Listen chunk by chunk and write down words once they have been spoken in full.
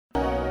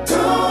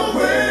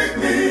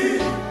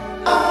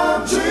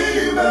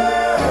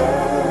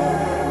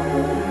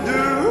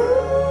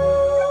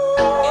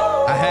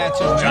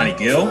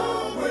Gil?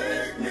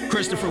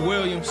 Christopher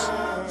Williams.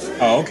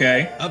 Oh,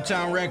 okay.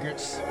 Uptown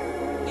Records.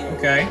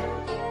 Okay.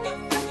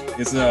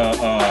 It's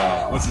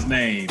what's his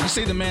name? You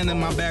see the man in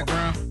my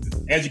background?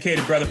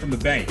 Educated brother from the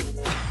bank.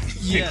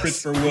 Yes.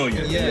 Christopher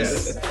Williams.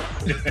 Yes.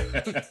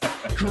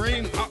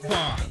 Kareem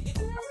Akbar.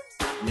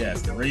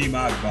 Yes, Kareem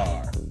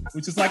Akbar.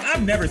 Which is like,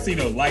 I've never seen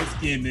a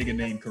light-skinned nigga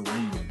named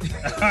Kareem.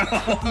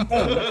 I don't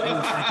know what they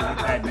were thinking with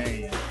that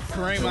name.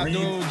 Kareem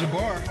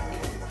Abdul-Jabbar.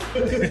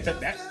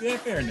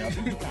 That's fair enough.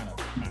 He's kind of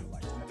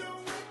like.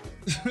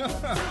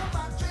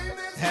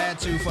 Had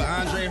to for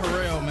Andre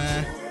Harrell,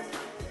 man.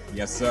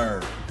 Yes,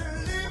 sir.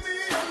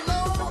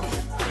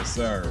 Yes,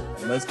 sir.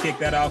 Let's kick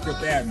that off with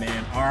that,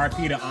 man.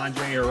 R.I.P. to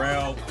Andre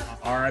Harrell.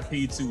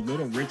 R.I.P. to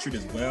Little Richard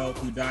as well,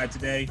 who died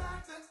today.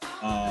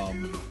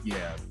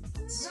 Yeah.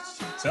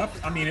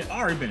 Tough. I mean, it's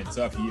already been a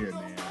tough year,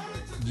 man.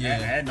 Yeah.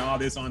 Adding all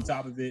this on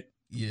top of it.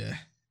 Yeah.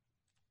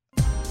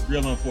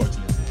 Real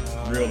unfortunate,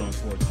 man. Real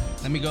unfortunate.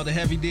 Let me go to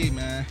Heavy D,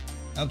 man.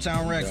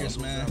 Uptown Records,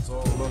 man.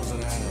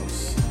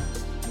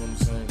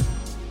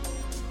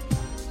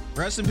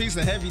 Rest in peace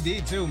to Heavy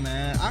D, too,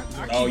 man.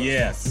 Oh,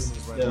 yes.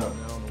 Yeah.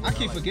 I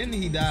keep forgetting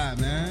he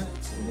died, man.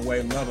 The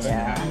way love him in the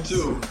house.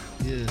 Too.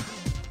 Yeah.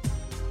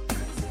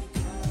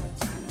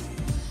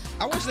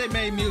 I wish they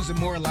made music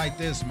more like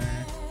this,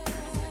 man.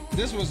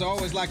 This was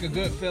always like a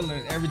good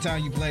feeling every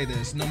time you play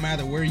this, no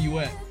matter where you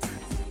at.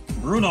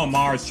 Bruno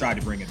Mars tried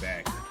to bring it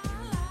back.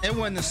 It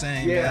wasn't the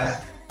same. Yeah,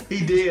 man.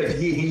 he did.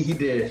 He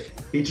did.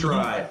 He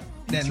tried.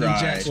 That New tried.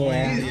 Jack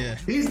Swing, yeah.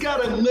 He's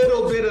got a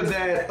little bit of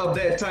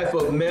that type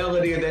of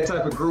melody and that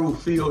type of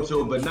groove feel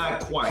to it, but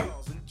not quite.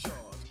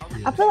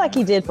 I feel like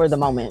he did for the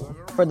moment,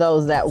 for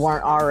those that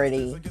weren't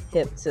already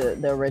hip to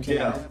the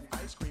original. Yeah.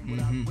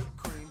 Mm-hmm.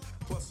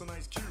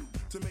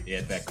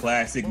 Yeah, that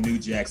classic New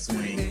Jack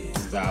Swing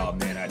style,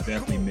 man. I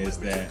definitely miss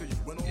that.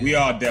 We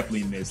all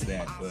definitely miss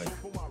that, but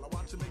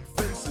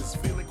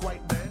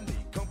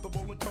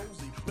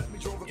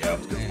yep.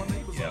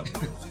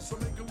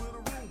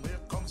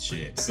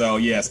 Shit. So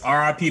yes,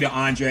 R.I.P. to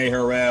Andre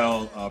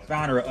Harrell,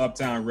 founder of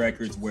Uptown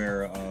Records,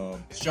 where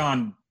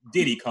Sean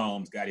Diddy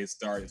Combs got his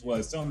start, as well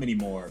as so many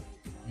more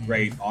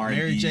great R&B.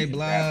 Mary J. and rap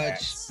Blige.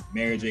 acts.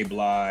 Mary J.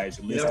 Blige.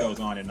 The list goes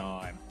on and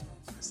on.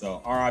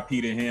 So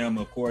R.I.P. to him.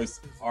 Of course,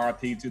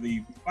 R.I.P. to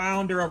the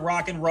founder of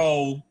rock and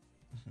roll,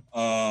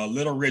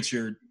 Little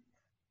Richard.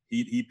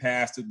 He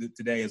passed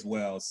today as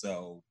well.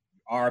 So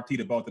R.I.P.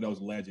 to both of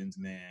those legends,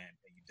 man.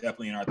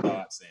 Definitely in our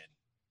thoughts. And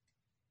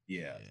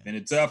yeah,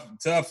 it's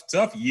been a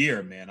tough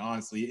year, man.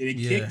 Honestly, it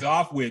kicked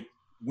off with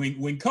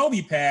when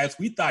Kobe passed.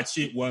 We thought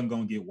shit wasn't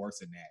gonna get worse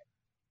than that.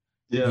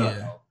 Yeah. You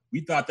know, we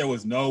thought there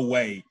was no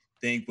way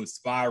things would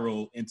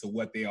spiral into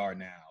what they are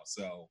now.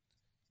 So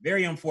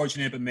very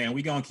unfortunate, but man,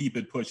 we gonna keep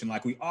it pushing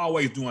like we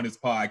always do on this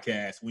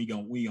podcast. We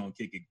gonna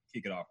kick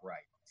it off right.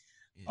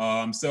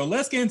 Yeah. So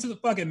let's get into the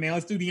fucking man.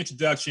 Let's do the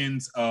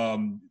introductions.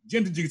 Jim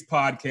the Juice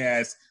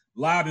podcast,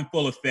 live in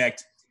full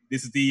effect.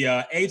 This is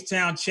the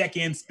H-Town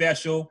check-in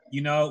special.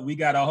 You know, we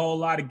got a whole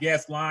lot of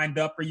guests lined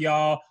up for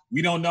y'all.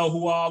 We don't know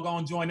who all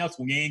gonna join us.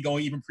 We ain't gonna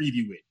even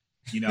preview it.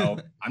 You know,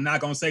 I'm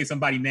not gonna say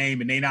somebody's name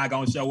and they not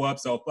gonna show up.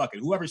 So fuck it.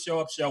 Whoever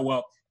show up.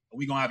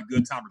 We gonna have a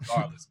good time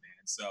regardless,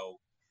 man. So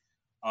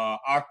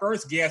our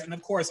first guest, and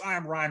of course, I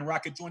am Ryan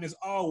Rocket, joined as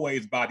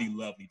always by the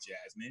lovely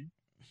Jasmine.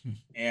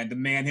 And the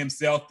man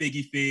himself,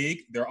 Figgy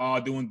Fig. They're all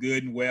doing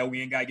good and well.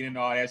 We ain't gotta get into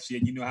all that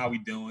shit. You know how we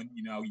doing.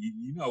 You know,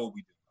 you know what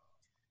we do.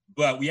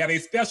 But we have a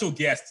special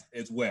guest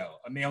as well.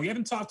 A man we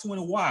haven't talked to in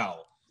a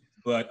while,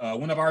 but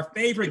one of our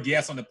favorite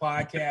guests on the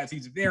podcast.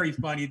 He's very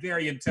funny,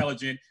 very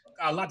intelligent,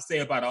 got a lot to say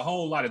about a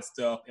whole lot of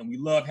stuff, and we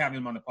love having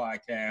him on the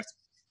podcast.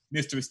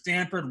 Mr.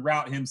 Stanford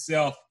Routt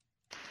himself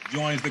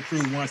joins the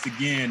crew once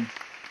again,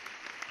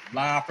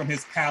 live from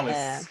his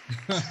palace.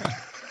 Yeah.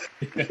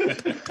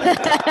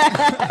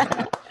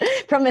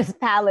 From his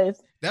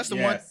palace. That's the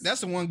Yes. one.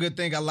 That's the one good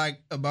thing I like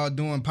about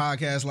doing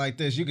podcasts like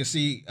this. You can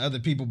see other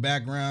people's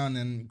background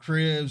and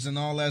cribs and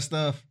all that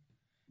stuff.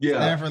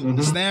 Yeah.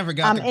 Stanford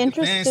got I'm the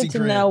fancy interested to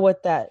crib. know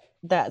what that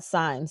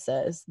sign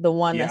says. The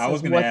one Yeah, that I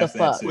was says gonna "What the ask that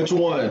fuck." too. Which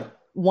one?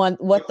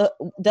 What the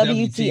WTF?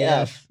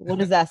 WTF. What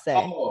does that say?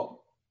 Oh,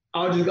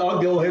 I'll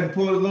go ahead and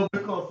pull it a little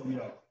bit closer, you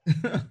know.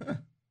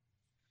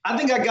 I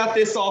think I got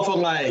this off of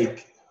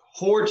like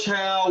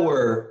Horchow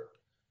or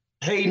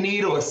Hey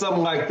Needle or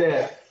something like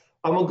that.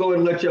 I'm gonna go ahead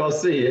and let y'all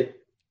see it.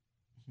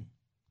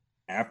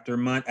 After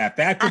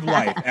Fact of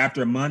Life,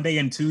 after Monday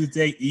and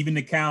Tuesday, even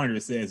the calendar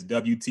says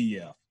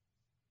WTF.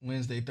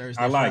 Wednesday,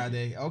 Thursday, I like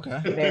Friday. Okay.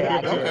 Very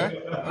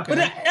accurate. Okay. But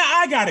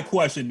I got a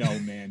question though,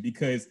 man,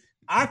 because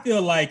I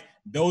feel like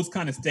those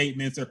kind of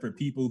statements are for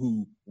people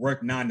who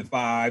work 9 to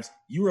 5s.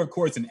 You were, of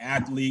course, an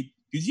athlete.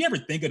 Did you ever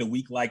think of a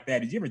week like that?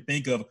 Did you ever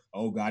think of,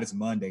 oh God, it's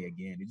Monday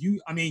again?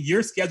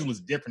 Your schedule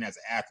was different as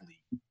an athlete.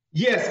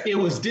 Yes, it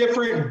was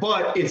different,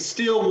 but it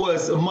still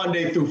was a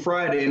Monday through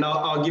Friday. And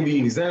I'll give you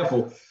an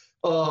example.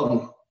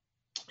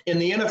 In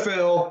the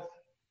NFL,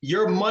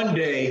 your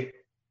Monday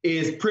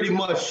is pretty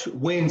much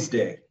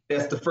Wednesday.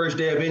 That's the first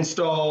day of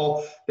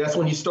install. That's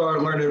when you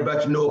start learning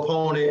about your new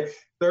opponent.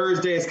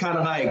 Thursday is kind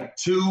of like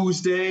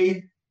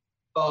Tuesday.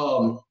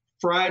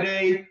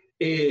 Friday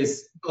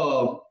is,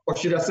 or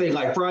should I say,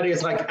 like Friday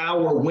is like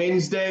our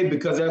Wednesday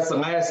because that's the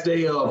last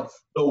day of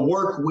the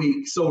work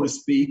week, so to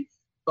speak.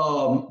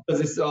 Because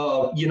it's,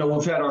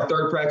 we've had our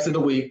third practice of the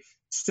week.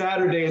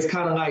 Saturday is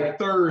kind of like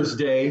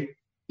Thursday,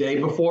 day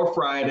before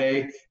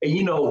Friday.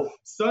 And,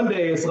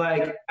 Sunday is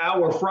like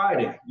our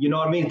Friday, you know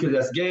what I mean? Because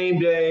that's game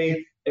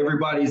day.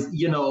 Everybody's,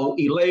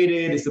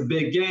 elated. It's a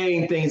big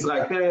game, things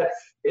like that.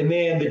 And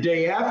then the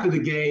day after the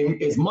game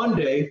is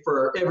Monday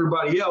for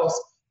everybody else,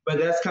 but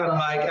that's kind of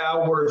like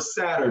our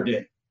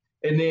Saturday.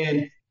 And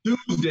then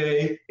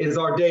Tuesday is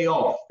our day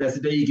off. That's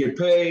the day you get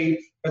paid.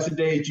 That's the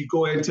day that you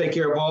go ahead and take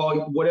care of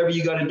all whatever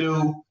you got to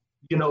do,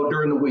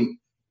 during the week.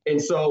 And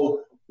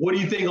so what do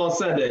you think on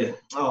Sunday?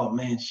 Oh,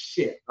 man,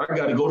 shit, I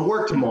got to go to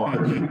work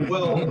tomorrow.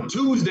 Well,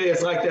 Tuesday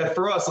is like that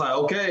for us. Like,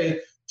 okay,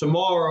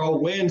 tomorrow,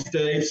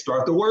 Wednesday,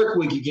 start the work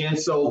week again.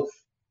 So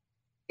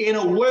in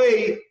a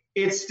way,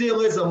 it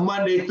still is a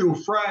Monday through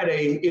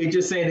Friday. It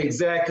just ain't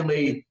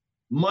exactly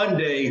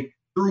Monday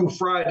through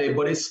Friday,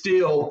 but it's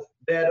still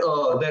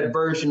that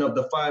version of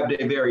the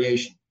 5-day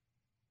variation.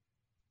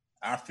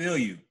 I feel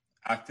you.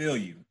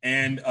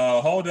 And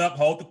hold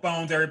the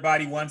phones,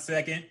 everybody, 1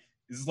 second.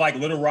 This is like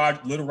Little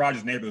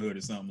Roger's neighborhood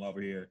or something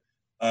over here.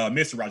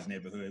 Mr. Rogers'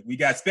 neighborhood. We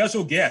got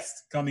special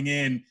guests coming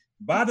in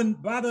by the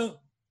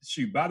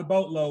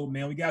boatload,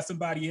 man. We got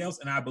somebody else,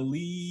 and I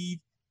believe,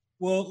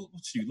 let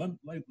him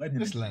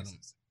Just let him.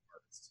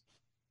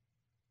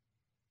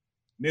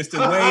 Mr.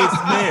 Wade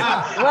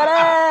What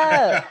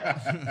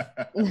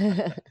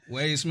up?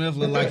 Wade Smith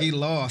look like he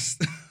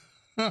lost.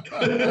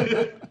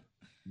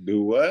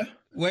 Do what?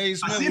 Wade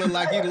Smith look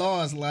like he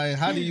lost. Like,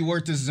 how do you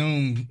work the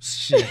Zoom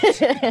shit?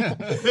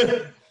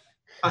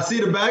 I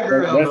see the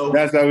background, though.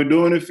 That's how we're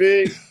doing it,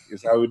 Fig.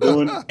 That's how we're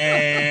doing it.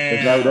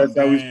 That's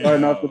how we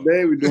starting off the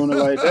day. We're doing it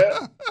like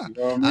that. You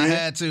know what I mean? I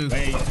had to.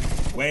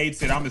 Wade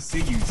said, I'm going to see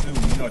you soon.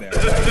 You know that,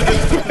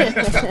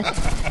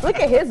 right? Look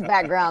at his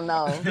background,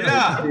 though.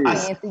 Yeah.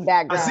 Fancy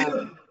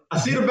background. I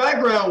see the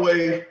background,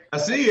 Wade. I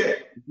see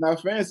it. It's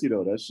not fancy,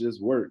 though. That's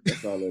just work.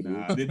 That's all it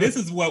is. This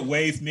is what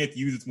Wade Smith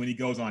uses when he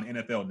goes on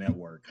NFL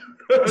Network.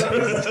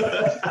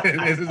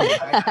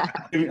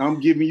 I'm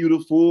giving you the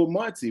full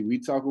Monty. We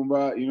talking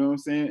about, you know what I'm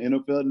saying,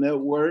 NFL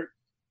Network,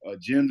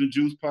 Gems and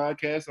Juice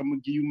podcast. I'm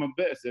going to give you my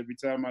best every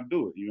time I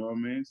do it. You know what I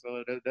mean?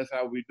 So that's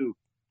how we do.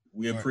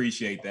 We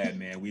appreciate that,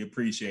 man. We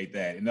appreciate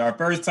that. And our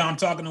first time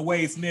talking to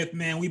Wade Smith,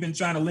 man, we've been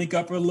trying to link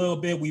up for a little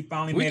bit. We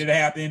finally made it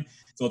happen.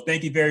 So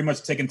thank you very much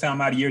for taking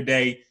time out of your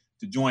day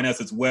to join us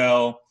as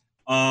well.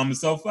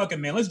 So fucking,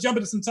 man, let's jump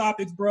into some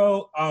topics,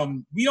 bro.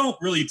 We don't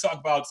really talk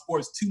about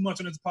sports too much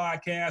on this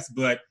podcast,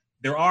 but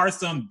there are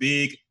some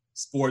big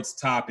sports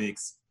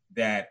topics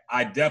that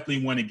I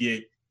definitely want to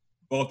get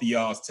both of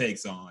y'all's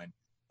takes on.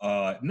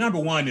 Number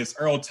one is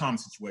Earl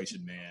Thomas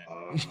situation, man.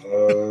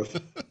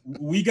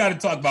 We got to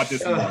talk about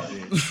this a little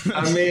bit.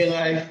 I mean,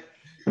 like,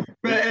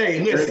 man, hey,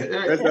 listen.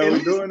 That's how we're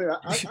doing it.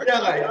 I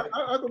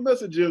can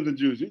mess with Gems and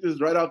Juice. You just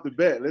right off the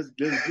bat. Let's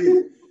do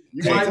it.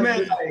 You can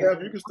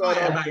start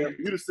off.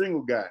 You're the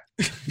single guy.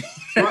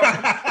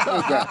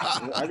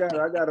 I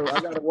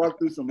gotta walk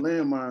through some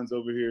landmines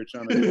over here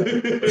trying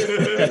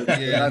to.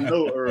 Yeah, I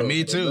know Earl.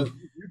 Me too. So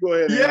you go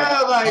ahead. Yeah,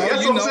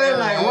 that's what I'm saying.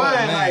 Like,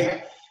 Ryan,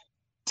 like,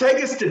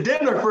 take us to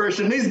dinner first,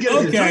 and these get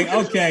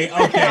Okay.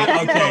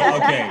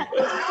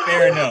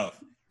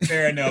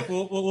 Fair enough.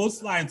 We'll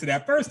slide into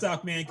that. First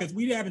off, man, because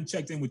we haven't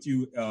checked in with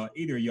you,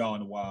 either of y'all,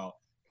 in a while.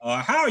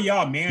 How are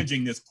y'all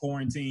managing this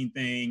quarantine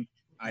thing?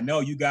 I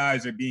know you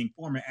guys are being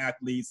former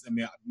athletes. I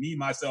mean, me,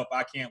 myself,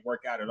 I can't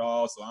work out at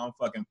all, so I'm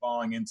fucking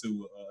falling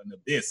into an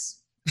abyss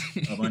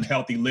of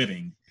unhealthy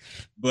living.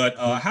 But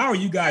how are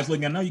you guys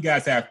looking? I know you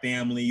guys have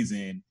families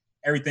and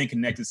everything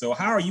connected. So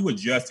how are you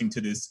adjusting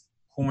to this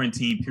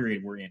quarantine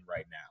period we're in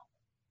right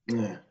now?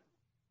 Yeah.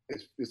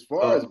 As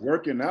far as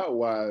working out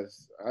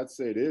wise, I'd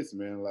say this,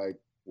 man. Like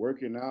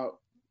working out,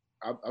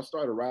 I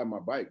started riding my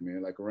bike,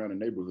 man, like around the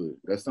neighborhood.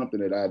 That's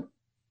something that I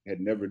had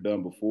never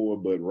done before,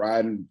 but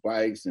riding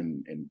bikes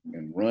and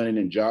running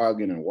and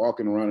jogging and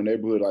walking around the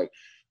neighborhood, like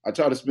I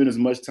try to spend as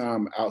much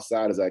time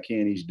outside as I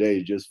can each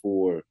day just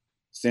for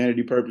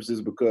sanity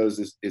purposes,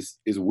 because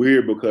it's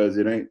weird because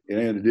it ain't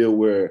a deal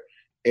where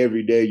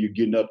every day you're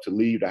getting up to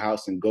leave the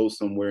house and go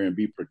somewhere and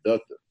be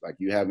productive. Like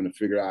you're having to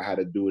figure out how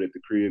to do it at the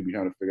crib. You're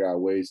trying to figure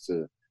out ways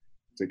to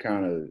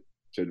kind of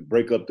to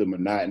break up the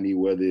monotony,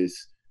 whether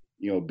it's,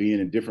 you know, being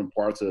in different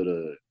parts of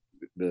the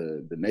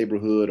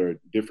neighborhood or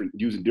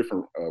using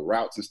different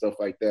routes and stuff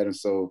like that. And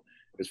so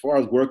as far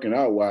as working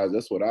out wise,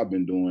 that's what I've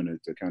been doing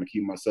to kind of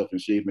keep myself in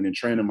shape, and then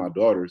training my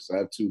daughters. I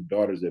have 2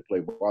 daughters that play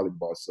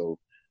volleyball. So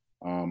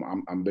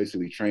I'm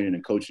basically training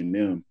and coaching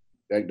them.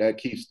 That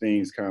keeps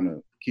things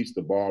keeps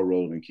the ball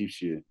rolling and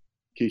keeps you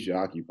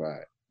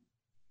occupied.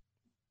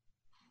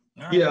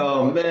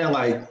 Yeah, man,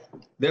 like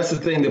that's the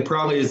thing that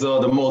probably is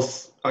the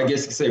most, I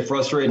guess you could say,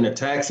 frustrating or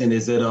taxing,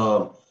 is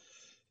that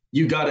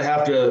you got to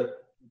have to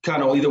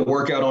kind of either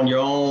work out on your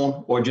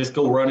own or just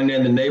go running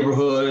in the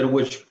neighborhood,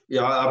 which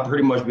I've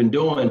pretty much been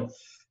doing.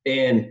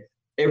 And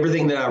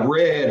everything that I've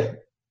read,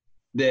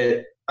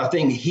 that I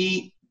think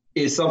heat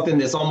is something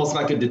that's almost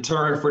like a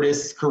deterrent for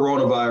this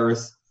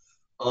coronavirus.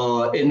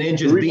 And then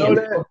just being.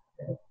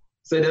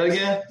 Say that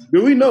again.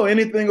 Do we know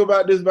anything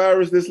about this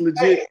virus that's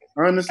legit?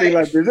 Honestly,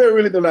 like, is there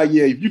really like,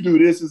 yeah, if you do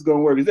this, it's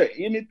gonna work? Is there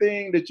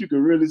anything that you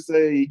could really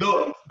say?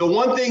 The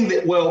one thing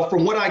that, well,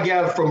 from what I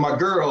gathered from my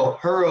girl,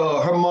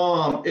 her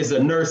mom is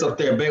a nurse up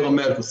there at Baylor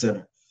Medical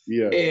Center.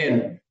 Yeah.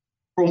 And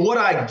from what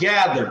I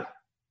gathered,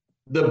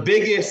 the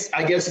biggest,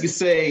 I guess you could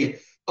say,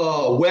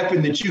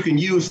 weapon that you can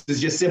use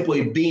is just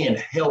simply being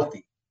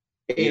healthy.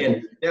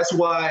 And that's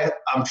why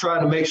I'm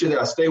trying to make sure that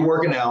I stay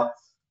working out.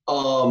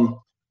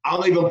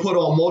 I'll even put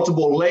on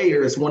multiple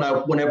layers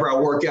whenever I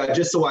work out,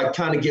 just so I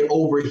kind of get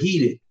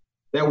overheated.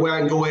 That way I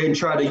can go ahead and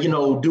try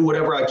to, do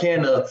whatever I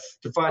can to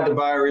fight the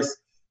virus.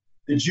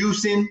 The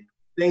juicing,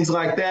 things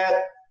like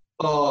that,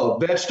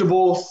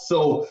 vegetables.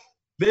 So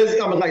there's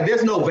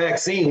no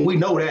vaccine. We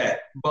know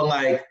that. But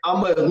like,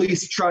 I'm gonna at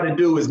least try to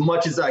do as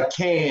much as I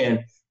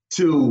can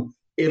to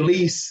at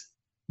least,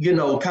 kind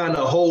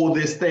of hold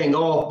this thing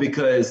off,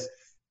 because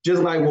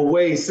just like what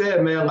Wade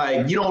said, man,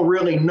 like, you don't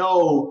really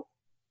know,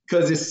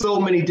 because there's so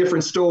many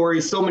different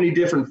stories, so many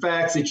different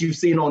facts that you've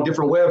seen on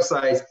different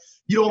websites.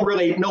 You don't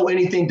really know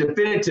anything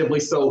definitively.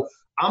 So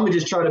I'm gonna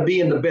just try to be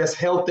in the best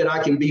health that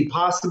I can be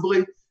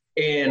possibly.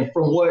 And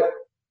from what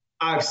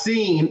I've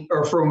seen,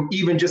 or from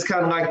even just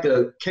kind of like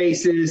the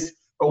cases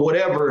or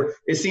whatever,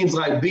 it seems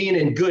like being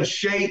in good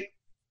shape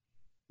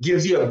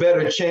gives you a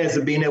better chance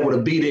of being able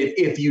to beat it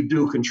if you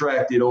do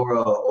contract it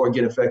or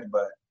get affected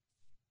by it.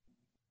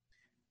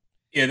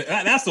 Yeah,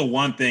 that's the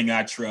one thing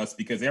I trust,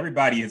 because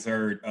everybody has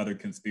heard other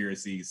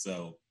conspiracies.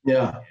 So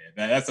yeah,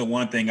 that's the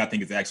one thing I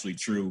think is actually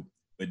true.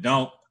 But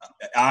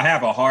I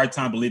have a hard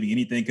time believing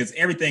anything, because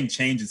everything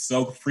changes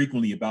so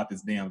frequently about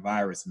this damn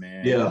virus,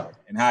 man. Yeah.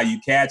 And how you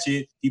catch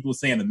it. People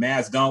saying the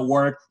masks don't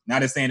work. Now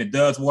they're saying it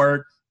does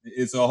work.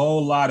 It's a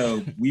whole lot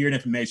of weird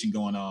information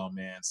going on,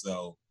 man.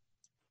 So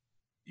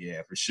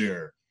yeah, for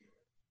sure.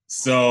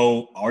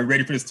 So are we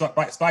ready for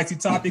the spicy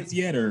topics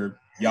yet, or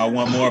y'all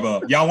want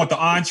the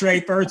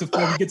entree first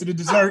before we get to the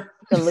dessert?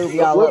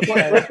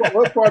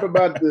 What part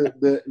about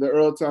the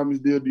Earl Thomas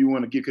deal do you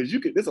want to get?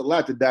 Because there's a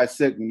lot to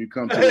dissect when you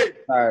come to the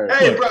entire.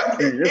 Hey, bro,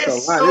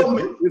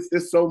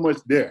 it's so much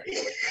there.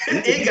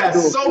 It got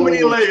so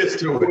many layers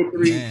to it.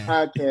 3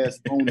 podcasts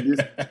on this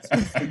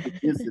specific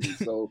incident.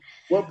 So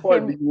what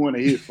part do you want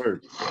to hit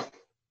first?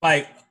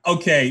 Like,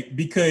 okay,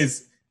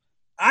 because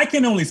I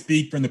can only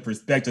speak from the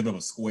perspective of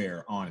a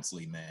square,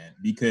 honestly, man,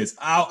 because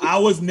I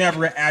was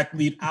never an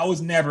athlete. I was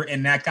never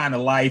in that kind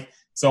of life.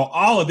 So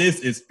all of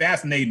this is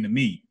fascinating to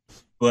me.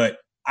 But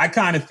I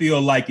kind of feel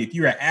like if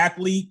you're an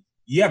athlete,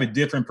 you have a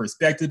different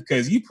perspective,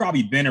 because you've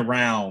probably been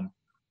around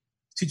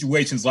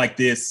situations like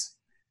this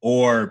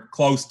or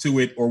close to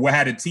it, or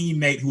had a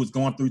teammate who was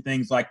going through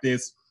things like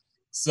this.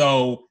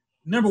 So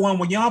number one,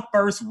 when y'all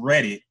first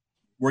read it,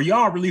 were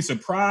y'all really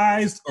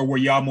surprised, or were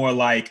y'all more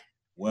like,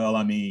 well,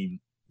 I mean,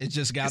 it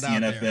just got it's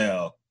out the NFL.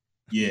 There.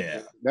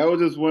 Yeah. That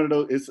was just one of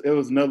those. It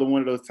was another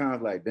one of those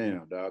times like,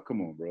 damn, dog, come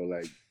on, bro.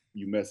 Like,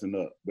 you messing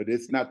up. But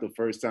it's not the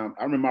first time.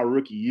 I remember my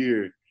rookie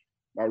year,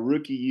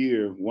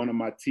 one of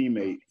my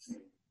teammates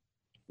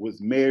was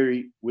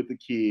married with a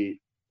kid,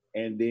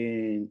 and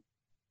then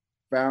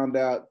found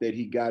out that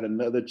he got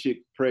another chick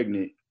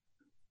pregnant,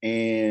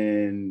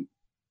 and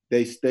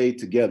they stayed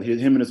together.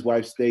 Him and his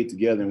wife stayed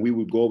together, and we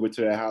would go over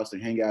to their house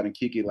and hang out and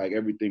kick it like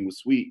everything was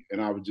sweet.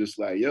 And I was just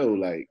like, yo,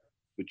 like,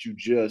 but you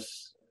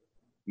just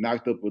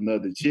knocked up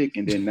another chick,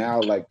 and then now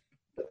like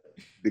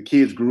the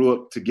kids grew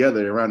up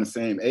together around the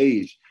same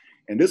age.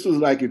 And this was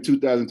like in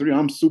 2003.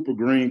 I'm super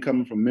green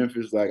coming from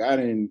Memphis. Like, I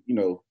didn't,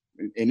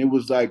 and it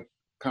was like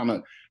kind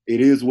of,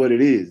 it is what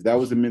it is. That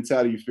was the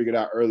mentality you figured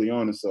out early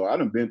on. And so I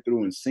done been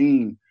through and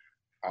seen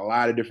a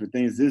lot of different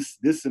things.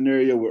 This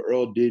scenario with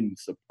Earl didn't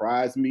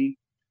surprise me.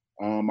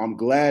 I'm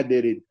glad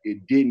that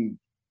it didn't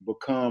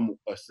become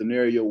a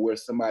scenario where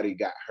somebody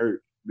got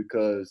hurt,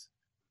 because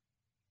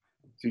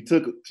she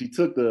took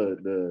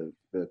the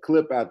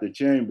clip out the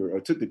chamber, or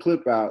took the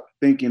clip out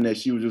thinking that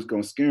she was just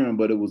gonna scare him,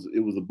 but it was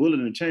a bullet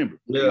in the chamber.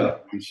 Yeah.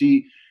 And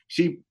she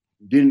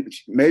didn't,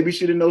 maybe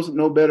she didn't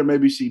know better,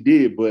 maybe she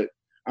did, but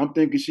I'm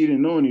thinking she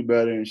didn't know any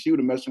better, and she would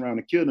have messed around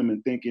and killed him,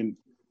 and thinking,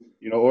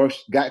 or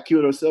got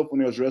killed herself when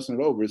they was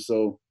wrestling it over.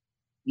 So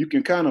you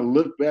can kind of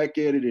look back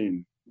at it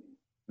and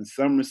in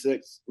some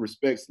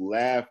respects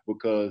laugh,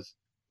 because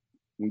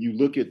when you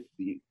look at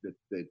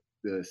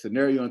the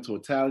scenario in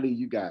totality,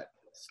 you got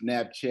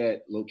Snapchat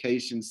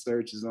location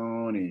searches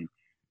on, and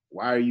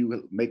why are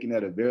you making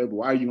that available?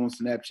 Why are you on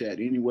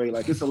Snapchat anyway?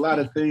 Like, it's a lot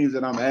of things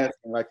that I'm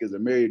asking, like, as a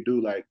married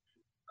dude, like,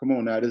 come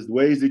on now, there's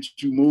ways that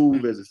you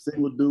move as a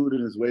single dude,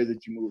 and there's ways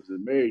that you move as a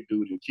married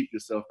dude to keep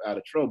yourself out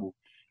of trouble.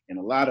 And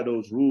a lot of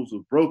those rules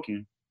were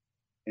broken.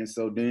 And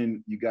so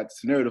then you got the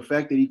scenario, the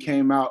fact that he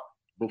came out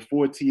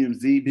before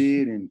TMZ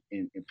did and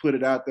put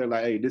it out there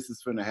like, hey, this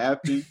is finna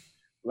happen.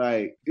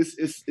 Like,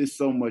 it's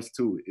so much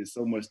to it. It's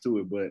so much to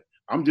it. But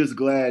I'm just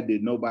glad that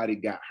nobody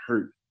got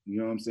hurt. You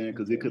know what I'm saying?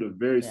 Because it could have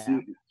very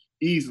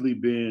easily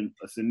been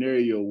a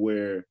scenario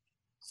where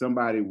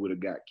somebody would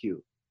have got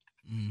killed.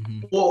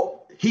 Mm-hmm.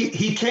 Well,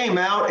 he came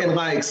out and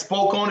like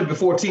spoke on it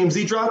before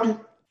TMZ dropped it.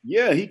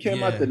 Yeah, he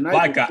came out the night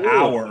like before. an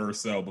hour or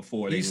so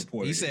before they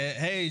reported. He said,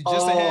 "Hey,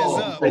 just a heads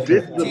up. Like,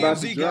 this is about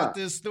to TMZ drop. got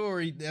this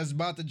story that's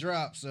about to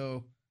drop."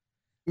 So,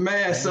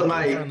 Man, so in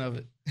like front of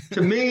it.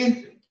 to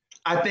me,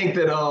 I think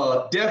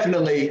that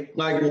definitely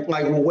like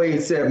what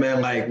Wade said,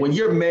 man. Like when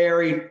you're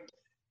married,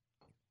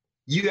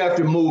 you have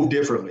to move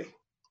differently.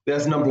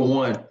 That's number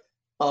one.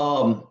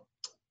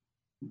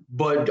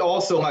 But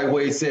also, like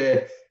Wade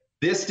said,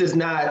 this does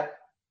not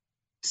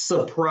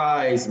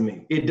surprise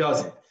me. It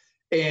doesn't.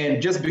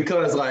 And just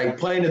because like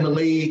playing in the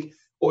league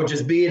or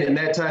just being in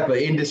that type of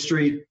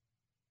industry,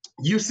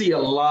 you see a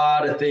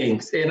lot of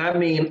things. And I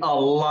mean a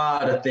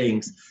lot of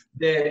things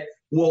that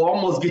will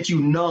almost get you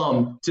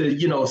numb to,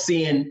 you know,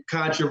 seeing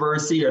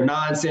controversy or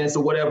nonsense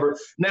or whatever.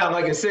 Now,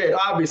 like I said,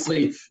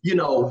 obviously, you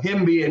know,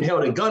 him being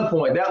held at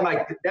gunpoint,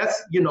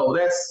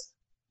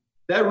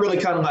 that really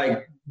kind of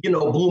like, you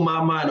know, blew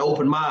my mind,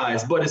 opened my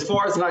eyes. But as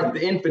far as like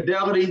the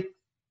infidelity,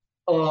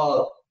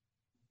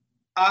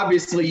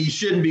 obviously you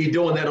shouldn't be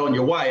doing that on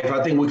your wife.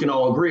 I think we can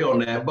all agree on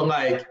that. But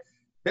like,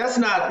 that's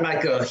not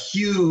like a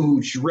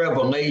huge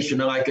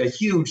revelation or like a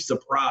huge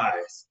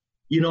surprise.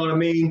 You know what I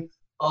mean?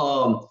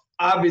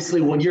 Obviously,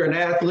 when you're an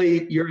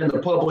athlete, you're in the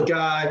public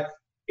eye,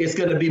 it's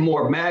going to be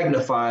more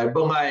magnified.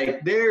 But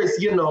like,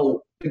 there's, you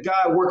know, the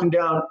guy working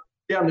down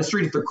the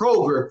street at the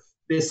Kroger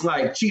that's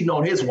like cheating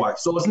on his wife.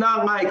 So it's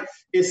not like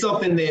it's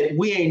something that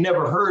we ain't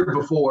never heard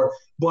before.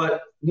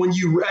 But when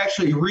you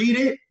actually read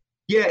it,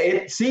 yeah,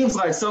 it seems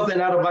like something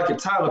out of like a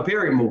Tyler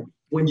Perry movie.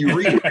 When you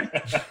read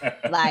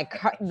it, like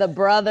the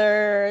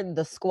brother,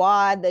 the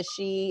squad that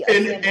she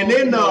and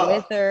then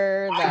with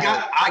her.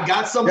 I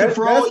got something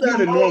for all you. That's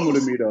not normal to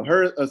me though.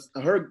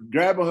 Her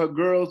grabbing her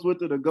girls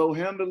with her to go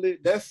handle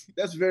it.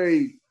 That's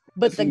very.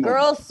 But the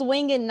girls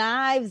swinging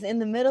knives in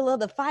the middle of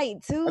the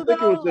fight too. I think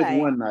it was just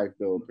one knife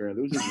though.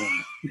 Apparently, it was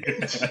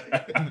just one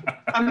knife.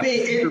 I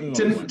mean,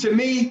 to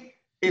me,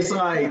 it's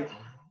like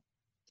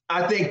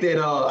I think that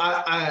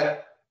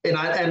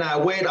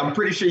Wade, I'm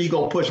pretty sure you're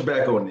gonna push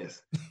back on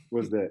this.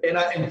 What's that?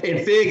 And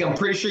Fig, I'm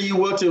pretty sure you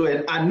will too,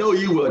 and I know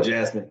you will,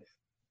 Jasmine.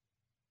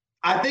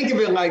 I think of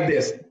it like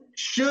this.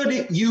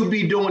 Should you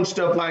be doing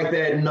stuff like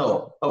that?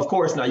 No, of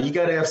course not. You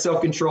got to have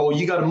self-control.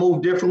 You got to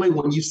move differently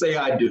when you say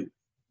I do.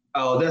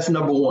 That's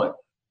number one.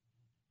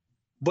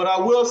 But I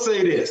will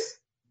say this,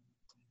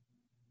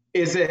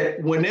 is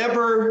that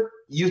whenever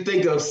you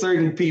think of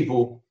certain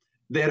people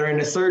that are in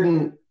a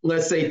certain,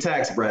 let's say,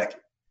 tax bracket,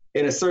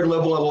 in a certain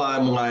level of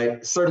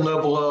limelight, certain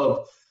level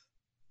of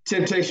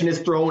temptation is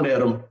thrown at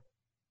them,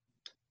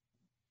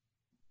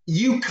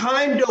 you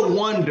kind of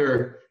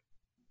wonder,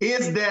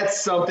 is that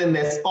something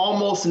that's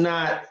almost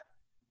not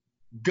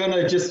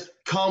gonna just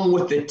come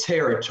with the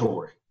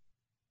territory?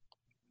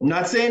 I'm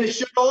not saying it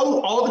should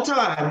all the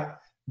time,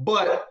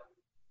 but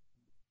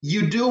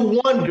you do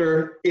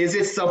wonder, is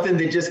it something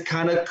that just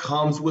kind of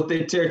comes with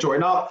the territory?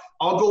 And I'll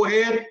go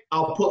ahead,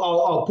 I'll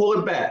pull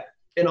it back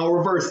and I'll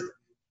reverse it.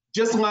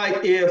 Just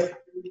like if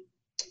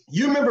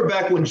you remember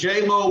back when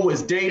J-Lo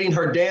was dating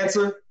her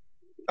dancer,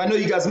 I know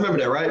you guys remember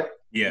that, right?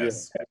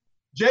 Yes.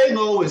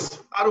 J-Lo is,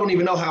 I don't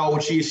even know how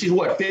old she is. She's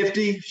what,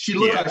 50? She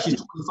looks like she's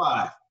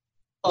 25.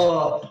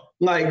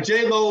 Like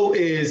J-Lo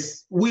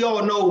is, we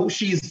all know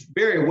she's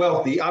very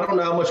wealthy. I don't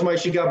know how much money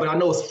she got, but I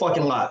know it's a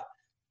fucking lot.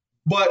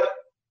 But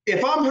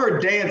if I'm her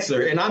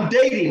dancer and I'm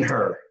dating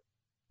her,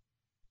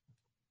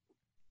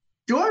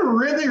 do I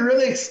really,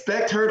 really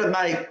expect her to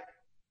like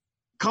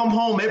come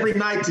home every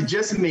night to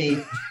just me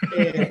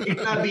and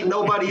it not be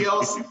nobody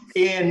else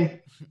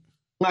in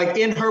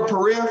her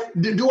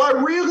periphery? Do I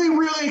really,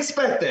 really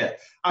expect that?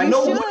 I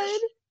know.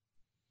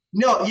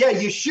 No, yeah,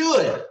 you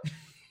should.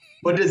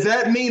 But does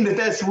that mean that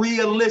that's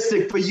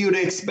realistic for you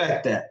to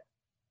expect that?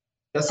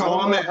 That's all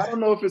I'm asking. I don't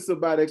know if it's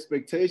about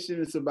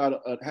expectation. It's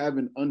about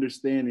having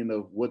understanding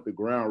of what the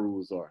ground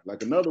rules are.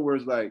 Like, in other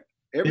words, like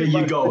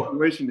everybody's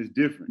situation is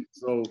different.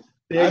 So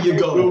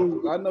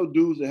I know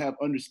dudes that have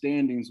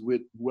understandings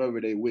with whoever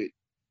they with.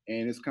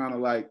 And it's kind of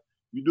like,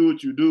 you do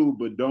what you do,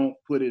 but don't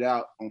put it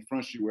out on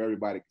Front Street where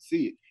everybody can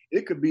see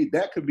it.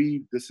 That could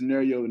be the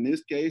scenario in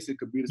this case. It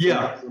could be the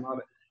scenario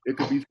it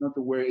could be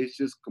something where it's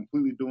just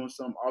completely doing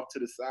something off to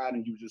the side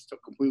and you just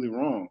took completely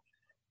wrong.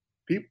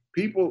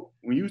 People,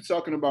 when you were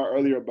talking about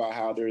earlier about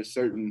how there are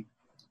certain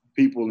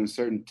people in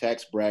certain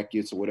tax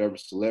brackets or whatever,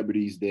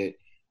 celebrities that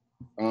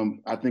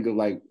I think of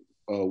like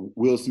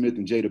Will Smith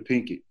and Jada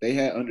Pinkett, they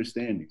had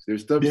understandings.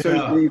 There's certain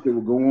things that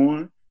would go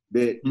on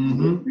that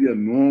would be a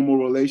normal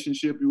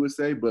relationship, you would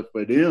say, but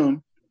for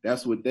them,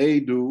 that's what they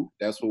do.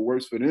 That's what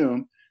works for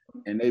them.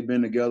 And they've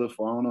been together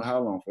for I don't know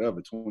how long,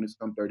 forever,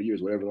 20-some, 30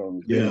 years, whatever long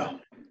it's been.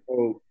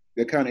 So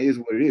that kind of is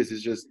what it is.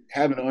 It's just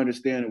having an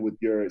understanding with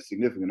your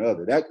significant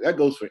other. That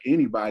goes for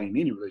anybody in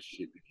any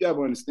relationship. If you have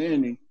an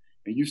understanding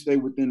and you stay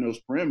within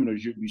those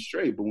parameters, you'll be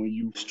straight. But when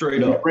you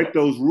break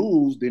those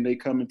rules, then they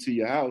come into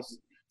your house,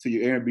 to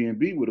your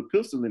Airbnb with a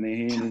pistol in their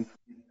hand,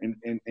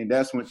 and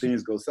that's when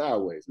things go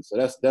sideways. And so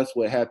that's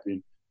what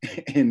happened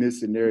in this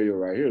scenario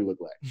right here, look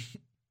like.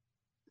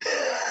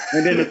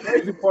 And then the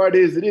crazy part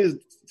is,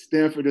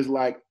 Stanford is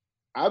like,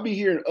 I'll be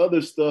hearing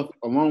other stuff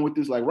along with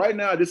this. Like right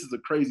now, this is a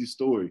crazy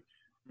story.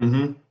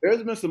 Mm-hmm.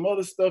 There's been some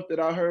other stuff that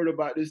I heard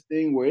about this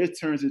thing where it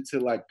turns into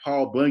like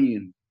Paul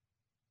Bunyan,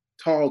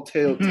 tall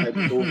tale type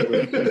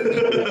story.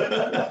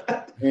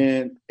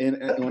 And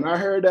when I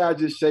heard that, I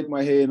just shake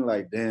my head and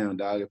like, damn,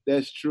 dog, if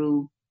that's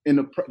true.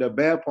 And the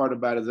bad part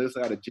about it is it's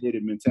got a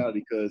jaded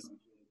mentality because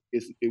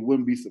it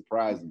wouldn't be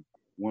surprising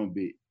one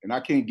bit. And I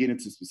can't get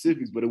into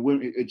specifics, but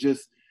it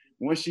just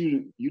once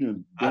you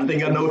I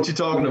think I know what you're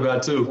talking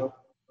about too.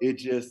 You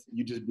just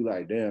be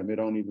like, damn, it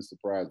don't even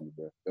surprise me,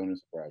 bro. Don't even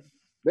surprise me.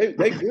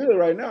 They good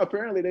right now.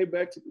 Apparently they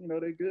back to,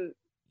 they good.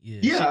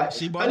 Yeah.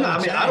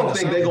 I don't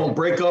think they're gonna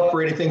break up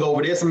or anything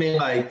over this. I mean,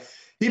 like,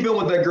 he been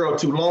with that girl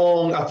too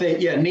long. I think,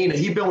 Nina,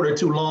 he been with her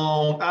too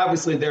long.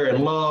 Obviously they're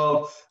in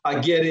love. I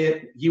get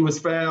it. He was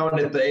found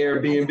at the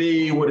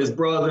Airbnb with his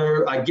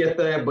brother. I get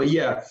that. But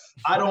yeah,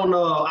 I don't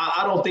know.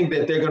 I don't think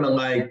that they're gonna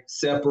like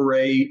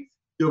separate,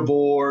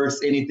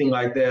 divorce, anything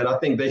like that. I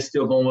think they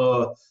still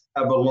gonna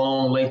have a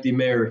long, lengthy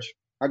marriage.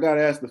 I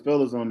gotta ask the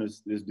fellas on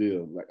this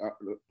deal. Like,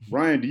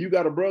 Brian, do you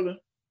got a brother?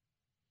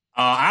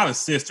 I have a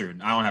sister.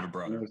 I don't have a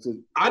brother.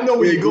 I know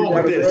where you're going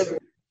with this.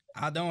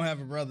 I don't have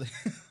a brother.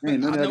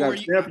 Man,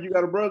 you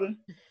got a brother?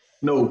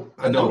 No,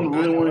 I don't. I'm the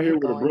only one here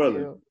with a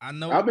brother. I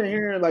know. I've been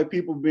hearing like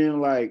people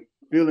being like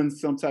feeling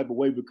some type of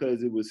way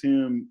because it was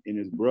him and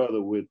his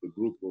brother with the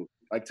group of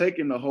like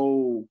taking the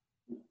whole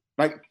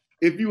like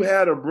if you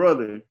had a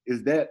brother,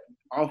 is that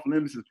off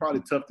limits? It's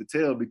probably tough to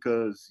tell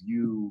because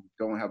you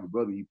don't have a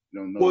brother. You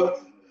don't know.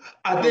 Well,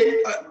 I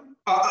think.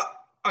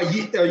 Are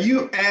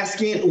you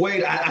asking?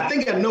 Wait, I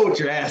think I know what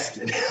you're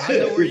asking. I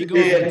know where you're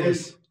going with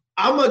this.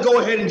 I'm gonna go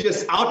ahead and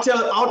just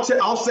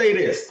I'll say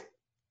this,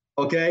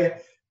 okay?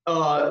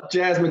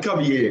 Jasmine,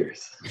 cover your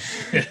ears.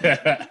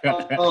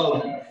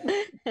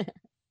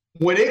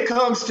 When it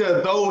comes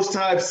to those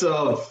types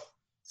of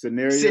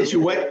scenarios,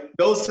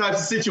 those types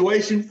of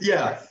situations,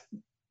 yeah,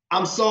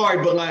 I'm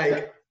sorry, but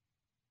like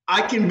I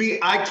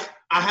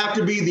have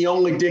to be the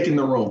only dick in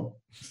the room.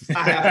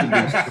 I have to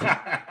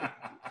be.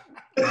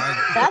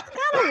 That's kind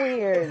of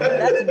weird.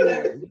 That's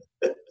weird.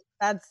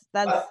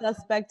 That's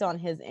suspect on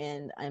his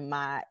end.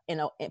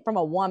 From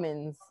a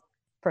woman's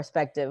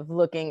perspective,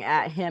 looking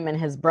at him and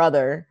his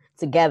brother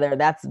together,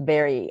 that's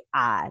very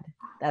odd.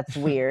 That's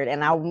weird.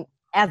 And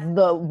as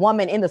the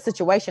woman in the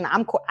situation,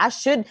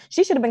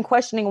 she should have been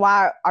questioning,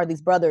 why are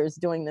these brothers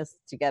doing this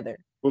together?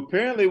 Well,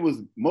 apparently it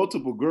was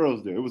multiple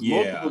girls there. It was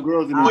multiple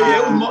girls in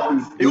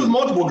it was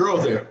multiple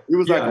girls there. It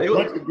was like a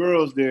bunch of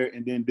girls there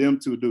and then them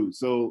two dudes.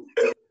 So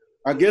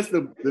I guess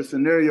the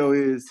scenario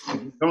is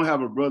if you don't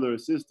have a brother or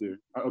sister,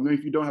 I mean,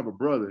 if you don't have a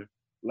brother,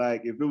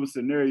 like if it was a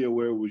scenario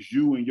where it was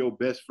you and your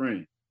best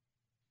friend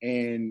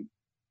and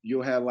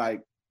you'll have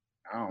like,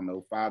 I don't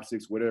know, 5,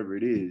 6, whatever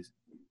it is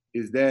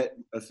that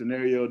a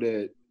scenario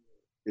that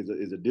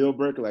is a deal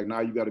breaker? Like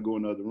now you got to go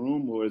in the other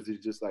room, or is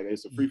it just like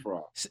it's a free for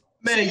all?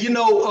 Man,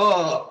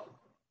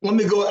 let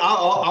me go.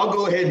 I'll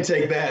go ahead and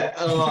take that.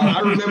 I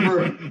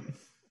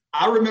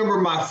remember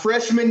my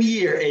freshman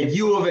year at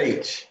U of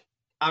H.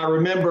 I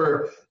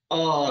remember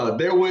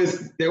there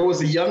was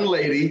a young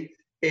lady,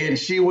 and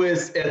she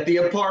was at the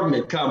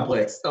apartment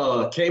complex,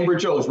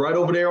 Cambridge Oaks, right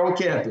over there on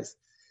campus.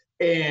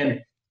 And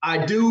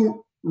I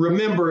do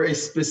remember a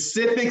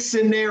specific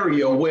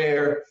scenario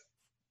where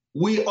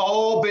we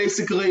all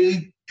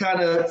basically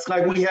kind of, it's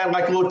like we had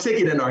like a little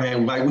ticket in our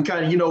hand, like we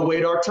kind of,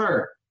 wait our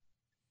turn.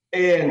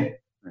 And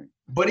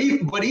but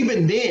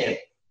even then,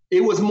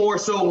 it was more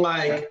so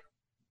like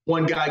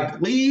one guy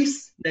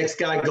leaves, next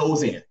guy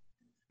goes in.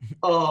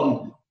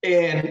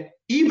 And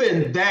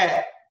even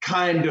that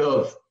kind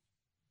of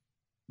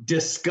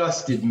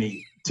disgusted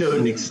me to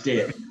an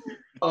extent.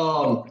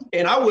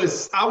 And I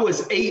was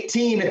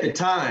 18 at the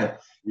time.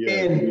 Yeah,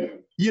 and,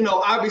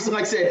 obviously,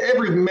 like I said,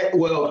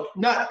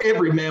 not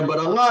every man, but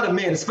a lot of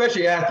men,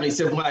 especially athletes,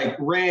 have like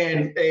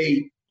ran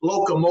a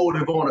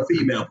locomotive on a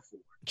female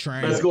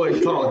before. Let's go ahead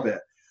and call it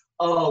that.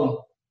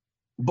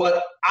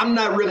 But I'm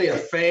not really a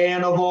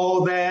fan of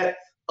all that.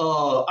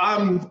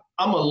 I'm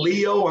a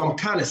Leo. I'm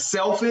kind of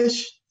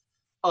selfish.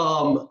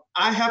 I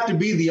have to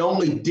be the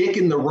only dick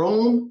in the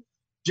room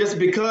just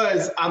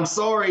because, I'm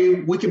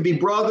sorry, we can be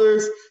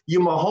brothers.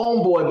 You're my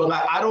homeboy, but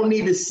like, I don't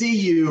need to see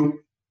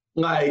you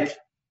like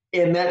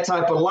in that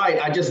type of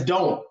light. I just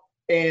don't.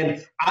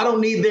 And I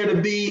don't need there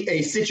to be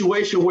a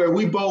situation where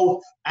we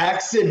both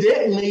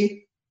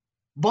accidentally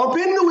bump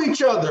into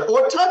each other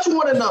or touch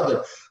one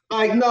another.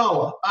 Like,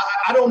 no,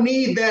 I don't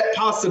need that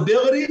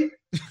possibility.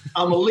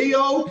 I'm a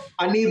Leo.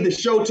 I need the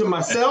show to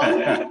myself.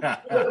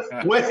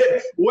 Wait,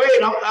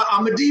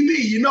 I'm a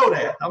DB. You know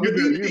that.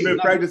 You've been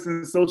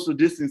practicing social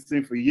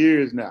distancing for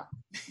years now.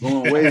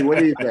 Going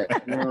way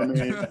back. You know what I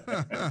mean?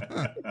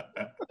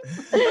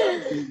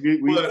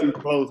 we too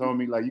close,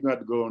 homie. Like, you got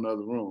to go in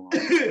another room.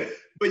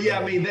 But yeah,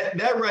 I mean,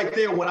 that right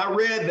there, when I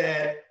read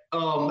that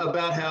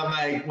about how,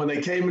 like, when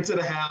they came into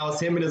the house,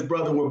 him and his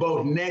brother were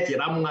both naked,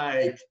 I'm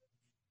like,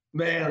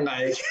 man,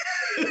 like.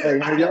 Hey,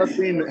 have y'all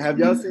seen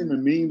the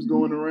memes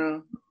going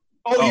around?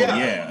 Oh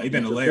yeah, They've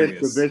been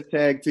hilarious. The best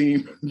tag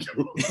team.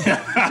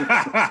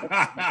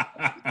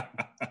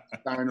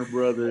 Steiner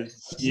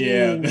Brothers.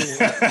 Yeah.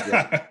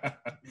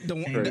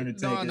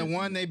 The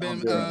one they've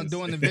been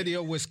doing the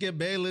video with Skip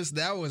Bayless,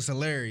 that was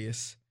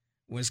hilarious.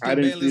 When Skip I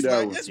didn't Bayless see that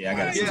like, one. it's Yeah, I my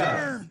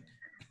gotta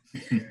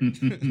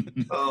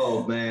turn.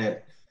 Oh man.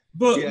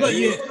 But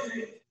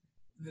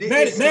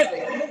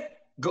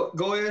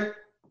Go ahead.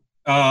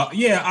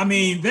 I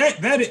mean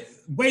that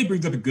Wade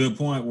brings up a good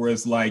point where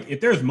it's like if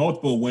there's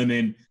multiple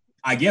women,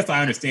 I guess I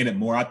understand it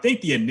more. I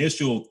think the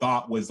initial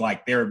thought was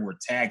like there were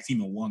tag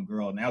teaming one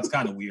girl. Now it's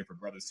kind of weird for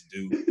brothers to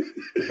do.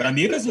 But I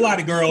mean, if there's a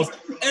lot of girls,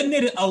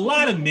 admit it, a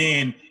lot of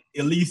men,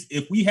 at least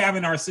if we have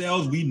in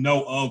ourselves, we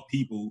know of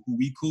people who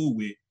we cool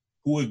with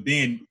who have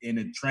been in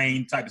a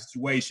train type of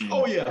situation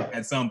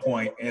at some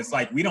point. And it's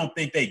like we don't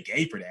think they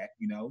gay for that,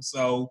 you know?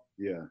 So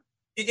yeah.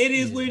 It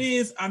is what it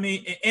is. I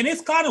mean, and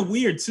it's kind of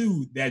weird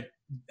too that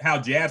how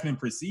Jasmine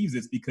perceives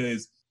this,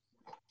 because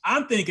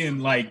I'm thinking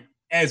like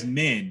as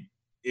men,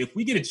 if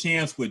we get a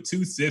chance with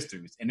two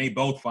sisters and they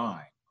both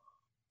fine,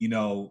 you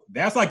know,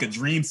 that's like a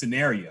dream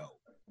scenario.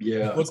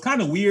 Yeah. Well, it's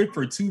kind of weird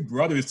for two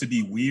brothers to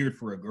be weird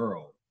for a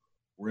girl,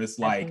 where it's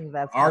like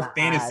our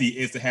fantasy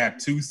is to have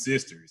two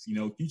sisters. You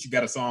know, Future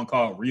got a song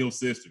called Real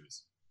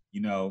Sisters,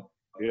 you know.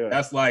 Yeah.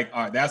 That's like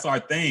that's our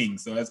thing.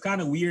 So it's kind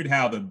of weird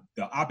how the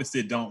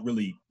opposite don't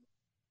really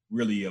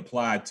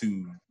apply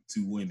to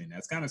women.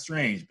 That's kind of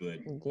strange, but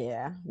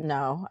yeah,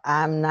 no,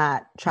 I'm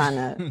not trying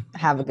to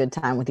have a good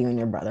time with you and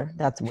your brother.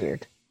 That's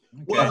weird.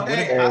 okay. Well,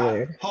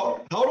 hey,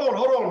 hold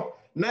on.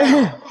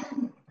 Now,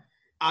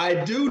 I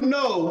do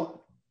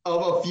know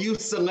of a few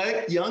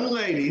select young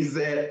ladies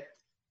that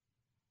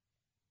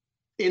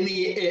in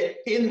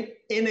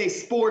a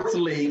sports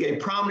league, a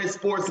prominent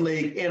sports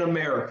league in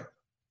America,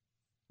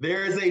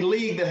 there is a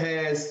league that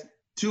has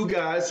two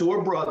guys who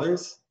are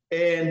brothers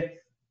and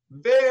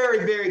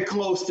very, very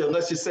close to,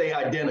 let's just say,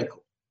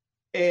 identical.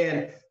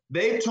 And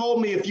they told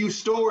me a few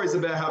stories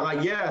about how,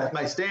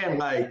 like Stan,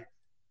 like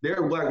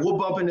they're like we'll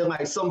bump into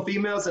like some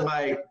females and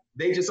like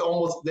they just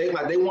almost they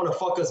want to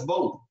fuck us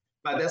both.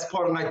 Like that's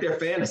part of like their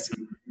fantasy.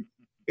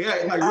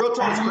 Yeah, like real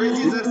talk, as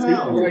crazy as that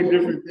sounds. People like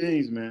different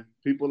things, man.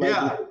 People like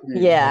different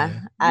things. Yeah,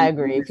 I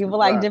agree. People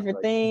like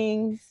different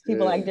things.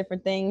 People like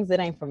different things. It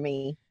ain't for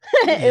me.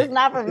 It's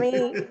not for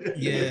me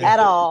at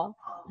all.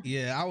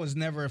 Yeah, I was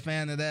never a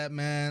fan of that,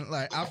 man.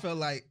 Like, I felt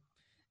like,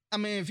 I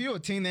mean, if you're a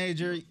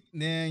teenager,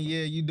 then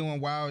yeah, you doing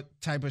wild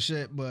type of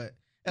shit. But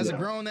as a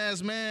grown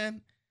ass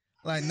man,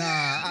 like,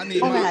 nah, I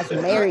need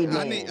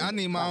I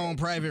need my own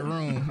private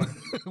room.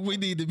 We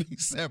need to be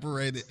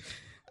separated.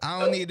 I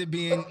don't need to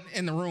be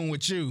in the room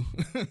with you.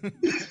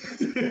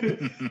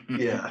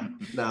 Yeah,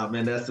 nah,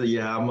 man,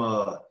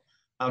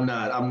 I'm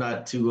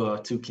not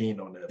too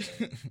keen on that,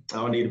 man. I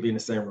don't need to be in the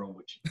same room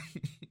with you.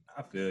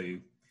 I feel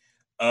you.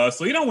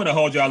 So you don't want to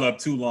hold y'all up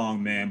too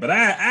long, man. But I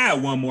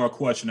had one more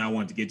question I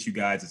wanted to get you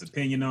guys'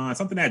 opinion on.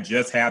 Something that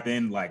just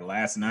happened like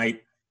last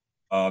night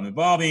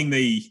involving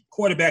the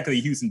quarterback of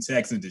the Houston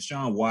Texans,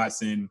 Deshaun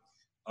Watson.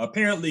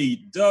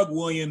 Apparently, Doug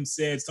Williams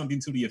said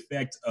something to the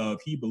effect of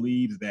he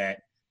believes that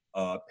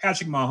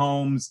Patrick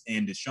Mahomes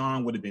and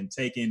Deshaun would have been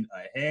taken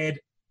ahead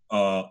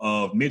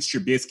of Mitch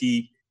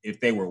Trubisky if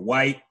they were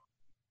white.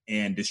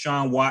 And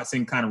Deshaun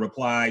Watson kind of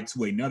replied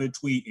to another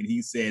tweet, and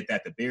he said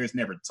that the Bears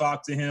never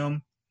talked to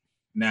him.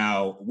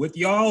 Now, with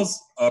y'all's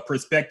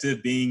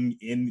perspective being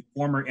in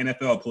former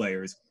NFL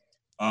players,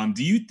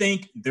 do you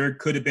think there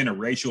could have been a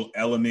racial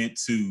element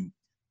to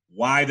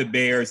why the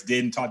Bears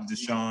didn't talk to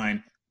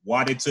Deshaun,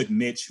 why they took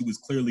Mitch, who was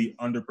clearly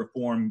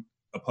underperformed,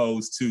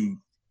 opposed to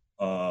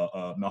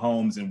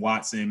Mahomes and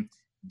Watson?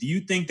 Do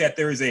you think that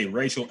there is a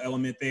racial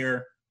element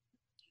there?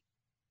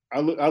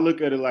 I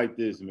look at it like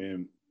this,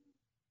 man.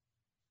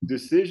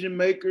 Decision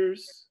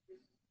makers,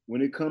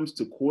 when it comes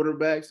to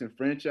quarterbacks and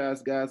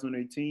franchise guys on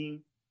their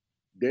team,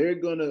 they're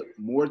gonna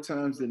more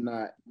times than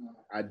not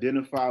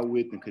identify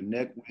with and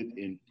connect with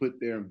and put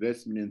their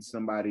investment in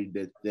somebody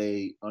that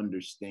they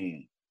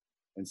understand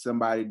and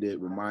somebody that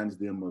reminds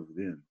them of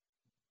them.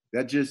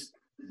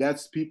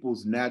 That's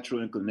people's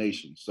natural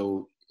inclination.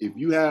 So if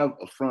you have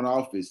a front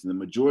office, and the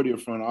majority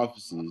of front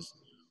offices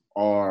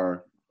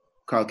are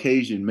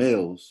Caucasian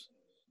males,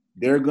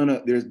 there's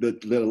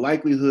the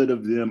likelihood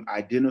of them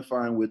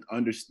identifying with,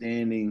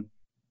 understanding,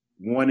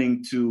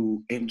 wanting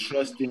to, and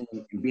trusting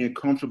and being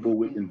comfortable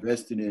with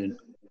investing in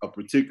a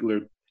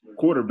particular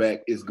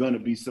quarterback is going to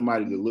be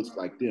somebody that looks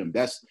like them.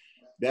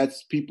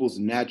 That's people's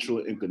natural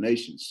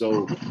inclination.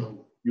 So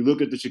you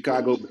look at the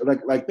Chicago,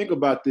 like think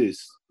about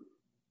this.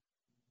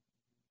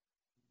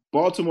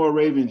 Baltimore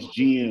Ravens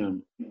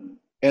GM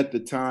at the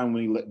time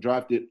when he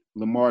drafted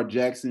Lamar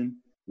Jackson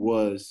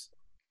was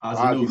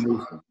Ozzie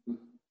Newsome.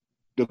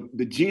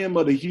 The GM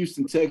of the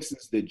Houston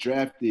Texans that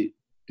drafted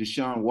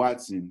Deshaun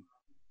Watson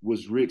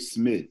was Rick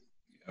Smith.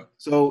 Yep.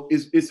 So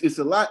it's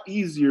a lot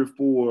easier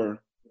for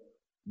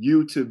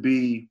you to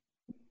be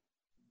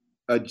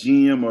a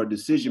GM or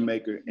decision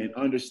maker and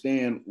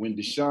understand when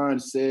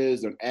Deshaun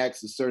says or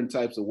acts a certain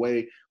types of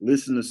way,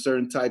 listen to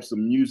certain types of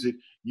music,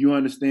 you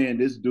understand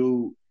this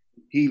dude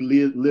he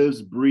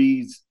lives,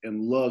 breathes,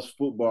 and loves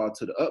football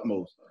to the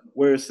utmost.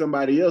 Whereas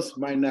somebody else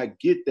might not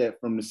get that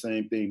from the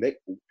same thing.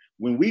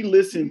 When we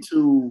listen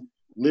to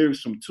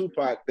lyrics from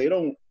Tupac, they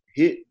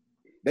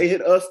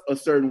hit us a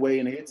certain way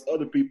and it hits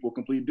other people a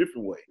completely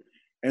different way.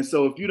 And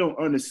so if you don't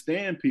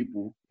understand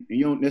people and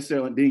you don't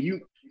necessarily,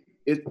 then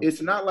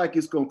it's not like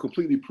it's going to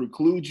completely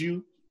preclude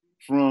you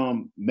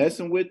from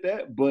messing with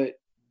that, but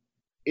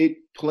it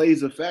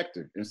plays a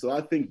factor. And so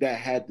I think that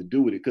had to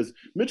do with it, because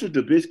Mitchell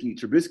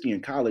Trubisky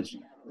in college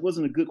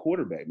wasn't a good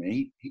quarterback,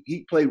 man.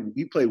 He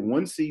played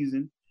one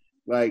season,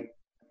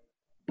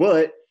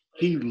 but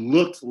he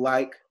looked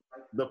like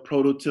the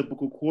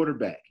prototypical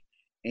quarterback.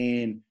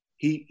 And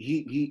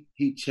he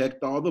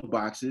checked all the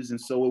boxes, and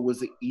so it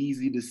was an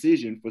easy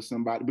decision for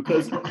somebody,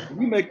 because when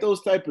you make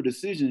those type of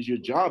decisions, your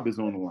job is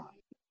on the line.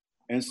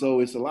 And so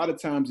it's a lot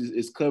of times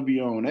it's cover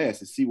your own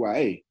ass. It's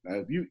CYA. Now,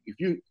 if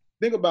you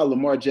think about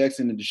Lamar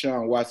Jackson and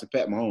Deshaun Watson,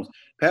 Pat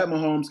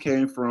Mahomes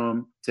came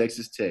from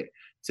Texas Tech.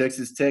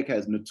 Texas Tech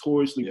has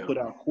notoriously put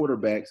out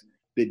quarterbacks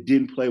that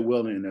didn't play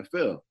well in the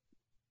NFL.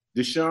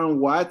 Deshaun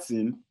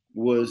Watson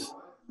was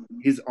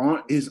his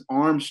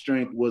arm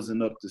strength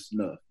wasn't up to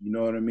snuff. You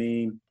know what I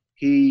mean?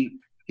 He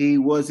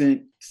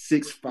wasn't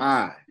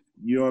 6'5".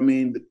 You know what I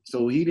mean?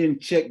 So he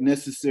didn't check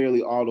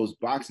necessarily all those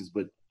boxes,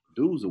 but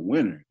dude's a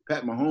winner.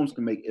 Pat Mahomes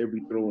can make every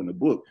throw in the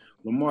book.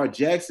 Lamar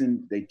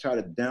Jackson, they try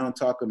to down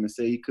talk him and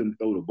say he couldn't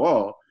throw the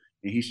ball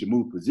and he should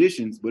move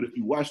positions. But if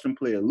you watched him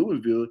play at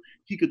Louisville,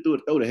 he could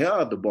throw the hell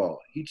out of the ball.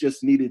 He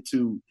just needed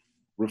to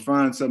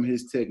refine some of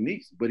his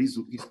techniques. But he's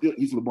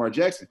Lamar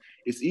Jackson.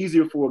 It's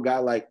easier for a guy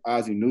like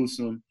Ozzie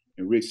Newsome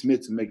and Rick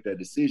Smith to make that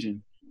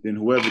decision than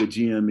whoever the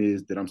GM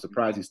is, that I'm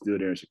surprised he's still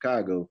there in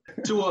Chicago.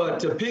 To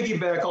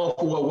piggyback off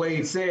of what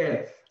Wade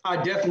said, I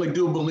definitely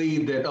do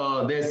believe that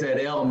there's that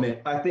element.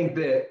 I think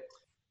that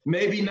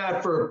maybe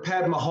not for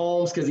Pat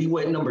Mahomes, because he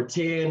went number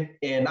 10,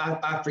 and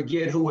I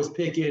forget who was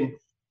picking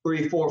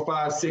 3, 4,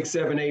 5, 6,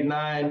 7, 8,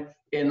 9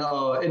 in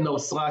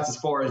those slots as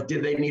far as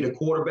did they need a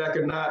quarterback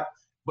or not.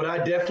 But I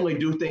definitely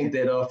do think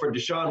that for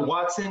Deshaun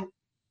Watson,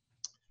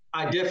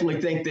 I definitely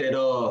think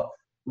that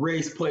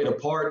race played a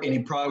part, and he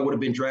probably would have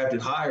been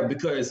drafted higher,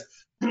 because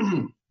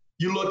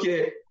you look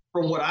at,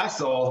 from what I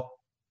saw,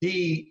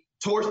 he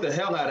torched the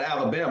hell out of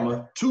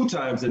Alabama 2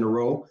 times in a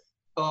row,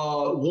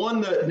 won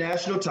the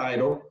national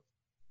title.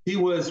 He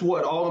was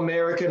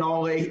All-American,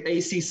 all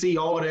ACC,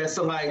 all of that.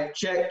 So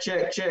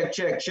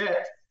check.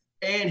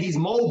 And he's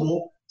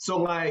mobile.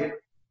 So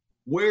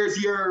where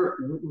is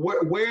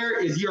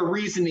your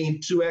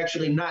reasoning to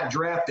actually not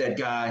draft that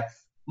guy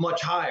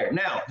much higher?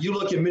 Now, you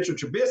look at Mitchell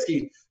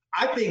Trubisky,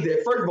 I think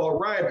that, first of all,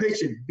 Ryan Pace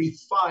should be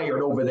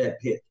fired over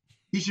that pick.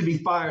 He should be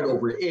fired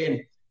over it.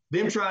 And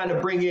them trying to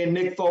bring in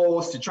Nick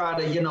Foles to try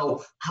to,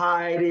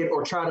 hide it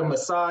or try to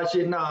massage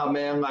it. Nah,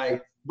 man,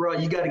 bro,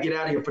 you got to get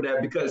out of here for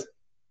that, because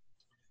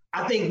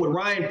I think with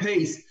Ryan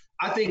Pace,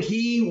 I think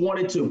he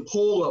wanted to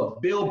pull a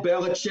Bill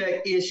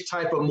Belichick-ish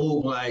type of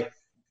move. I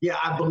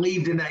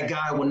believed in that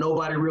guy when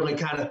nobody really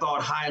kind of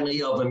thought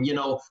highly of him.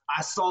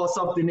 I saw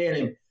something in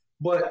him.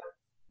 But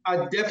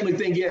I definitely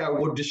think,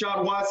 with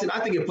Deshaun Watson,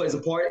 I think it plays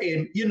a part.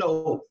 And,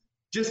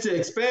 just to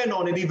expand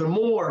on it even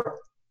more,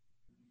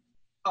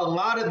 a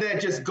lot of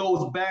that just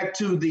goes back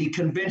to the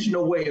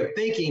conventional way of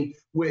thinking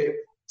with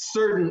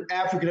certain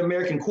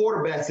African-American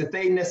quarterbacks, that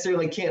they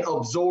necessarily can't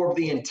absorb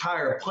the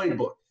entire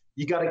playbook.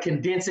 You got to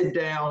condense it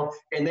down,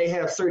 and they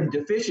have certain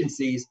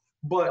deficiencies.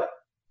 But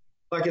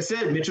like I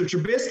said, Mitchell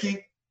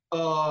Trubisky,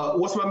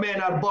 what's my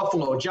man out of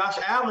Buffalo? Josh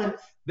Allen,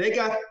 they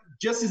got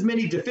just as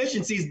many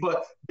deficiencies,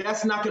 but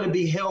that's not going to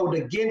be held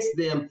against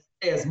them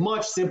as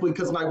much, simply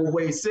because, like what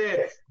Wade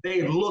said,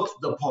 they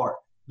looked the part.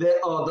 The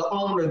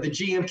owner, the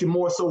GM, can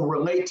more so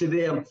relate to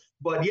them.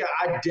 But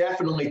I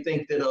definitely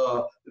think that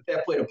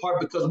that played a part,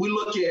 because we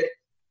look at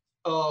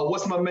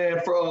what's my man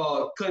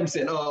for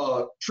Clemson,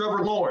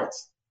 Trevor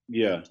Lawrence.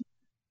 Yeah,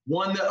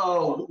 won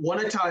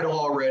a title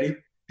already.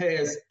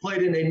 Has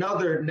played in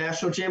another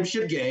national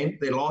championship game.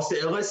 They lost to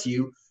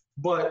LSU,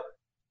 but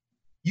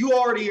you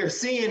already are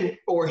seeing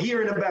or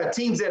hearing about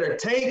teams that are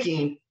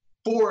tanking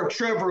for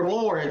Trevor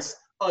Lawrence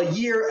a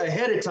year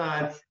ahead of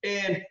time.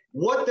 And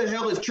what the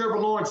hell has Trevor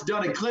Lawrence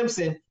done at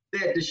Clemson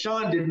that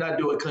Deshaun did not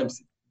do at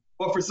Clemson?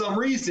 But for some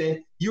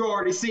reason, you're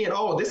already seeing,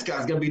 this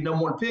guy's going to be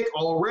number 1 pick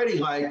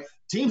already.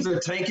 Teams are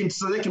tanking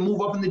so they can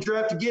move up in the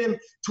draft to get him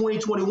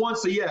 2021.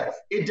 So,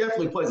 it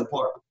definitely plays a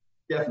part.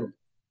 Definitely.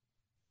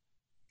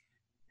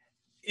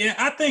 Yeah,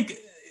 I think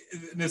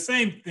the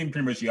same thing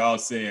pretty much y'all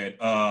said.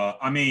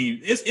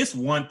 It's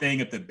one thing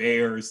if the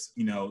Bears,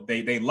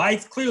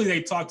 clearly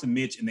they talked to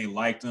Mitch and they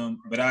liked him,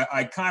 but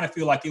I kind of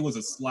feel like it was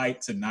a slight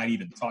to not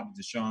even talk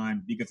to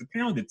Deshaun, because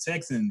apparently the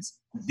Texans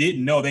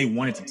didn't know they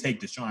wanted to take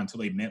Deshaun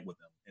until they met with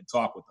him and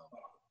talked with him.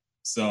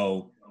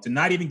 So to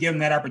not even give him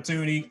that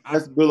opportunity.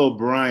 That's Bill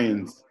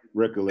O'Brien's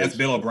recollection. That's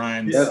Bill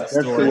O'Brien's that's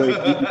story. The way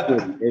he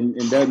put it. And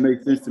that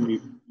makes sense to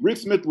me. Rick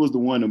Smith was the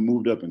one that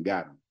moved up and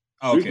got him.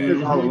 Okay. Rick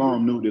Smith all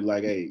along knew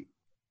that,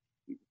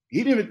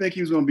 he didn't even think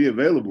he was going to be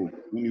available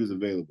when he was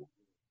available.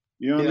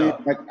 You know what I mean?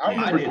 Like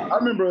I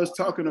remember us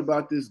talking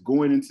about this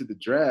going into the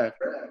draft,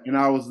 and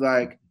I was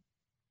like,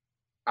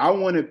 I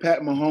wanted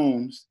Pat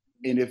Mahomes,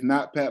 and if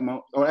not Pat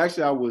Mahomes, or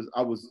actually I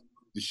was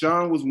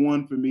Deshaun was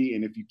one for me,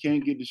 and if you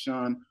can't get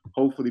Deshaun,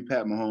 hopefully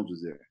Pat Mahomes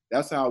was there.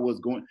 That's how I was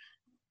going.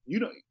 You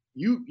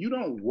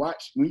don't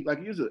watch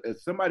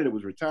as somebody that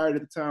was retired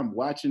at the time,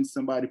 watching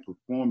somebody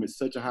perform at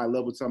such a high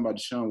level. Talking about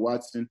Deshaun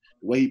Watson,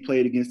 the way he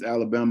played against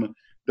Alabama,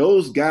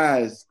 those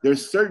guys.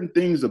 There's certain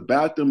things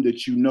about them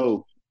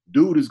that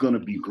dude is going to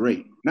be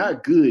great.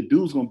 Not good,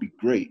 dude's going to be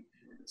great.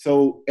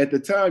 So at the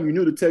time, you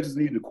knew the Texans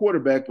needed a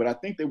quarterback, but I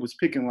think they was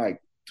picking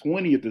like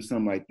 20th or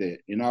something like that.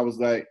 And I was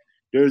like,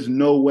 there's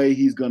no way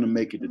he's going to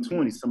make it to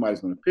 20. Somebody's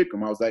going to pick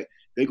him. I was like,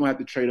 they're going to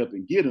have to trade up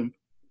and get him.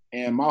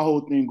 And my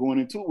whole thing going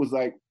into it was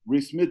like,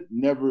 Rick Smith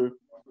never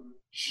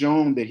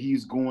shown that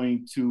he's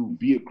going to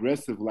be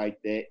aggressive like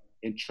that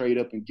and trade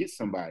up and get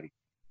somebody.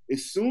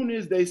 As soon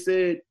as they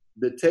said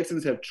the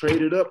Texans have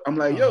traded up, I'm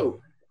like, yo,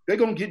 they're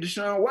going to get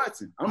Deshaun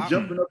Watson. I'm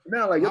jumping up and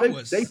down. Like, I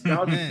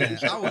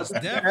was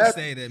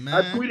devastated, man.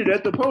 I tweeted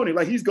at the pony,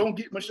 like, he's going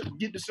to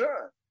get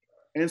Deshaun.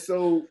 And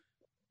so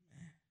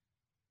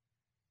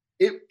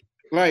it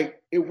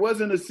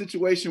wasn't a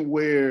situation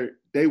where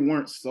they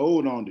weren't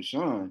sold on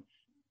Deshaun.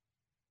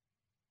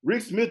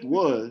 Rick Smith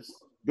was.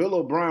 Bill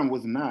O'Brien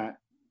was not.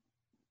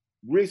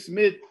 Rick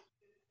Smith,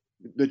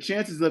 the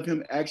chances of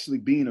him actually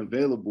being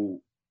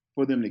available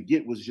for them to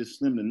get was just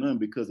slim to none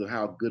because of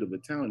how good of a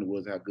talent it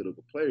was, how good of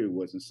a player he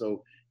was. And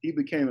so he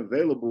became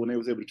available and they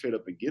was able to trade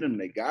up and get him, and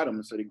they got him,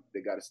 and so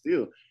they got a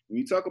steal. When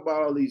you talk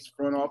about all these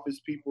front office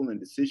people and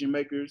decision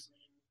makers,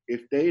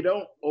 if they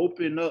don't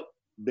open up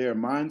their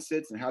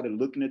mindsets and how they're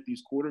looking at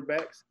these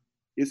quarterbacks,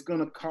 it's going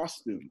to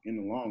cost them in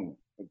the long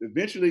run.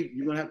 Eventually,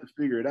 you're going to have to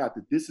figure it out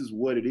that this is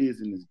what it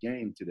is in this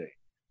game today.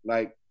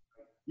 Like,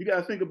 you got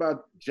to think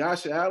about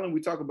Josh Allen.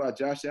 We talk about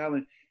Josh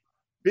Allen.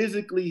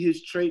 Physically,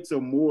 his traits are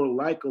more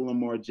like a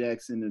Lamar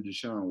Jackson and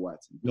Deshaun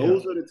Watson.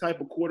 Those are the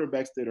type of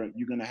quarterbacks that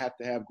you're going to have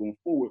going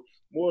forward.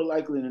 More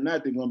likely than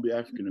not, they're going to be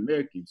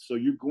African-Americans. So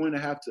you're going to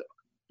have to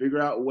figure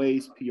out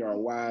ways,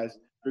 PR-wise,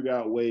 figure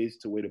out ways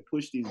to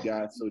push these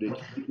guys so that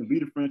you can be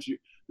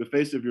the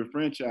face of your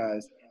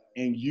franchise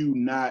and you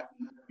not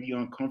be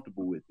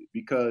uncomfortable with it.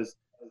 Because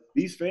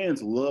these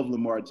fans love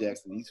Lamar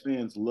Jackson. These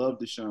fans love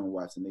Deshaun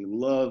Watson. They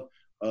love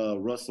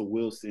Russell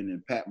Wilson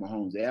and Pat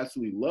Mahomes. They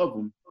absolutely love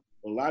them.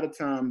 A lot of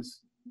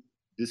times,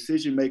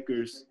 decision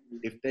makers,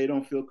 if they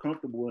don't feel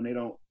comfortable and they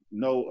don't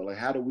know, like,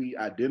 how do we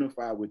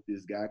identify with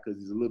this guy because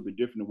he's a little bit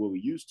different than what we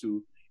used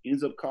to,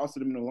 ends up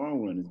costing them in the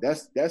long run. And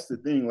that's the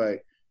thing.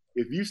 Like,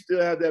 if you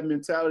still have that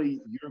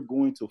mentality, you're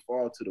going to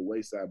fall to the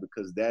wayside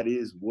because that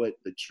is what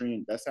the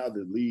trend. That's how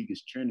the league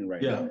is trending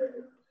right now.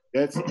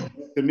 That's,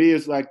 to me,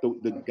 it's like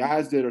the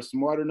guys that are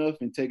smart enough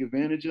and take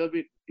advantage of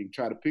it and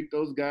try to pick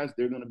those guys,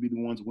 they're going to be the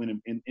ones winning.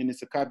 And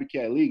it's a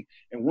copycat league.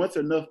 And once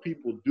enough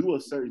people do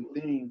a certain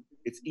thing,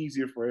 it's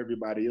easier for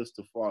everybody else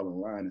to fall in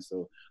line. And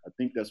so I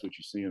think that's what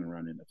you're seeing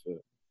around the NFL.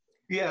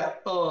 Yeah.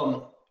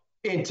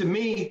 And to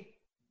me,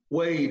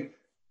 Wade,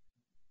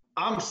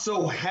 I'm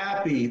so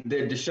happy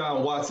that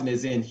Deshaun Watson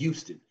is in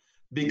Houston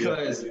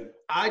because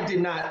I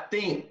did not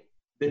think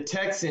the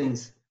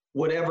Texans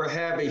would ever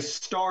have a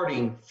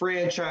starting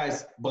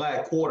franchise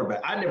black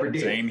quarterback. I never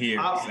did. Same here.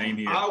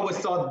 I always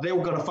thought they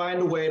were going to find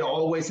a way to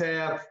always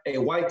have a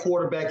white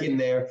quarterback in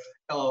there,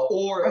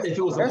 or if it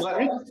was a black.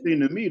 That's interesting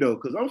to me, though,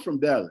 because I'm from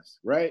Dallas,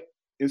 right?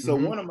 And so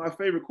one of my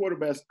favorite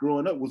quarterbacks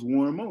growing up was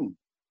Warren Moon.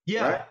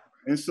 Yeah. Right?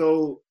 And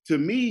so to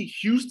me,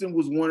 Houston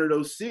was one of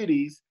those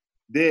cities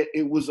that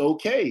it was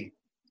okay.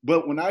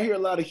 But when I hear a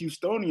lot of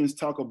Houstonians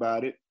talk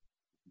about it,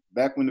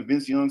 back when the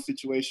Vince Young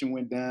situation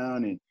went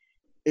down, and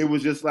it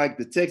was just like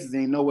the Texans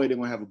ain't no way they're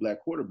gonna have a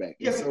black quarterback.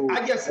 Yes, so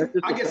I guess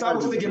I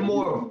was thinking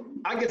more.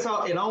 I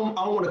don't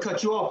want to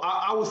cut you off.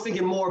 I was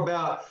thinking more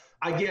about,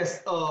 I guess,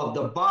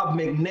 the Bob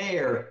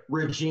McNair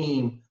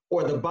regime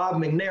or the Bob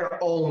McNair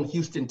owned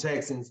Houston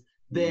Texans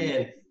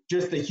than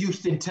just the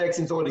Houston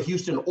Texans or the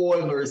Houston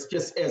Oilers,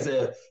 just as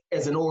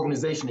an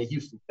organization, the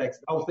Houston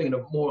Texans. I was thinking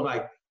of more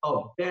like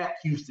of that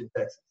Houston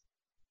Texans.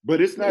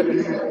 But it's not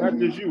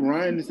just you,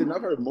 Ryan. And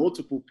I've heard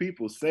multiple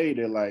people say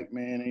they're like,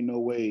 man, ain't no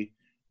way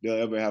they'll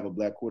ever have a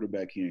black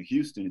quarterback here in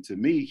Houston. To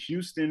me,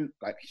 Houston,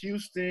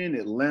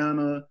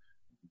 Atlanta,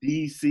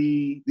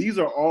 DC, these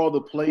are all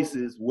the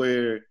places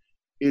where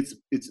it's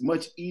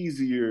much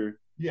easier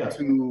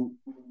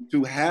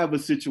to have a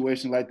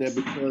situation like that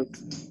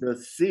because the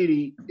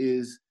city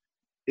is,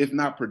 if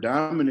not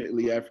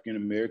predominantly African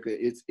American,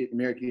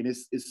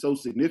 it's so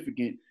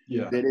significant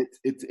that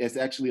it's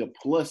actually a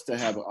plus to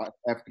have an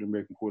African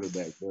American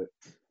quarterback. But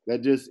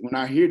that just, when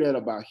I hear that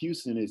about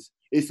Houston,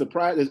 it's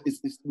surprising.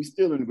 We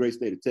still in the great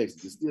state of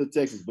Texas. It's still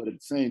Texas, but at the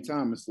same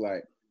time, it's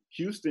like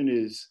Houston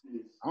is,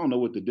 I don't know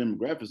what the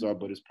demographics are,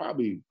 but it's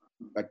probably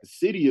like the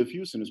city of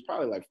Houston is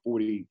probably like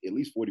at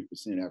least 40%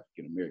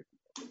 African American.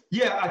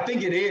 Yeah, I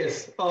think it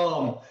is.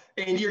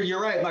 And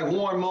you're right. Like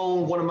Warren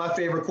Moon, one of my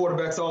favorite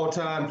quarterbacks all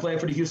time, playing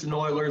for the Houston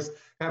Oilers,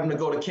 having to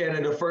go to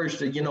Canada first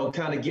to,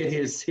 kind of get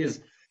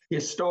his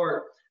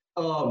start.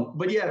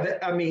 But yeah,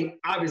 I mean,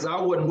 obviously,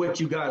 I wasn't with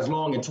you guys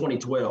long in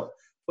 2012,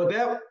 but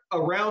that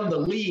around the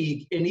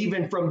league, and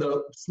even from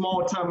the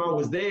small time I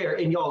was there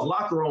in y'all's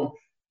locker room,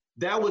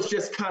 that was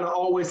just kind of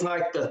always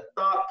like the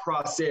thought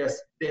process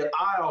that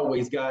I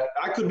always got.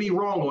 I could be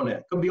wrong on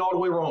that, could be all the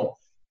way wrong,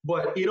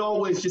 but it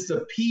always just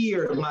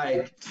appeared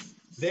like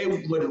they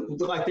would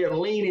like they're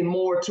leaning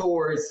more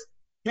towards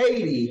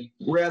Katy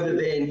rather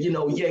than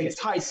Yates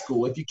High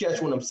School, if you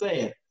catch what I'm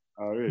saying.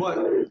 Really?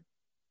 But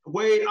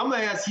Wade, I'm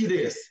gonna ask you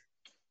this,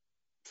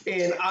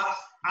 and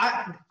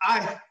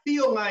I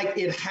feel like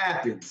it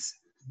happens,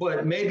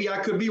 but maybe I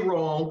could be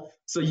wrong.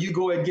 So you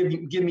go ahead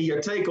and give me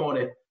your take on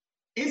it.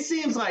 It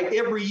seems like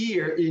every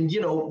year, and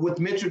with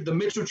the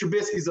Mitchell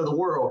Trubiskys of the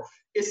world,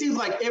 it seems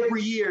like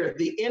every year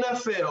the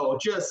NFL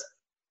just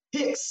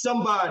picks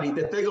somebody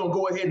that they're gonna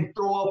go ahead and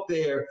throw up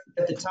there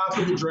at the top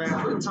of the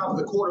draft or the top of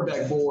the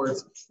quarterback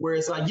boards, where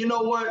it's like, you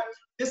know what,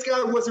 this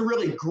guy wasn't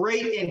really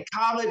great in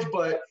college,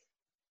 but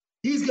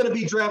he's going to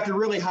be drafted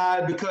really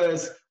high,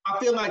 because I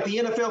feel like the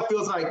NFL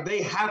feels like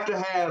they have to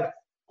have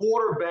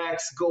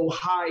quarterbacks go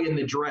high in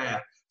the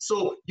draft.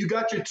 So you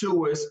got your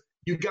Tuas,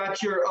 you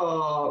got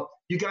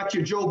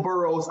your Joe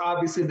Burrows,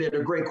 obviously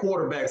they're great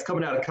quarterbacks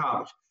coming out of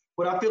college.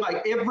 But I feel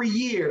like every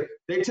year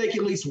they take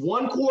at least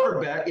one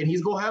quarterback, and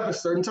he's going to have a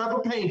certain type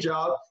of paint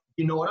job,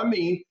 you know what I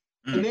mean?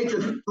 And they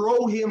just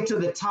throw him to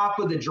the top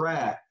of the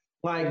draft.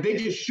 Like, they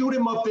just shoot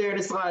him up there, and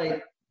it's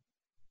like,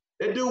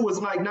 that dude was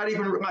like not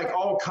even like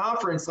all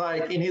conference,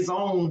 like in his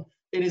own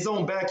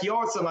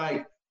backyard. So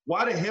like,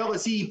 why the hell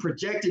is he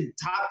projected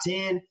top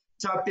 10,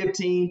 top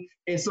 15?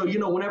 And so,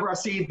 whenever I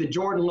see the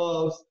Jordan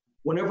Loves,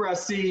 whenever I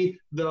see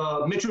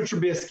the Mitchell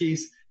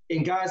Trubiskys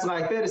and guys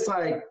like that, it's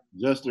like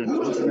Justin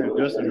Herbert.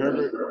 Is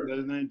that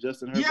his name?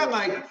 Justin Herbert. Yeah,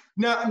 like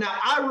now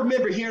I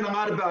remember hearing a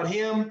lot about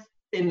him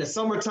in the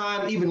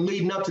summertime, even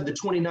leading up to the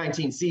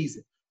 2019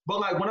 season. But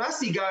like when I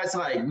see guys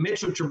like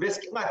Mitchell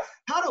Trubisky, like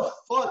how the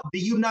fuck do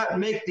you not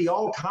make the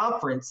all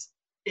conference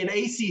in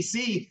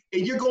ACC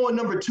and you're going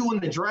number 2 in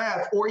the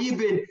draft, or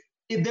even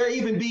if there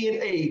even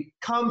being a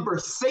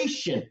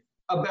conversation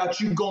about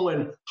you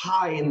going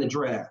high in the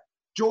draft?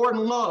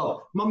 Jordan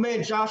Love, my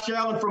man Josh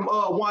Allen from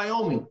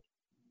Wyoming.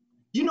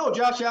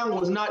 Josh Allen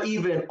was not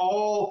even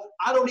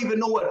I don't even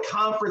know what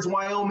conference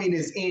Wyoming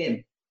is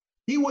in.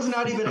 He was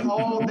not even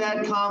all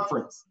that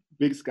conference.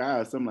 Big Sky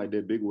or something like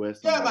that, Big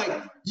West. Yeah, like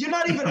you're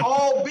not even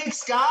all Big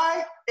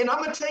Sky, and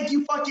I'm gonna take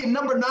you fucking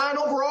number 9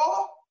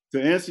 overall. To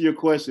answer your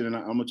question, and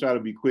I'm gonna try to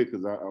be quick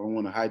because I don't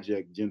want to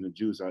hijack Jim and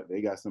Juice.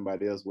 They got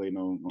somebody else waiting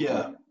on.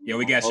 Yeah,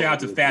 we got shout out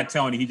to Fat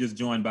Tony. He just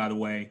joined, by the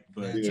way.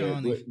 But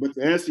but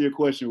to answer your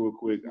question real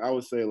quick, I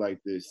would say like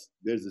this: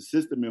 there's a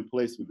system in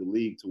place with the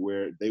league to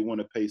where they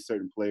want to pay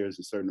certain players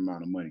a certain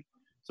amount of money.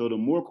 So the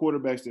more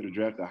quarterbacks that are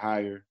drafted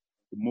higher,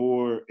 the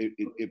more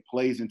it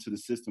plays into the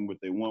system what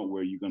they want,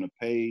 where you're going to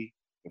pay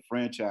the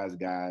franchise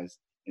guys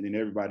and then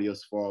everybody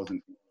else falls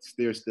and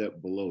stair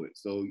step below it.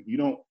 So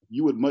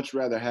you would much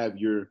rather have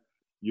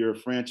your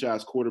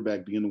franchise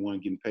quarterback being the one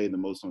getting paid the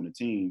most on the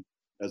team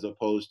as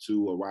opposed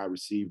to a wide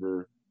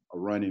receiver, a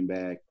running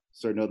back,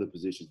 certain other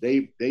positions.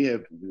 They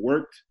have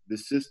worked the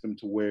system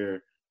to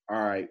where,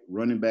 all right,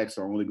 running backs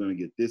are only going to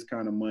get this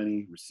kind of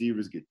money,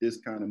 receivers get this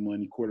kind of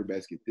money,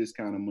 quarterbacks get this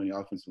kind of money,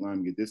 offensive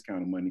linemen get this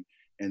kind of money.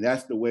 And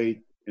that's the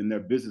way in their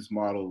business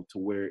model to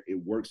where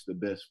it works the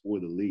best for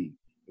the league.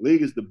 The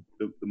league is the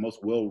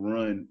most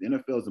well-run. The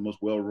NFL is the most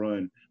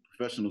well-run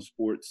professional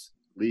sports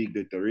league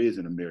that there is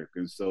in America.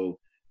 And so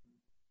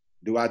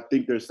do I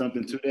think there's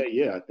something to that?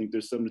 Yeah, I think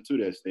there's something to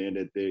that, Stan,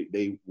 that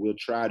they will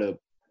try to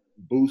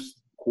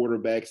boost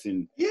quarterbacks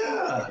and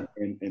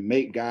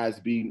make guys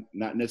be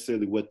not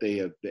necessarily what they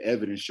have, the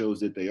evidence shows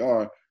that they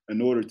are,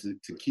 in order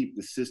to keep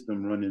the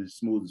system running as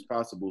smooth as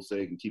possible so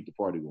they can keep the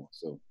party going.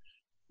 So,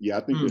 yeah,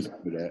 I think there's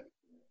something to that.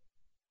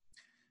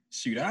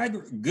 Shoot, I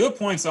agree. Good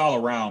points all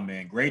around,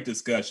 man. Great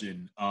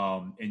discussion.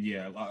 And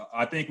yeah,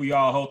 I think we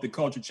all hope the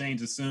culture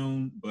changes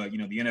soon, but the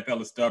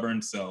NFL is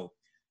stubborn, so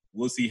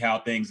we'll see how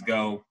things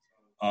go.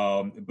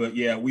 But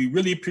yeah, we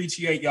really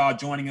appreciate y'all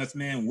joining us,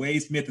 man.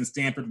 Wade Smith and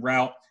Stanford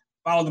Routt.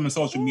 Follow them on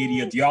social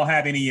media. Do y'all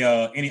have any?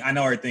 I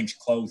know everything's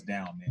closed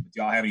down, man. But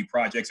do y'all have any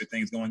projects or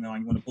things going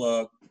on you want to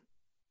plug?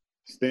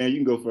 Stan,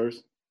 you can go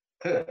first.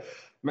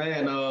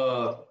 Man,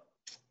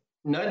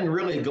 nothing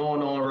really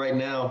going on right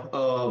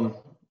now.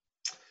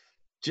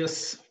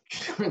 Just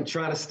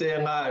trying to stay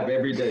alive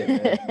every day,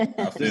 man.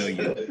 I feel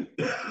you.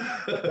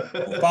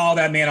 Well, follow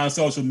that man on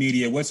social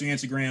media. What's your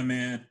Instagram,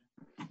 man?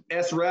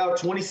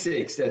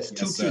 SRoute26. That's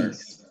yes, 2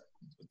 T's.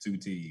 2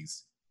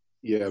 T's.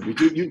 Yeah, but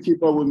you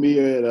keep up with me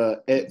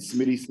at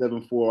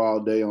Smitty74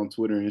 all day on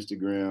Twitter and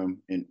Instagram,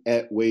 and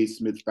at Wade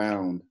Smith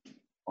Found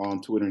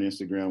on Twitter and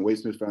Instagram. Wade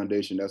Smith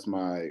Foundation, that's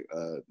my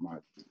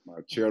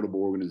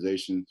charitable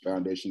organization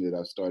foundation that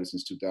I've started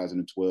since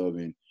 2012,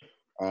 and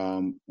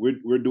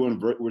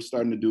we're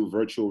starting to do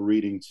virtual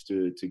readings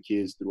to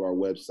kids through our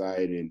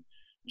website and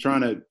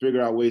trying to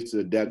figure out ways to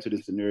adapt to the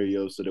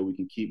scenario so that we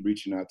can keep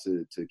reaching out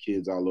to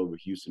kids all over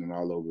Houston and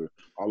all over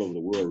the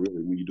world,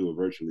 really, when you do it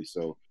virtually.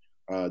 So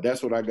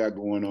that's what I got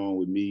going on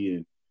with me.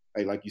 And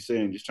hey, like you're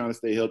saying, just trying to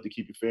stay healthy,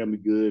 keep your family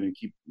good, and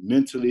keep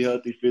mentally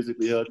healthy,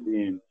 physically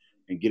healthy,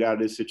 and get out of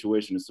this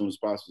situation as soon as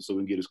possible so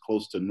we can get as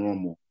close to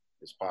normal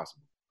as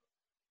possible.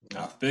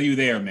 I feel you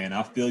there, man.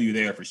 I feel you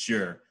there for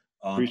sure.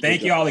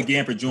 Thank y'all. y'all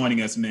again for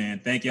joining us,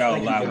 man. Thank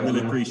y'all a lot.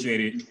 Really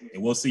appreciate it.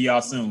 And we'll see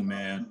y'all soon,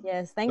 man.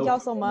 Yes, thank y'all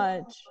so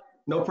much.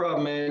 No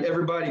problem, man.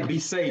 Everybody be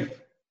safe.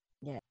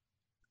 Yeah.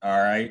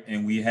 All right.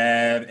 And we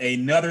have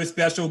another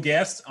special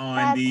guest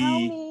on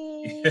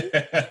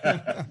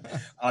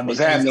What's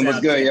happening? What's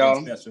good,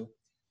 y'all? Special.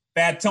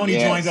 Fat Tony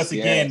joins us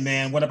again,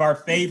 man. One of our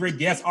favorite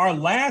guests. Our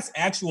last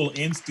actual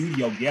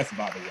in-studio guest,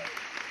 by the way.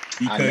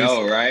 Because I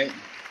know, right?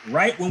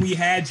 Right when we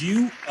had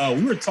you,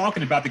 we were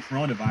talking about the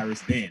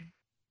coronavirus then.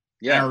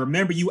 Yeah. And I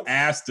remember you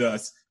asked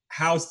us,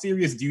 how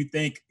serious do you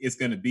think it's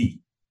going to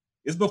be?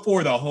 It's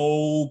before the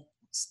whole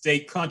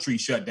state country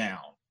shut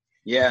down.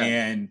 Yeah.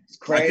 And it's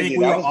crazy. I think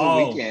we were all,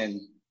 the weekend.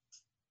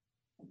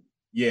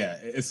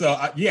 Yeah. So,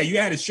 you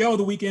had a show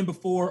the weekend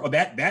before, or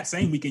that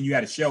same weekend you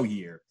had a show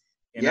here.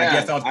 And I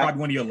guess that was probably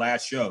one of your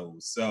last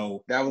shows.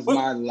 So that was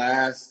my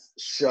last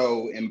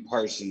show in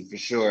person for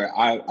sure.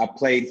 I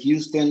played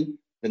Houston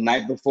the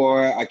night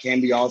before I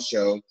came to y'all's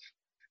show.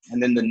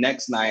 And then the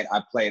next night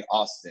I played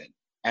Austin.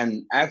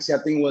 And actually, I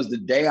think it was the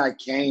day I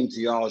came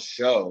to y'all's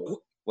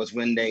show was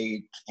when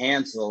they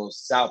canceled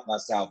South by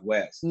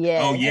Southwest.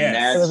 Yeah. Oh, yeah. And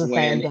that's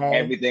when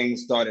everything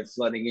started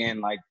flooding in.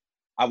 Like,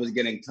 I was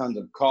getting tons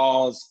of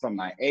calls from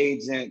my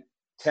agent,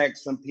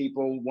 texts from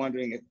people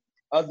wondering if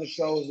other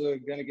shows are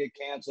going to get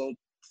canceled.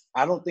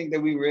 I don't think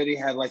that we really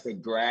had like a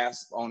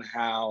grasp on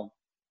how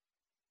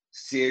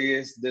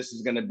serious this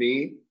is going to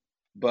be.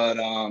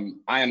 But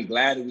I am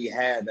glad that we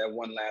had that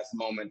one last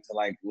moment to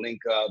like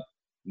link up,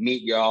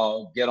 meet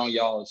y'all, get on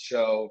y'all's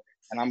show.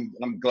 And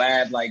I'm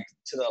glad, like,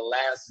 to the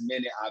last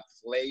minute, I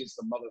played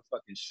some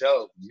motherfucking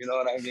shows. You know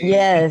what I mean?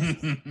 Yes.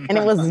 And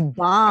it was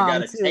bomb, I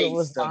got a too. It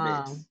was taste of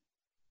bomb. it.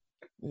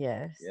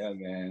 Yes. Yeah,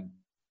 man.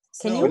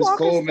 Can you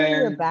walk us through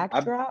your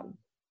backdrop?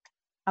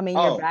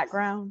 Your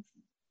background?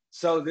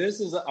 So this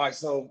is,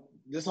 so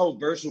this whole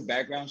virtual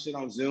background shit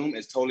on Zoom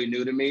is totally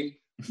new to me.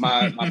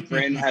 My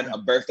friend had a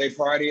birthday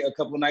party a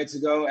couple nights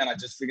ago, and I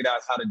just figured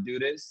out how to do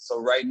this. So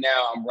right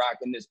now, I'm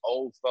rocking this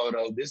old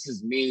photo. This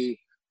is me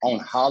on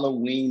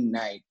Halloween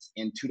night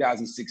in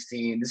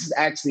 2016. This is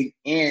actually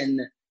in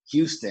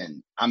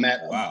Houston. I'm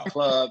at a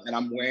club, and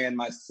I'm wearing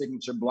my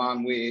signature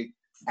blonde wig,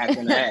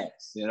 acting an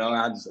ass. You know,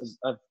 I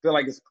feel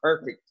like it's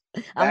perfect.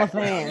 I'm a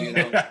fan. You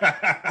know?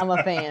 I'm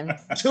a fan.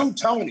 Two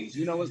Tonys,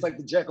 you know, it's like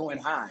the Jekyll and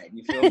Hyde.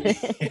 You feel me?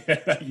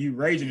 You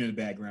raging in the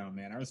background,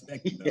 man. I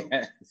respect you, though.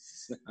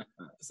 Yes.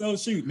 So,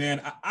 shoot,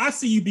 man, I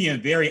see you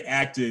being very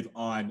active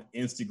on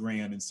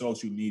Instagram and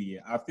social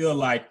media. I feel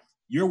like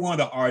you're one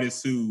of the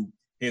artists who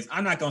is,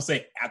 I'm not going to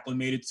say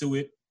acclimated to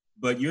it,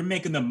 but you're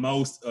making the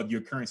most of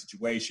your current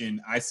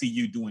situation. I see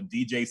you doing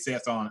DJ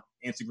sets on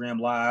Instagram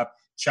Live,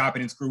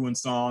 chopping and screwing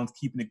songs,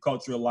 keeping the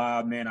culture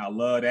alive, man. I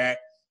love that.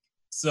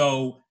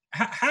 So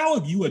how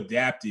have you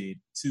adapted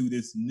to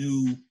this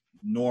new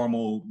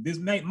normal? This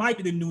might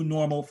be the new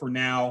normal for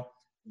now,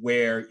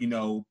 where, you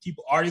know,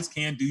 artists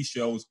can't do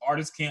shows,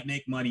 artists can't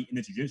make money in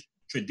the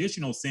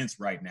traditional sense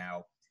right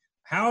now.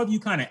 How have you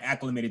kind of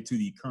acclimated to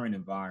the current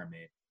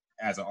environment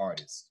as an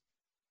artist?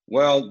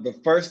 Well, the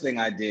first thing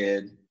I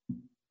did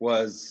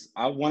was,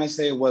 I want to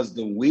say it was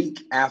the week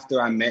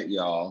after I met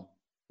y'all,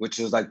 which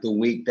was like the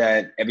week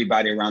that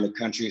everybody around the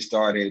country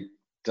started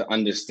to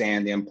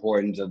understand the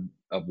importance of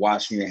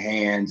washing your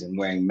hands and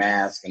wearing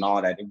masks and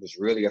all that. It was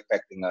really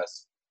affecting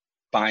us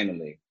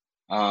finally.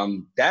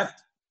 That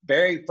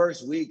very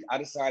first week, I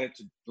decided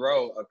to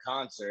throw a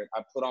concert.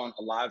 I put on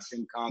a live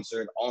stream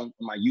concert on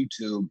my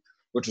YouTube,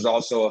 which was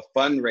also a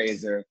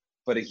fundraiser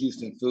for the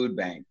Houston Food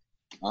Bank.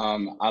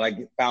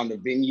 I found a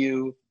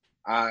venue.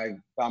 I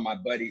found my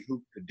buddy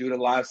who could do the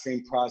live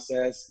stream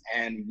process,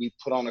 and we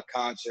put on a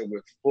concert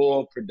with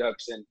full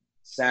production,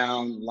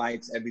 sound,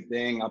 lights,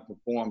 everything. I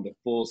performed a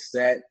full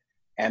set,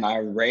 and I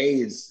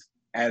raised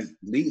at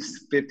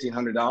least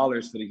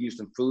 $1,500 for the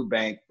Houston Food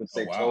Bank, which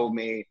they told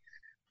me,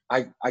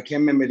 I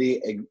can't remember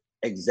the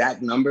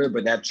exact number,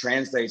 but that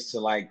translates to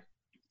like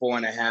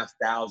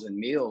 4,500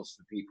 meals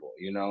for people,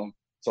 you know?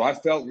 So I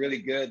felt really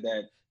good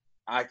that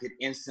I could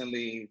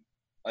instantly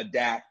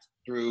adapt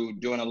through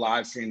doing a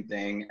live stream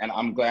thing. And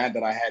I'm glad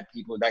that I had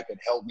people that could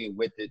help me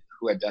with it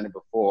who had done it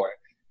before.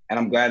 And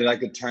I'm glad that I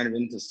could turn it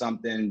into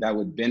something that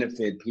would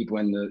benefit people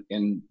in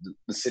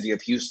the city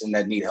of Houston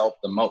that need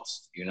help the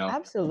most, you know?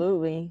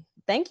 Absolutely.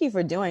 Thank you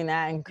for doing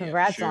that. And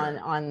congrats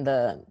on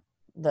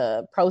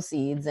the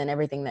proceeds and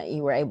everything that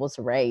you were able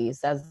to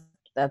raise.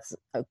 That's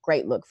a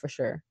great look for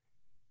sure.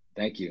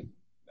 Thank you.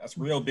 That's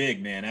real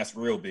big, man. That's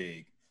real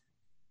big.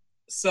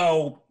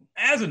 So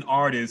as an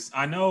artist,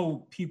 I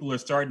know people are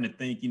starting to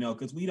think, you know,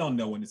 because we don't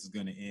know when this is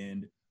going to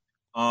end.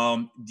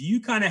 Do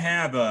you kind of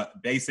have a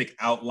basic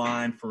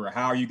outline for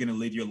how you're going to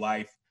live your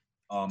life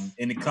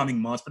in the coming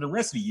months, for the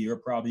rest of the year,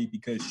 probably,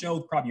 because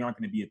shows probably aren't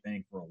going to be a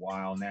thing for a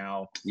while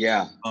now?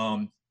 Yeah.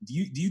 Do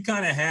you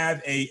kind of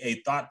have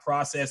a thought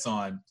process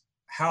on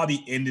how the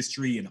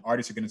industry and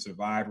artists are going to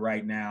survive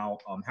right now,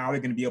 how they're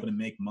going to be able to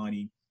make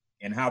money,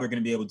 and how they're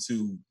going to be able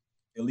to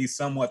at least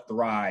somewhat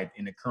thrive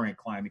in the current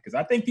climate. Because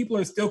I think people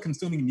are still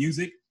consuming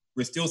music.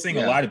 We're still seeing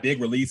a lot of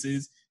big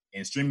releases,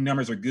 and streaming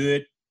numbers are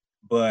good.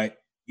 But,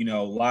 you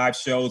know, live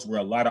shows where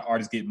a lot of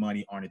artists get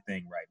money aren't a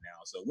thing right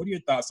now. So what are your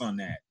thoughts on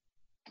that?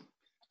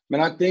 Man,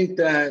 I think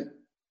that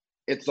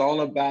it's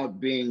all about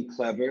being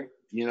clever.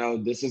 You know,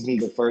 this isn't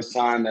the first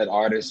time that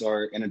artists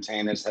or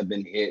entertainers have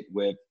been hit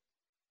with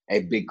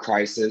a big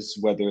crisis,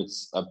 whether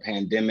it's a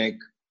pandemic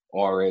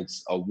or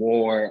it's a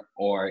war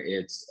or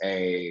it's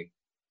a,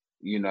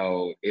 you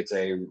know, it's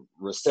a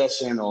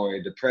recession or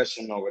a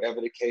depression or whatever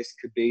the case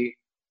could be.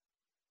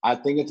 I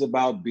think it's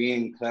about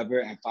being clever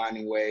and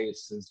finding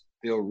ways to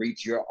still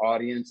reach your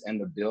audience and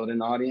to build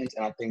an audience.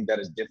 And I think that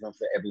is different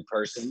for every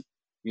person.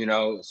 You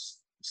know,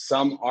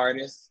 some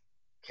artists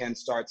can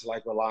start to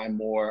like rely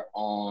more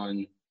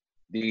on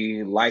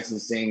the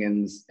licensing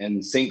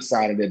and sync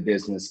side of their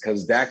business,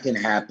 because that can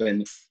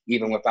happen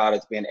even without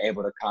us being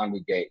able to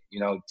congregate. You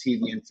know,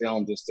 TV and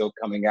films are still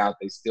coming out.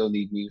 They still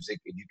need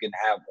music. And you can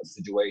have a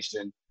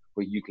situation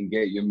where you can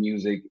get your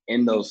music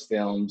in those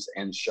films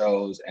and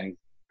shows and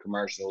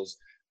commercials,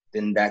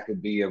 then that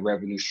could be a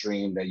revenue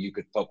stream that you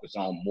could focus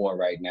on more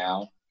right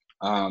now.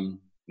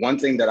 One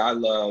thing that I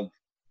love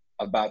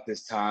about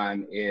this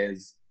time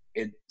is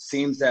it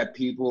seems that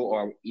people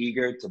are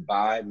eager to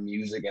buy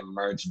music and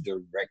merch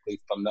directly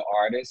from the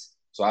artist.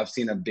 So I've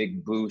seen a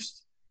big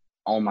boost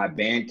on my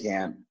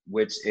Bandcamp,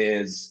 which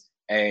is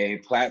a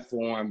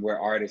platform where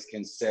artists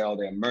can sell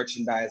their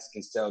merchandise,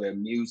 can sell their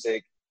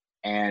music,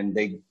 and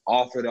they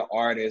offer the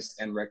artists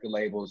and record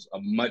labels a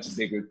much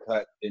bigger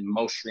cut than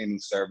most streaming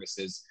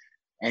services.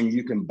 And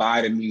you can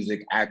buy the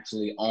music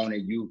actually on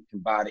it. You can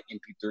buy the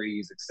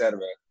MP3s, etc.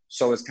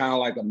 So it's kind of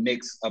like a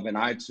mix of an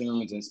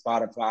iTunes and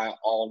Spotify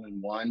all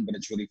in one, but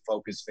it's really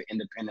focused for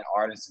independent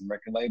artists and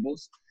record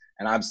labels.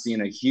 And I've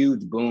seen a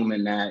huge boom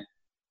in that,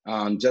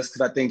 just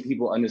because I think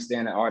people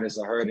understand that artists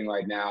are hurting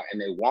right now and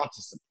they want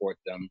to support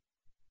them.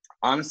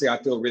 Honestly,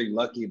 I feel really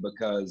lucky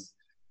because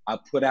I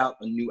put out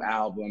a new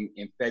album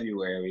in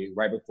February,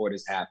 right before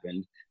this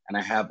happened. And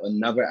I have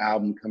another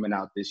album coming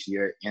out this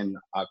year in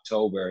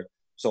October.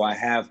 So I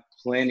have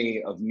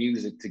plenty of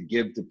music to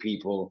give to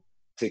people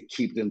to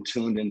keep them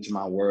tuned into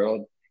my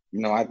world.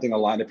 You know, I think a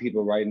lot of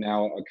people right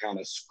now are kind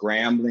of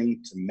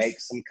scrambling to make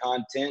some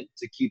content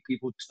to keep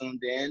people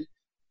tuned in.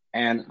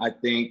 And I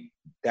think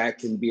that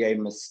can be a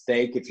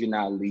mistake if you're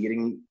not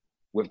leading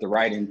with the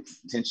right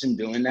intention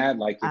doing that.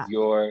 Like if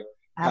you're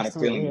kind of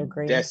feeling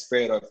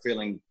desperate or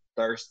feeling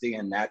thirsty,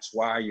 and that's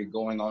why you're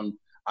going on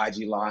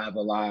IG Live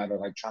a lot or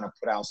like trying to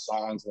put out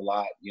songs a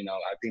lot, you know,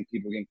 I think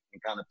people can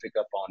kind of pick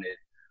up on it.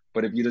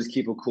 But if you just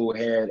keep a cool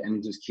head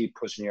and just keep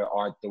pushing your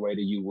art the way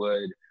that you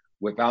would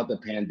without the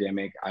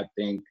pandemic, I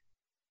think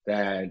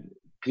that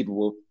people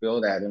will feel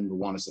that and will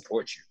want to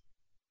support you.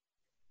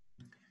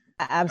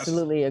 I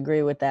absolutely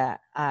agree with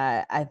that.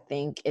 I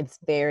think it's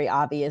very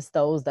obvious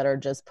those that are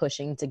just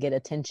pushing to get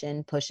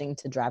attention, pushing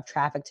to drive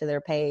traffic to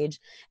their page,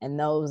 and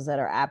those that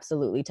are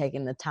absolutely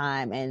taking the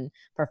time and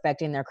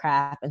perfecting their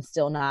craft and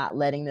still not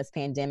letting this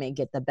pandemic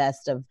get the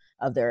best of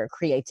their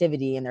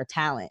creativity and their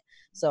talent.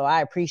 So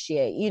I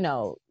appreciate, you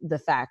know, the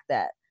fact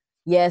that,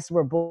 yes,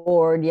 we're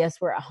bored.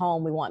 Yes, we're at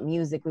home. We want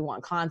music. We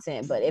want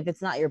content. But if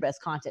it's not your best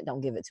content,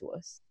 don't give it to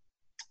us.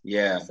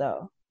 Yeah.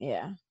 So,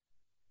 yeah.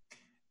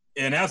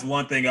 And that's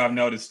one thing I've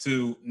noticed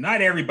too.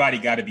 Not everybody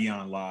got to be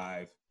on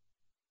live.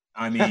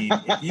 I mean,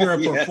 if you're a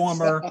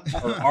performer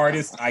or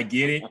artist, I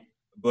get it.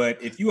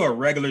 But if you're a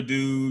regular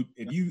dude,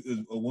 if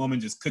you a woman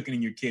just cooking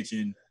in your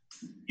kitchen,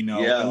 you know,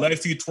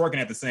 unless you're twerking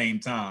at the same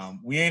time,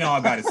 we ain't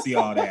all got to see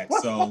all that.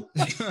 So,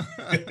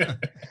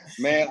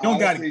 man,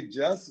 honestly,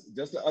 just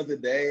the other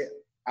day,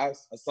 I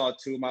saw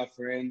two of my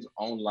friends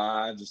on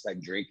live, just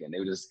like drinking. They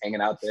were just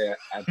hanging out there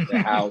at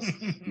their house,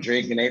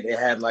 drinking. They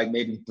had like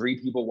maybe 3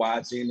 people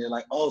watching. They're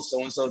like, "Oh,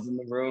 so and so's in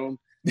the room,"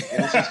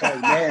 and it's just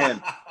like,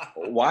 man,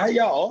 why are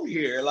y'all on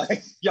here?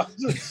 Like, y'all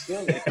just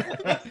chilling.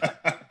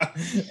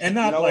 And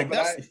not, you know, like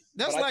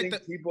that's like I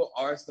think people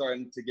are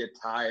starting to get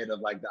tired of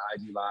like the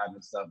IG Live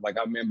and stuff. Like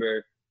I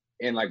remember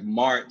in like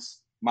March,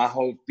 my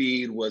whole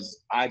feed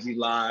was IG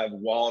Live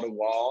wall to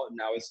wall.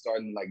 Now it's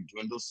starting to like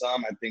dwindle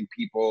some. I think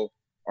people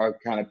are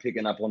kind of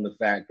picking up on the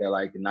fact that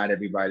like not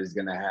everybody's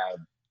gonna have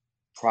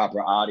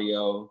proper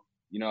audio.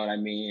 You know what I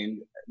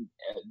mean?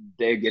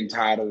 They're getting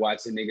tired of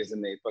watching niggas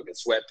in their fucking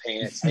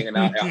sweatpants hanging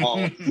out at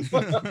home.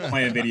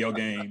 Playing video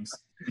games.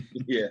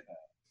 Yeah.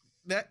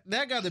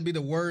 That got to be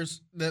the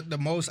worst. The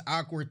most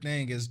awkward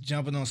thing is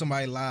jumping on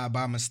somebody live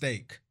by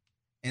mistake,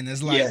 and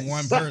it's like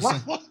one person.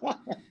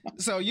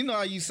 So you know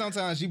how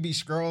sometimes you be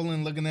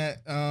scrolling, looking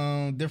at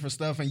different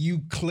stuff, and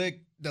you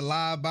click the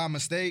live by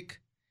mistake,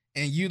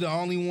 and you the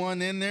only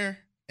one in there,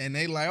 and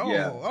they like,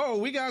 oh,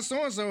 we got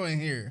so and so in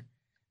here.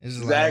 It's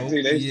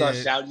exactly. Like, they start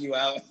shouting you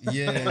out.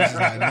 Yeah, it's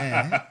like,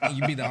 man,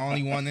 you be the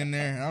only one in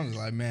there. And I was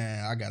like,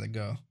 man, I gotta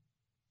go.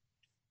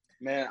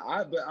 Man,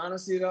 but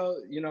honestly though,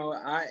 you know,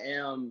 I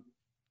am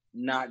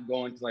not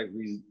going to like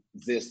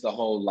this, the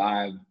whole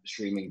live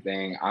streaming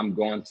thing. I'm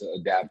going to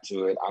adapt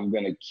to it. I'm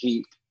going to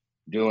keep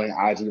doing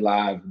IG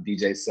live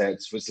DJ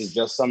sets, which is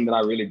just something that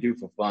I really do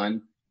for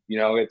fun. You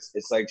know, it's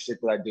like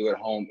shit that I do at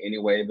home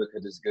anyway,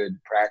 because it's good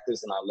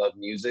practice and I love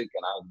music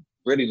and I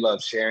really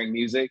love sharing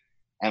music.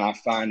 And I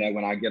find that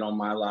when I get on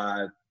my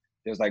live,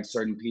 there's like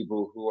certain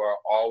people who are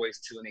always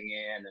tuning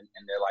in and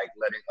they're like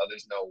letting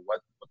others know what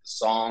the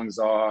songs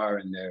are.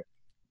 And they're,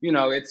 you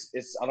know,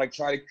 I like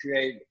try to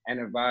create an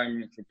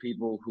environment for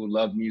people who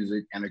love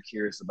music and are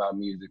curious about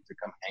music to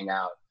come hang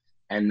out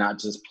and not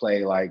just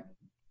play like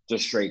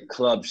just straight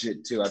club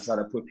shit too. I try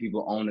to put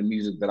people on the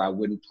music that I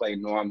wouldn't play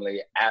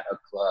normally at a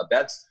club.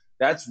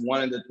 That's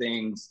one of the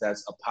things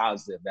that's a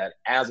positive, that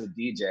as a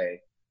DJ,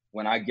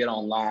 when I get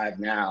on live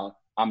now,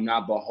 I'm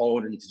not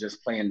beholden to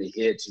just playing the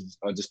hits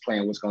or just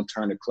playing what's going to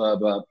turn the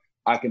club up.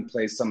 I can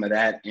play some of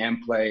that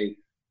and play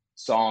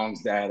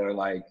songs that are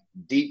like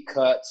deep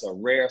cuts or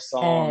rare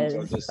songs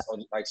or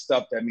like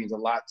stuff that means a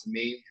lot to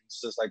me. It's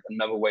just like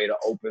another way to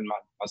open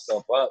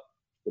myself up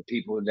to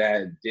people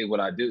that did what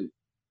I do.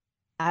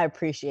 I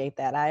appreciate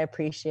that. I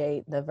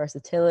appreciate the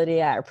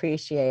versatility. I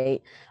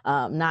appreciate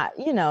not,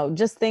 you know,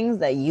 just things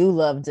that you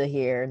love to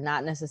hear,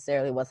 not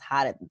necessarily what's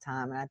hot at the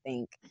time. And I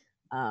think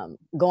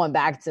going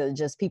back to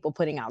just people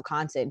putting out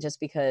content, just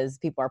because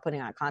people are putting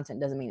out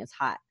content doesn't mean it's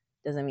hot,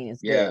 doesn't mean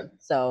it's good.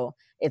 So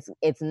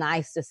it's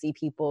nice to see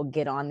people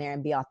get on there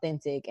and be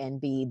authentic and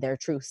be their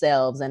true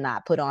selves and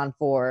not put on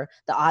for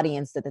the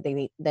audience that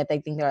they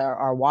think they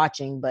are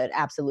watching, but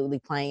absolutely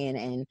playing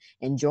and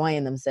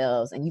enjoying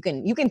themselves. And you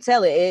can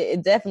tell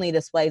it definitely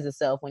displays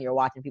itself when you're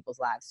watching people's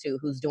lives too,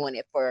 who's doing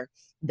it for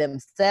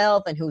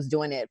themselves and who's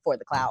doing it for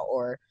the clout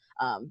or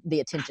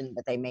the attention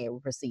that they may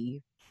receive.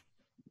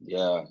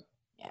 Yeah.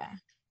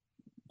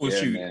 Well,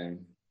 shoot.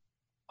 Man.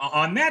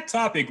 On that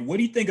topic, what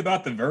do you think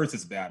about the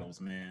versus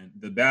battles, man?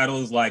 The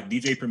battles like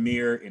DJ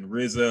Premier and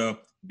RZA,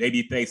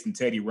 Babyface and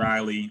Teddy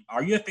Riley.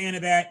 Are you a fan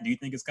of that? Do you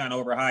think it's kind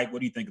of overhyped? What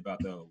do you think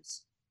about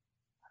those?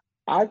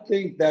 I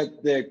think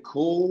that they're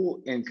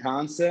cool in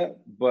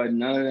concept, but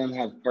none of them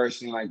have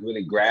personally like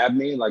really grabbed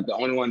me. Like the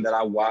only one that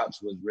I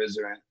watched was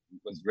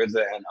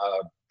RZA and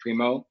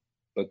Primo,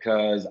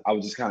 because I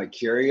was just kind of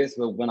curious.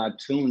 But when I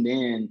tuned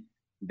in,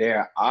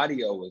 their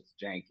audio was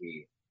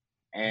janky.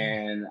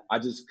 And I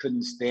just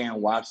couldn't stand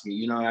watching it.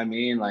 You know what I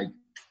mean? Like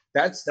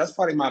that's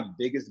probably my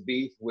biggest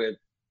beef with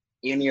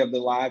any of the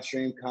live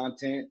stream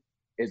content,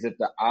 is if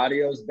the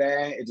audio's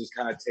bad, it just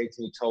kind of takes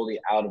me totally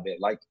out of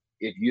it. Like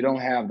if you don't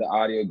have the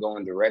audio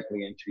going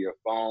directly into your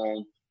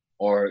phone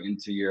or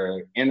into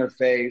your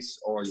interface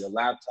or your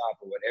laptop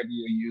or whatever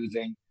you're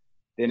using,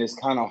 then it's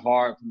kind of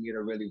hard for me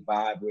to really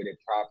vibe with it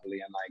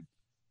properly and like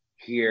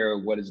hear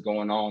what is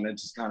going on. It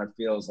just kind of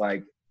feels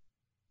like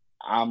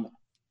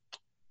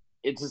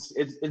it's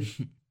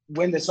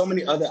when there's so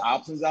many other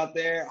options out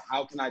there,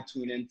 how can I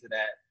tune into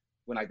that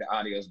when like the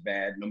audio is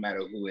bad, no matter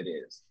who it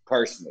is,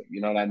 personally,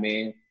 you know what I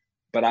mean?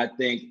 But I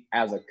think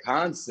as a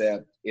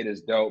concept, it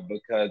is dope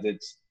because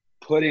it's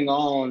putting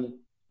on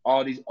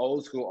all these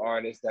old school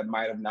artists that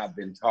might have not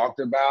been talked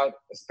about,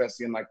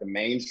 especially in like the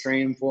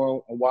mainstream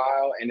for a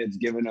while. And it's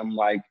giving them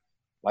like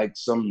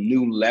some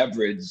new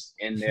leverage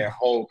in their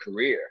whole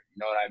career. You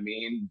know what I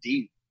mean?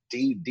 D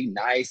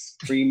Nice,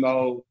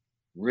 Primo,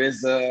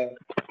 RZA,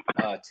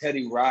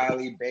 Teddy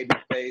Riley,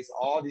 Babyface,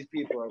 all these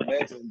people are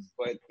legends,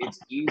 but it's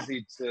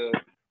easy to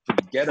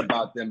forget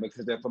about them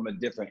because they're from a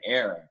different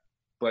era.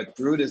 But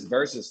through this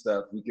versus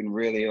stuff, we can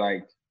really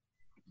like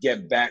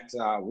get back to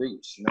our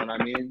roots. You know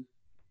what I mean?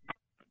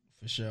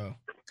 For sure.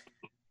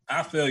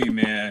 I feel you,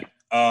 man.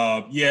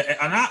 Yeah,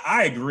 and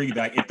I agree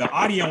that if the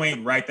audio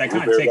ain't right, that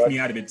kind of takes me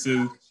out of it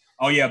too.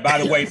 Oh yeah, by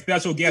the way,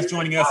 special guest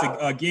joining us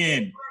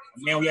again.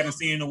 Man, we haven't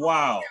seen in a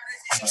while.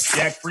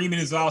 Jack Freeman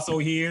is also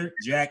here.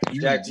 Jack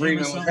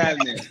Freeman, what's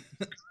happening?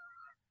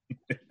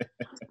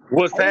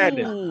 What's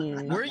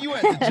happening? Where are you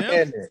at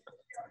the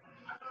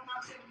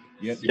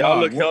gym? Y'all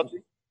look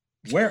healthy.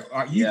 Where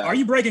are you? Yeah. Are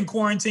you breaking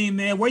quarantine,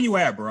 man? Where you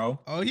at, bro?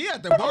 Oh, he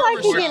at the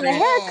barber shop. Like getting a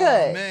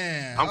haircut. Oh,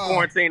 man. I'm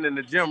quarantined in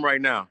the gym right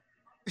now.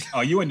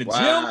 Oh, you in the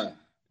gym?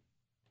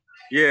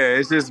 Yeah,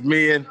 it's just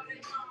me and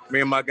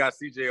my guy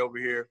CJ over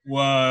here.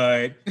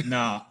 What?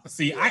 Nah.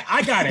 See,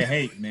 I gotta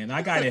hate, man.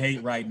 I gotta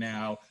hate right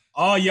now.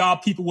 All y'all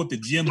people with the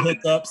gym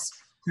hookups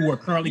who are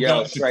currently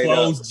going to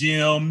closed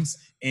gyms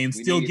and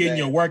still getting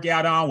your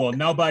workout on. Well,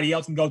 nobody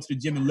else can go to the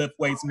gym and lift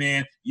weights,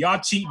 man.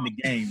 Y'all cheating the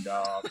game,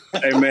 dog.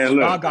 Hey, man,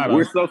 look,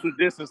 we're social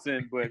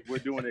distancing, but we're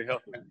doing it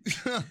healthily.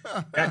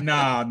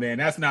 Nah, man,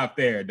 that's not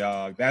fair,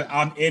 dog.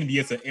 I'm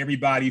envious of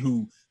everybody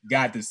who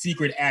got the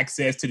secret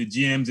access to the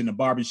gyms and the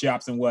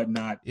barbershops and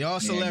whatnot. Y'all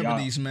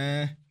celebrities,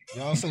 man.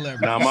 Y'all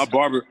celebrities. Nah, my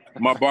barber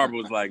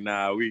was like,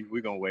 nah, we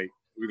gonna wait.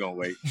 We're gonna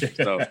wait.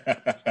 So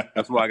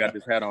that's why I got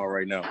this hat on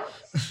right now.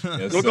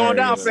 Yes, what's going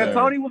down, Fat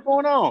Tony? What's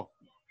going on?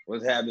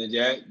 What's happening,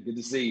 Jack? Good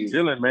to see you.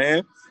 Chilling,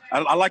 man.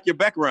 I like your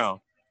background.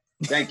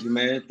 Thank you,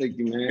 man.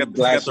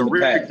 Got the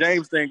Rick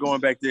James thing going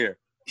back there.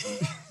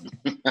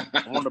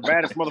 One of the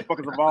baddest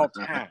motherfuckers of all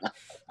time.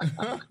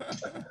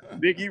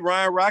 Big E,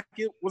 Ryan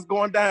Rocket, what's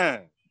going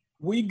down?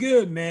 We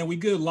good, man. We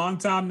good. Long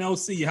time no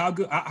see. How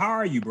good? How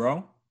are you,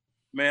 bro?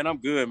 Man, I'm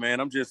good, man.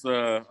 I'm just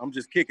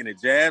kicking it.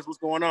 Jazz, what's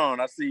going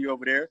on? I see you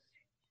over there,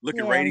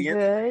 looking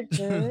radiant.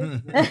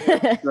 Good.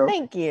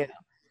 Thank you.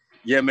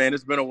 Yeah, man.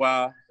 It's been a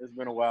while.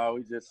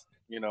 We just,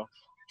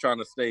 trying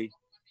to stay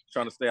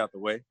out the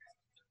way.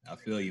 I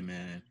feel you,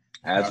 man.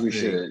 As we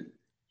should.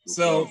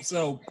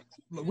 So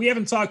we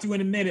haven't talked to you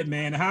in a minute,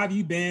 man. How have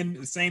you been?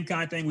 The same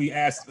kind of thing we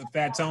asked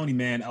Fat Tony,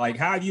 man. Like,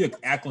 how have you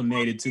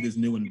acclimated to this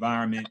new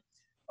environment?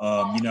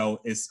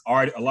 It's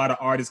art. A lot of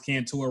artists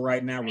can't tour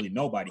right now. Really,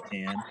 nobody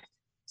can.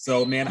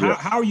 So, man,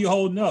 how are you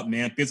holding up,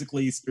 man?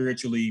 Physically,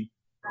 spiritually,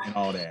 and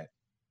all that.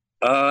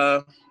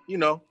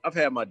 I've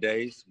had my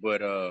days,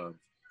 but for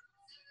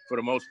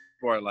the most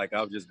part, like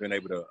I've just been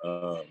able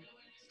to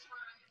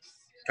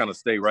kind of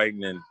stay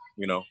writing and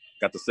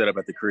got the setup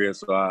at the crib,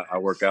 so I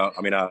work out.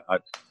 I mean, I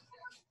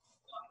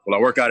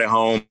work out at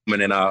home,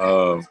 and then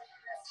I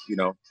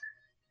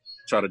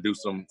try to do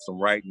some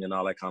writing and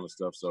all that kind of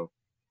stuff. So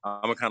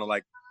I'm kind of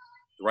like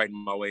writing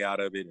my way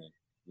out of it, and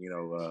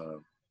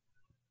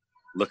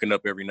looking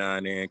up every now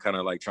and then, kind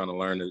of like trying to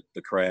learn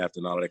the craft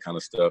and all that kind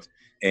of stuff.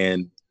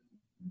 And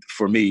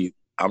for me,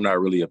 I'm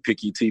not really a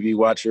picky TV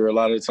watcher a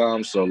lot of the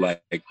time, so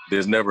like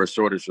there's never a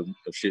shortage of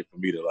shit for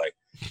me to like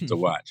to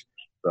watch.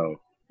 So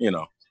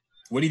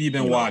what have you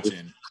been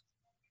watching?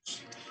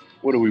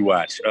 What do we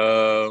watch?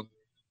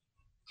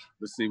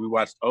 Let's see. We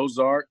watched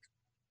Ozark.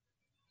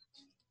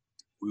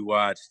 We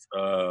watched.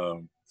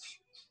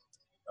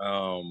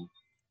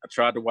 I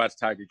tried to watch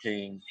Tiger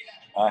King.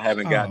 I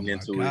haven't gotten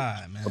into it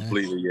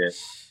completely yet.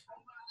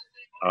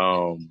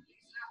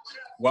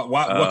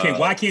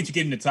 Why can't you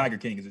get into Tiger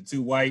King? Is it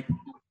too white?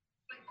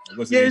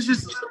 It's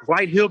just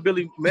white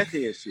hillbilly meth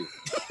head shit.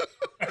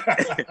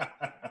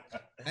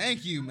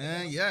 Thank you,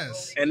 man.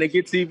 Yes. And they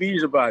get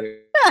TVs about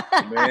it,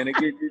 man.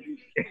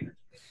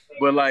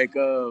 But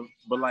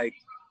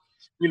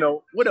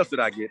what else did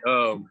I get?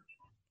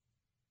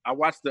 I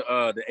watched the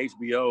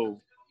HBO.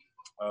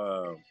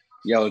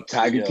 Yo,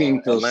 Tiger King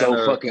feels Atlanta,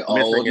 so fucking old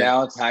Michigan.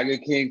 now. Tiger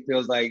King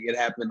feels like it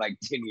happened like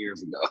 10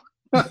 years ago.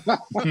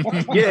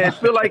 Yeah, it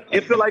feel like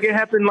it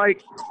happened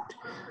like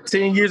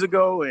 10 years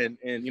ago, and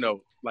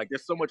like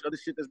there's so much other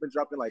shit that's been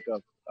dropping. Like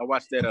I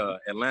watched that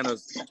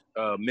Atlanta's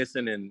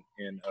Missing and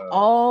I've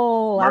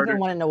Murder. been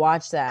wanting to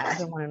watch that.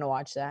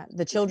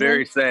 The children.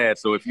 Very sad.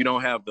 So if you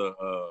don't have the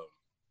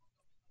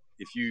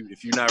if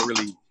you're not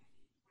really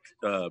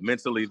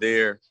mentally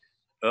there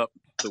up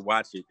to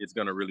watch it, it's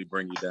gonna really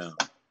bring you down.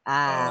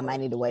 I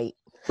might need to wait.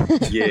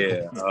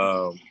 Yeah.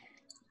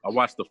 I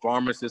watched The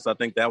Pharmacist. I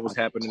think that was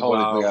happening.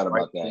 Totally forgot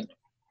about that.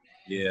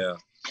 Yeah.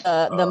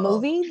 The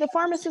movie, The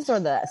Pharmacist, or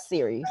the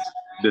series?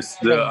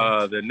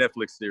 The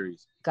Netflix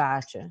series.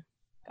 Gotcha.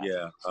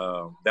 Yeah.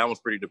 That one's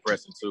pretty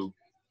depressing too.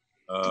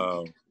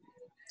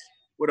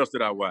 What else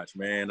did I watch,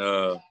 man?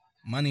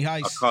 Money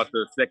Heist. I caught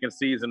the second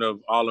season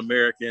of All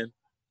American.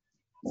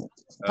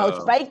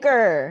 Coach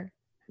Baker.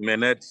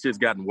 Man, that shit's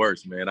gotten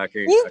worse, man. I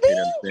can't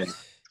understand.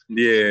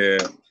 Yeah.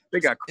 They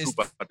got Coop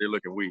out there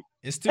looking weak.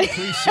 It's too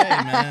cliche,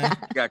 man.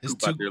 They got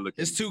Coop out there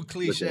looking. It's too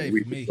cliche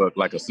for me.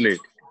 Like a snake.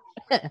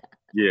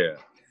 Yeah.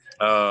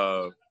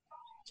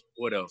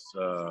 What else?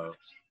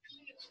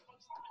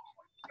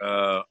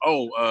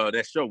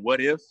 That show What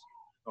If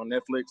on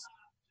Netflix.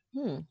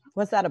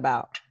 What's that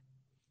about?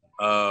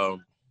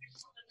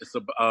 It's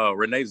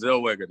Renee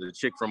Zellweger, the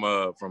chick from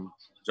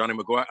Jerry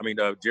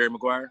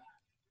Maguire.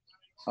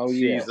 Oh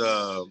yeah. She's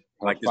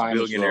like this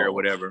billionaire or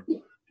whatever,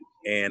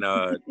 and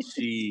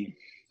she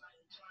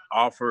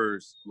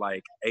offers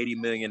like $80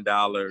 million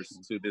to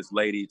this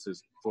lady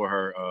for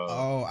her.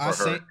 I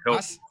seen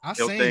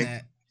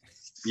that.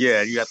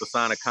 Yeah, you have to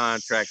sign a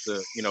contract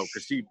to,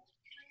 because she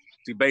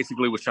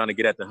basically was trying to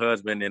get at the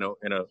husband in a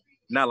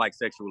not like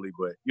sexually,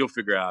 but you'll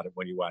figure out it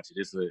when you watch it.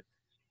 It's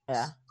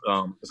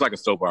it's like a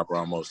soap opera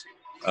almost.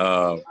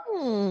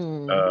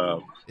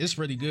 It's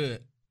pretty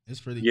good.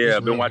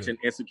 I've been watching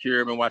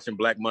Insecure. Been watching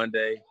Black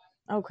Monday.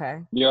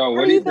 Okay. Yo,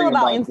 what do you feel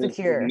about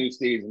Insecure? New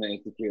season of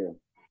Insecure.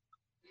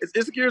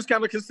 Insecure is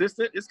kind of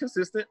consistent. It's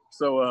consistent.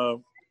 So, I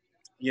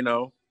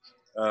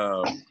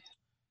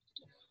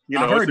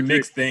heard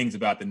mixed things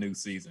about the new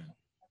season.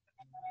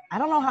 I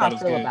don't know how I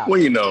feel about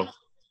it. Well,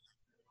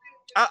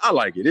 I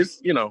like it.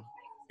 It's,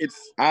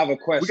 I have a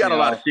question. We got a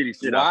lot of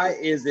shitty shit. Why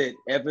is it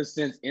ever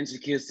since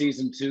Insecure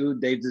season 2,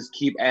 they just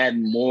keep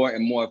adding more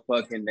and more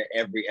fucking to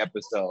every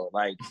episode?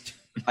 Like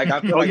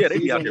I feel like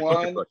season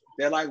 1,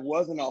 there like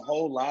wasn't a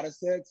whole lot of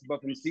sex,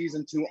 but from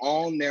season 2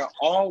 on, they're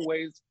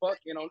always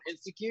fucking on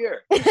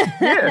Insecure.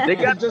 Yeah, they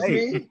got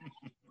me.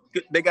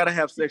 They got to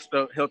have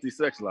healthy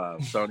sex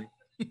lives, Tony.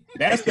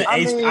 That's the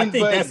I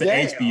think that's the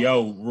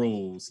HBO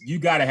rules. You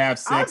got to have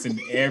sex in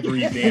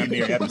every damn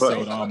near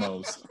episode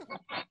almost.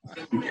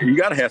 You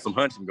got to have some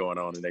hunching going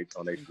on on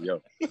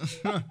HBO.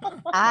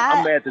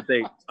 I'm mad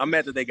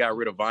that they got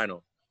rid of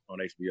Vinyl on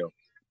HBO.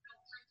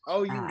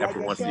 Oh, you got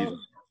after one season.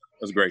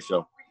 It was a great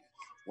show.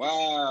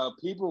 Wow,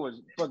 people were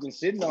fucking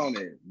sitting on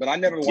it, but I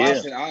never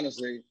watched it,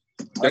 honestly.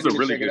 That's a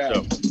really good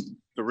show.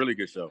 It's a really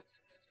good show.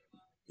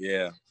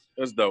 Yeah,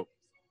 that's dope.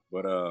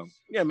 But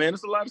yeah, man,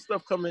 there's a lot of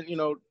stuff coming,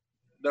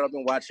 that I've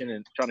been watching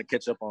and trying to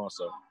catch up on.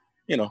 So,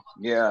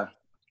 Yeah.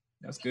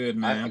 That's good,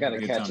 man. I gotta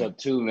Good catch time. up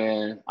too,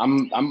 man.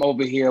 I'm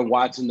over here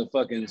watching the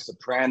fucking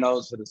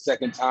Sopranos for the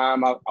second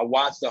time. I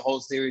watched the whole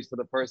series for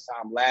the first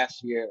time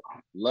last year.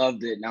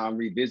 Loved it. Now I'm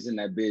revisiting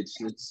that bitch.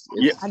 It's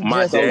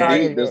my so dad.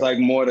 deep. There's like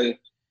more to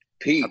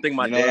peep. I think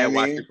my dad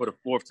watched it for the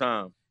 4th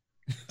time.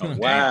 Oh,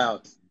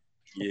 Wow.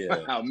 Yeah.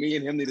 Wow. Me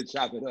and him need to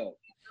chop it up.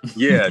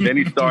 Yeah. Then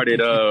he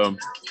started.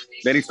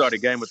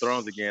 Game of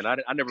Thrones again. I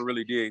never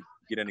really did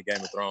get into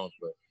Game of Thrones,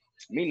 but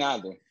Me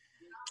neither.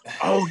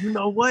 oh, you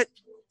know what?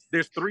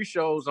 There's 3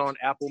 shows on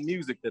Apple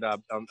Music that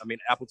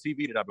Apple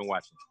TV that I've been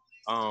watching.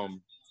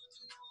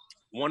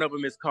 One of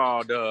them is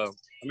called. Let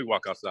me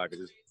walk outside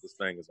because this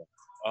thing is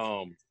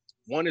on.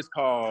 One is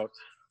called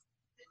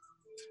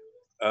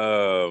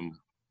The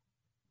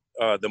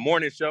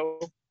Morning Show.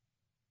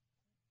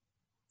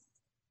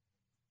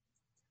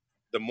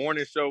 The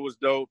Morning Show was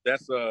dope.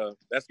 That's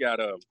got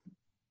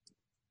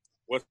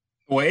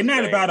Well, isn't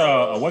that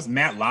about what's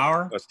Matt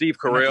Lauer? Steve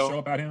Isn't that the Carell show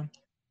about him?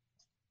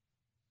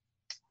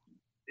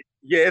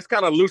 Yeah, it's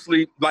kind of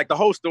loosely like the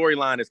whole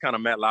storyline is kind of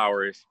Matt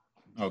Lauer-ish.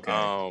 Okay.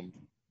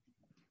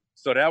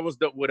 So that was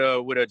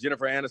with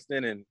Jennifer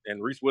Aniston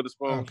and Reese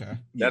Witherspoon. Okay.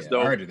 That's Yeah,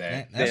 dope. I heard of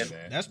that.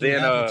 That's the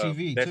Then Apple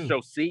TV that too.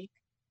 show C.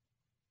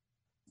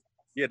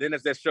 Yeah, then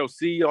there's that show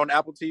C on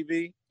Apple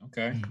TV.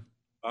 Okay.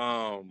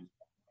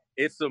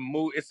 It's a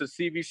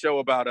TV show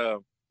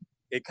about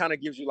it kind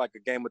of gives you like a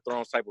Game of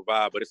Thrones type of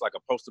vibe, but it's like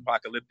a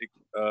post-apocalyptic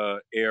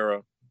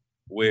era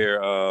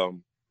where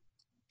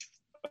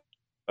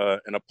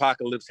an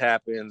apocalypse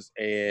happens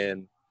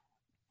and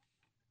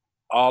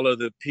all of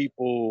the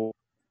people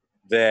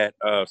that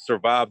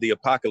survive the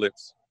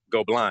apocalypse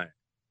go blind.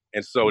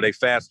 And so they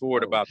fast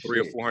forward about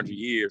 300 or 400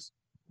 years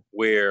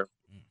where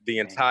the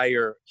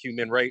entire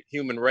human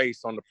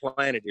race on the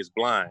planet is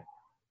blind.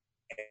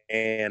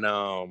 And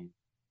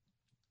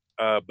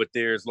but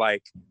there's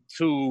like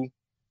 2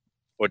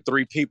 or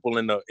 3 people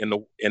on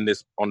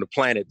the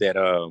planet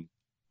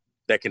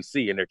that can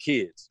see, and they're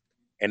kids,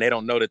 and they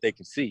don't know that they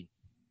can see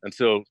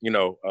until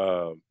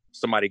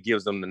somebody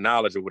gives them the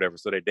knowledge or whatever.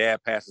 So their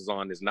dad passes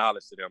on this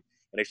knowledge to them,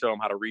 and they show them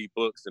how to read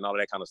books and all of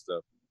that kind of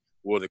stuff.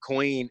 Well, the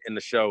queen in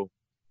the show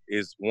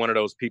is one of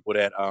those people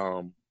that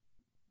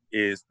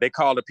they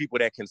call the people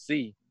that can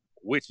see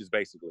witches,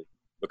 basically,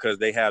 because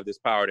they have this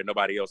power that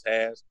nobody else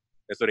has.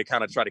 And so they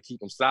kind of try to keep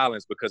them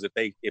silenced, because if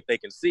they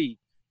can see,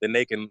 then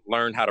they can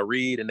learn how to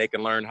read, and they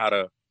can learn how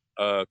to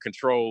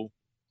control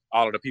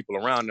all of the people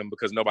around them,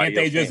 because nobody Can't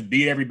they else just can.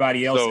 beat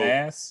everybody else's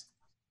ass?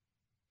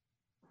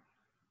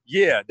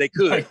 Yeah, they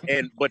could.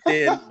 But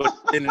then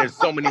there's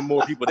so many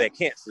more people that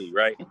can't see,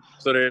 right?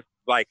 So they're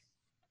like,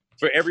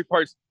 for every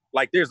person,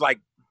 like there's like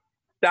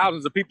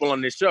thousands of people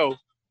on this show,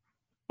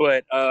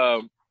 but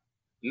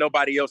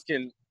nobody else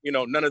can,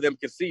 none of them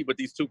can see but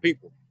these 2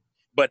 people.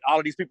 But all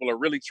of these people are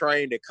really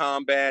trained at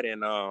combat,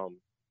 and oh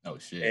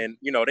shit. And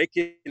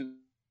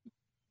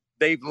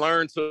they've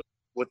learned to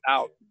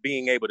without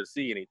being able to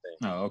see anything.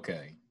 Oh,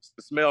 okay.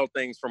 To smell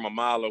things from a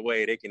mile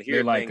away. They can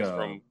hear things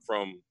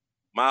from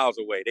miles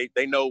away.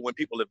 They know when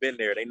people have been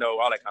there. They know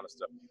all that kind of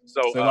stuff.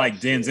 So like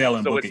Denzel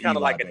and so Book it's of kind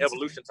of Eli, like an basically.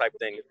 evolution type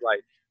thing. It's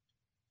like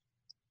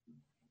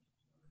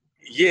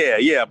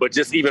yeah, but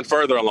just even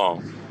further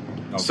along.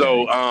 Okay.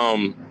 So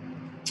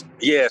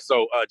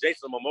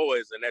Jason Momoa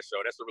is in that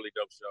show. That's a really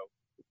dope show.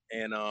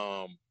 And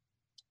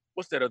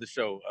what's that other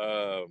show?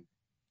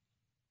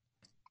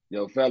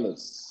 Yo,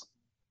 fellas,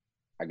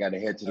 I gotta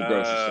head to the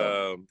grocery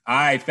store. All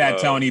right, Fat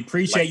Tony.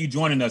 Appreciate you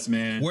joining us,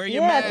 man. Wear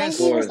your mask. Thank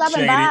you for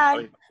stopping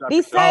Appreciate by.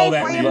 Be safe.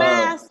 Wear your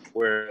mask.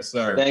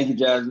 Sir. Thank you,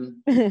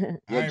 Jasmine. All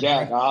right,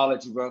 Jack, bro. I'll holler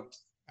at you, bro. All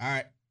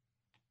right.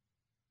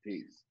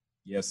 Peace.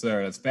 Yes,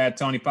 sir. That's Fat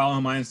Tony. Follow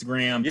him on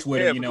Instagram, Yeah,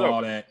 Twitter, for sure.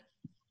 all that.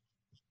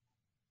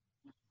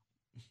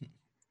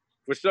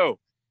 For sure.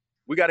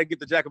 We got to get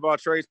the Jack of All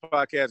Trades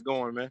podcast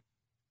going, man.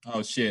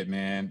 Oh shit,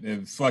 man!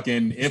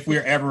 If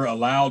we're ever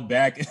allowed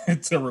back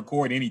to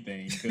record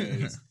anything,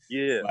 because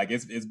yeah, like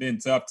it's been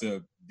tough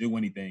to do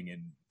anything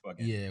and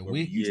fucking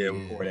we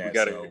record that.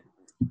 Gotta,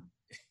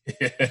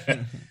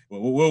 so.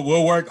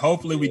 we'll work.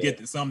 Hopefully, we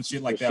get some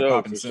shit like that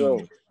popping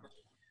soon.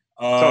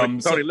 Sure.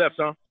 Tony left,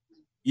 huh?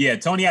 Yeah,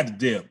 Tony had to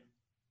dip.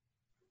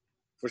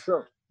 For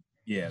sure.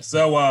 Yeah.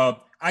 So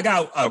I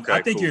got. Okay,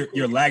 I think cool.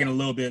 you're lagging a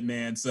little bit,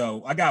 man.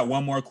 So I got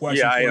one more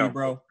question for you,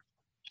 bro.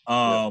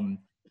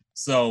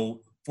 So.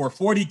 For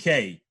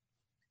 40K,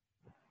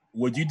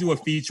 would you do a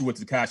feature with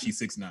Tekashi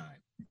 6ix9ine?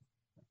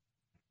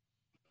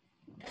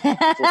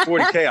 For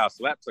 40K, I'll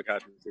slap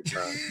Tekashi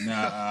 6ix9ine.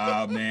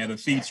 Nah, man, a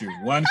feature,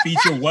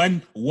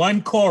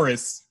 one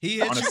chorus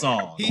on a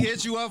song. He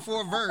hit you up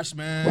for a verse,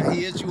 man.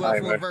 He hit you up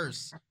for a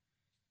verse.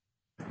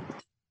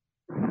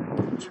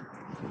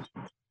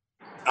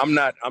 I'm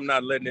not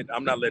letting it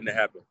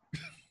happen.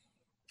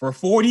 For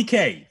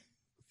 40K.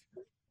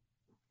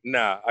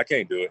 Nah, I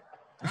can't do it.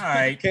 All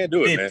right, can't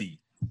do it, 50. Man.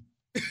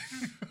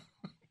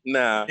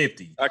 Nah,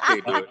 50. I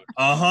can't do it.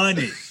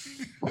 100.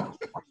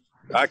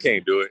 I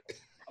can't do it.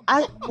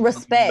 I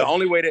respect. The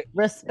only way that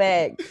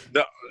respect.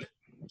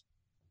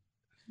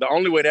 the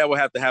only way that will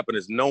have to happen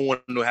is no one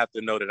will have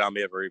to know that I'm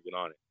ever even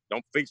on it.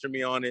 Don't feature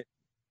me on it.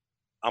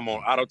 I'm on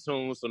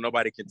auto-tune, so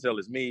nobody can tell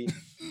it's me.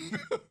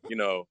 You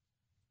know.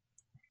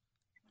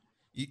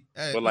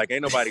 But like,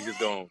 ain't nobody just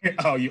going.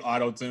 Oh, you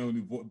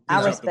auto-tune,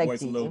 I push up the respect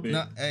voice a little you. bit.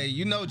 No, hey,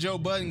 you know Joe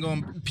Budden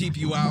gonna peep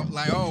you out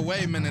like, oh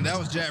wait a minute, that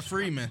was Jack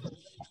Freeman.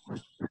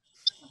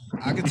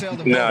 I can tell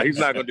the. No, he's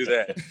not gonna do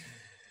that.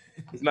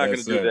 He's not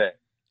Yes, gonna sir.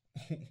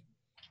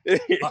 do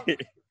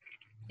that.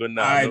 But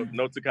nah,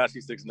 no Tekashi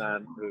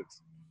 6ix9ine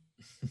hooks.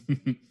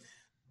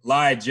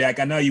 Lie, Jack.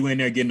 I know you in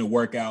there getting a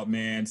workout,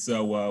 man.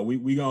 So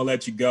we gonna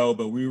let you go,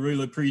 but we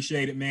really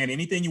appreciate it, man.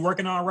 Anything you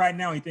working on right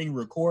now? Anything you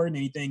recording?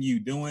 Anything you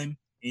doing?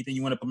 Anything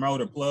you want to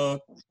promote or plug?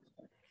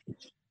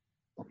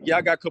 Yeah,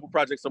 I got a couple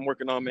projects I'm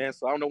working on, man.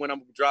 So I don't know when I'm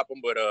gonna drop them,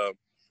 but I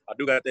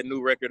do got that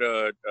new record,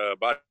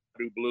 Badu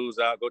Blues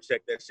out. Go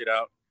check that shit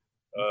out.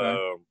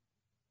 Okay.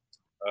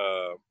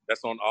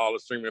 That's on all the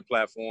streaming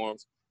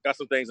platforms. Got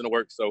some things in the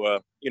works, so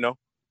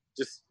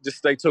just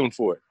stay tuned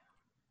for it.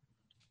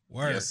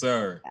 Word. Yes,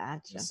 sir.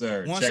 Gotcha. Yes,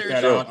 sir. Once Check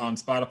that out on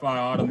Spotify,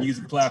 all the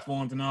music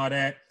platforms and all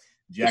that.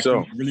 Jack,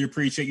 sure. we really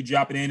appreciate you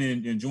dropping in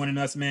and joining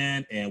us,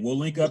 man. And we'll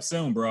link up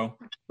soon, bro.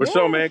 For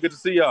sure, man. Good to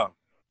see y'all.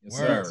 Yes,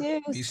 Word. sir.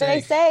 You too. Be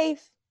Stay safe.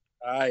 safe.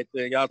 All right,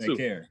 then y'all Take too.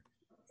 care.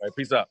 All right,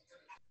 peace out.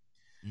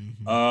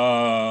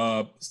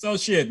 Mhm. So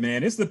shit,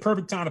 man. This is the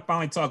perfect time to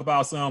finally talk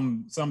about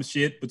some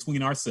shit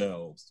between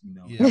ourselves. You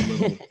know, Yeah. have a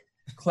little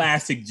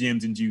classic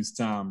Gems and Juice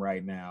time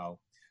right now.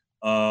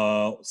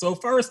 So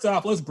first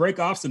off, let's break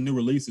off some new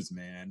releases,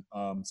 man.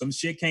 Some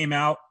shit came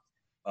out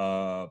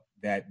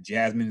that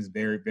Jasmine has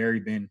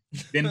been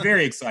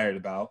very excited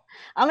about.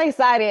 I'm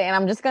excited, and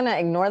I'm just gonna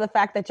ignore the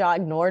fact that y'all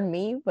ignored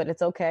me, but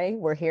it's okay.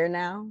 We're here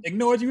now.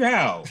 Ignored you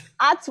how?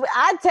 I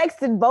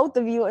texted both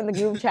of you in the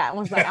group chat and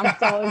was like, I'm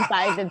so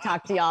excited to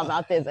talk to y'all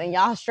about this, and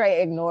y'all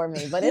straight ignore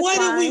me. But it's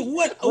fine.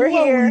 What We're were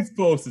here. we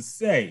supposed to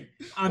say?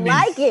 I mean,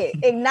 Like it,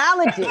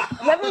 acknowledge it.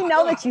 Let me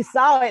know that you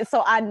saw it,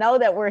 so I know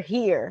that we're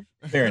here.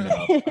 fair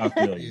enough. I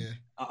feel you. Yeah.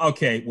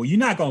 Okay, well, you're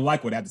not gonna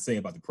like what I have to say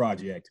about the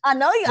project. I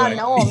know you. I But-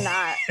 know I'm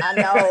not. I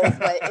know,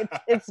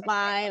 but it's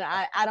fine.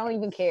 I don't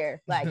even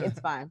care. Like, it's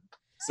fine.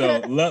 So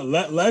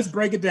let's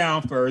break it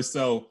down first.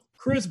 So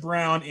Chris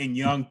Brown and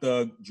Young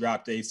Thug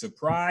dropped a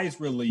surprise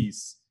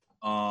release.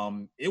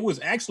 It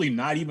was actually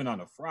not even on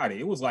a Friday.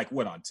 It was like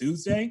what, on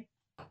Tuesday?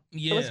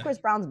 Yeah. It was Chris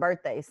Brown's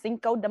birthday,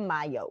 Cinco de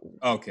Mayo.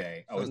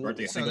 Okay. Oh, his So-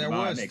 birthday. so Cinco de that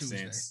Mayo was makes Tuesday.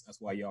 sense.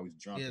 That's why you always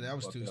drunk. Yeah, and that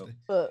was fucked Tuesday.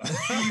 up.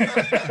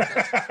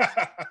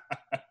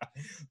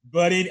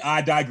 But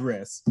I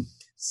digress.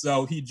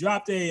 So he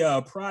dropped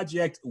a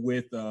project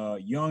with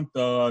Young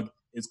Thug.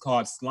 It's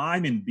called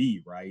Slime and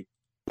B, right?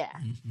 Yeah.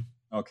 Mhm.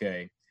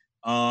 Okay.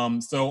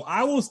 So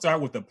I will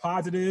start with the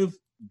positive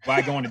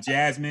by going to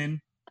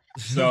Jasmine.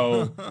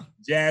 So,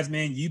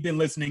 Jasmine, you've been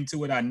listening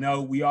to it. I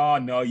know we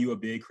all know you're a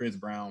big Chris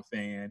Brown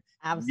fan.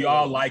 Absolutely. We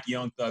all like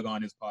Young Thug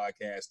on his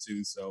podcast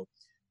too. So,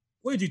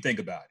 what did you think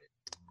about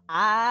it?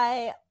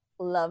 I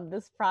love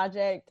this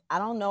project. I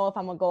don't know if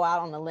I'm gonna go out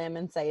on a limb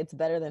and say it's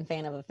better than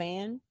Fan of a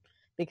Fan,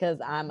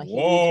 because I'm a huge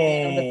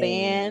fan of the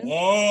fan.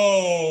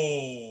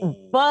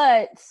 Whoa.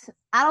 But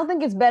I don't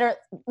think it's better.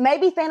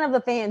 Maybe Fan of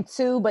the Fan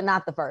 2, but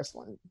not the first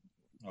one.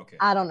 Okay.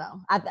 I don't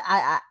know.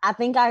 I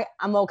think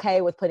I'm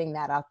okay with putting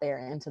that out there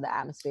into the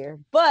atmosphere.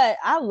 But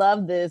I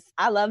love this.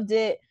 I loved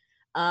it.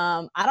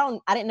 I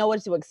didn't know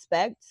what to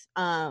expect.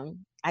 I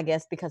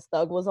guess because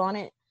Thug was on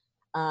it.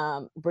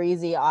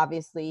 Breezy,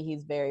 obviously,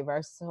 he's very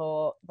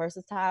versatile,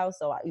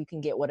 so you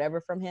can get whatever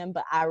from him.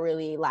 But I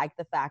really like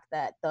the fact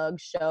that Thug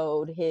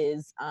showed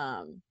his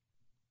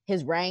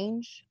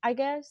range, I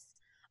guess,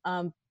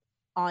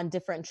 on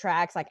different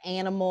tracks. Like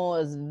Animal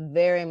is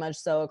very much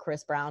so a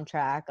Chris Brown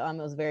track. It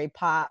was very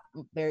pop,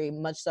 very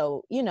much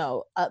so,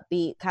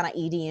 upbeat, kind of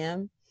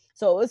EDM.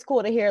 So it was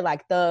cool to hear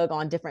like Thug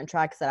on different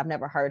tracks that I've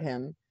never heard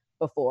him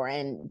before.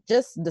 And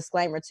just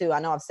disclaimer too, I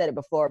know I've said it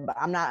before, but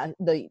I'm not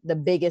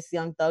the biggest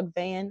Young Thug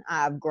fan.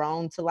 I've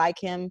grown to like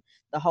him.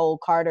 The whole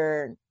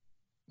Carter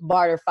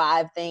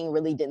 5 thing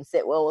really didn't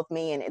sit well with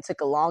me, and it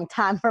took a long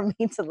time for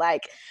me to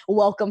like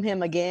welcome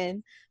him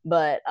again.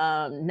 But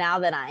now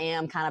that I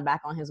am kind of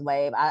back on his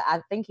wave,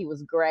 I think he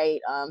was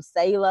great.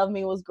 Say You Love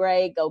Me was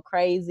great. Go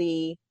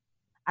Crazy.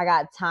 I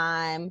Got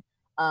Time.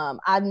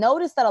 I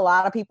noticed that a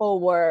lot of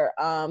people were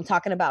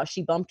talking about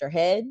She Bumped Her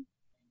Head.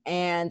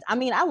 And I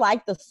mean, I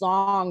liked the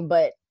song,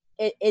 but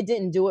it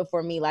didn't do it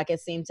for me like it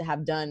seemed to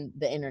have done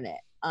the internet.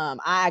 I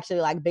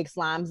actually like Big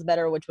Slimes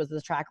better, which was the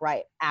track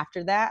right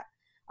after that,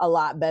 a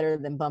lot better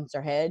than Bumps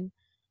Her Head.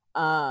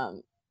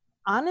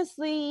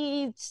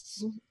 Honestly,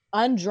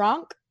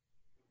 Undrunk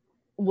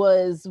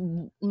was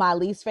my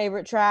least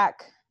favorite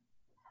track.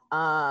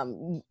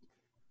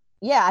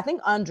 Yeah, I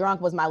think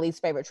Undrunk was my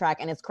least favorite track,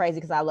 and it's crazy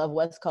because I love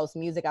West Coast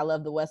music. I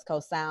love the West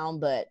Coast sound,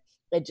 but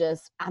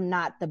I'm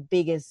not the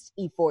biggest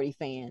E40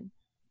 fan.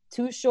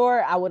 Too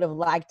Short, I would have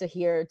liked to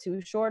hear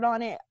Too Short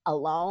on it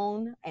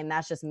alone, and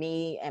that's just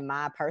me and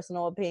my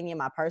personal opinion,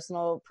 my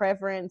personal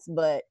preference,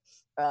 but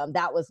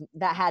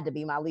that had to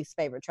be my least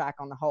favorite track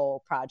on the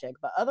whole project.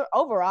 But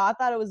overall, I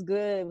thought it was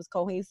good. It was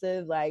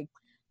cohesive. Like,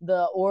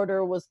 The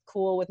order was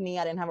cool with me.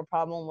 I didn't have a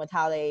problem with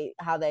how they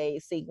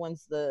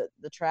sequenced the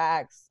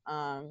tracks.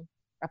 I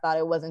thought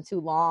it wasn't too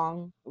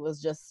long. It was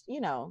just,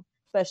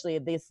 especially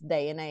at this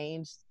day and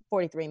age,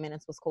 43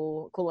 minutes was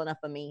cool enough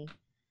for me.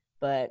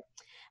 But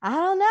I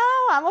don't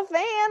know. I'm a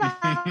fan.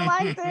 I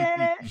liked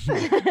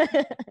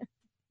it.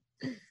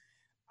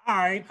 All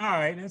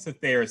right. That's a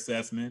fair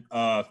assessment.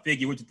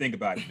 Figgy, what you think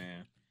about it,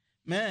 man?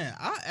 Man,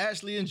 I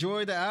actually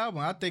enjoyed the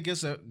album. I think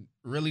it's a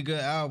really good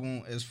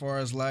album as far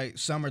as like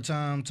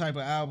summertime type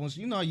of albums.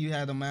 You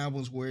had them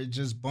albums where it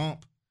just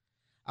bump.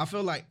 I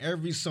feel like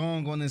every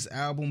song on this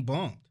album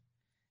bumped.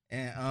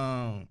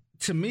 And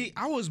to me,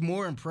 I was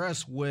more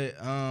impressed with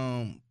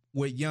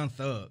Young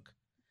Thug.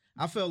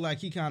 I felt like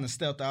he kind of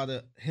stepped out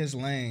of his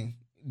lane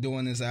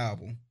doing this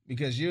album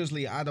because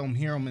usually I don't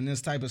hear him in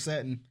this type of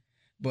setting.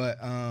 But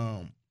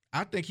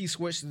I think he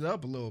switched it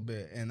up a little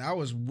bit, and I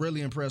was really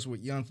impressed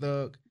with Young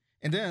Thug.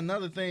 And then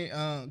another thing,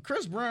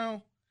 Chris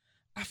Brown,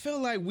 I feel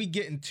like we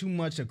getting too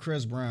much of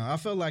Chris Brown. I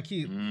feel like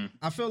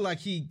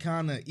he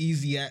kind of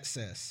easy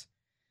access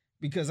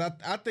because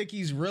I think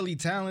he's really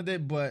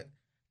talented, but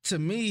to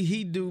me,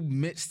 he do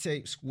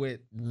mixtapes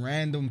with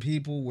random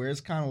people where it's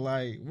kind of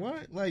like,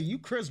 what? Like, you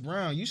Chris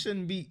Brown, you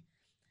shouldn't be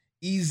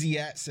easy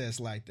access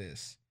like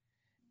this.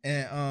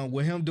 And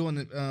with him doing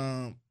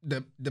the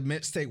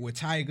mixtape with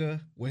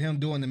Tyga, with him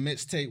doing the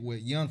mixtape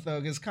with Young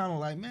Thug, it's kind of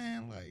like,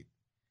 man, like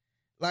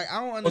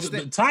I don't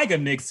understand. The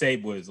Tyga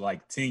mixtape was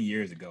like 10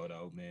 years ago,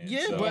 though, man.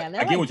 Yeah, so but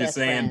I get what you're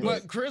saying,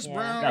 but Chris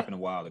Brown happened a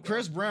while ago.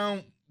 Chris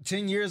Brown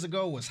 10 years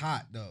ago was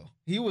hot though.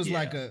 He was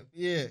like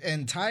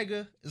and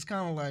Tyga is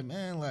kind of like,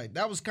 man, like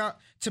that was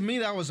to me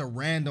that was a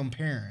random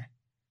pairing.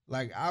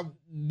 Like I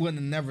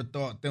wouldn't have never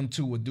thought them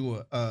two would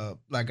do a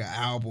like an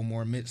album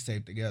or a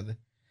mixtape together.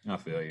 I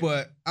feel you.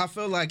 But I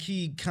feel like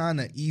he kind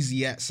of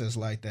easy access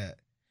like that.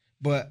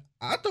 But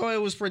I thought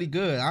it was pretty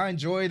good. I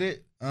enjoyed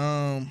it.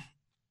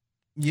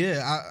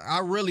 Yeah, I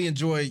really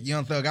enjoyed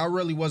Young Thug. I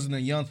really wasn't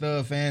a Young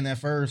Thug fan at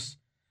first.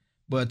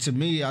 But to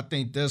me, I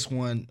think this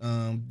one,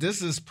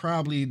 this is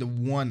probably the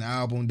one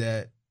album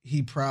that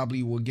he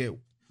probably will get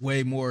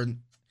way more,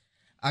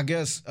 I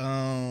guess,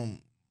 I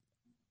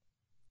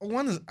don't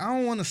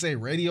want to say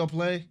radio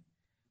play,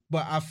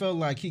 but I felt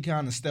like he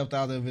kind of stepped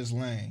out of his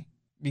lane.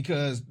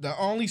 Because the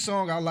only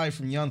song I like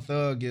from Young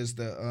Thug is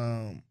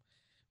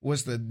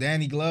what's the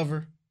Danny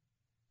Glover?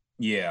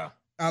 Yeah.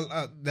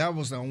 That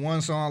was the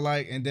one song I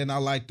like, and then I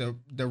like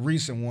the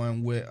recent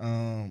one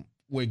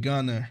with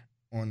Gunna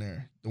on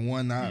there. The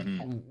one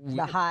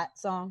the Hot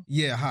song.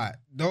 Yeah, Hot.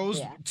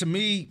 Those to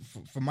me,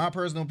 for my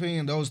personal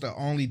opinion, those are the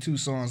only two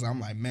songs I'm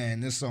like, man,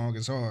 this song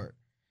is hard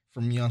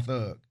from Young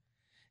Thug,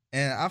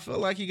 and I feel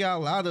like he got a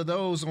lot of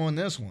those on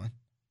this one.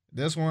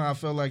 This one, I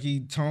feel like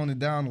he toned it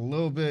down a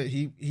little bit.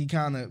 He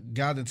kind of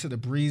got into the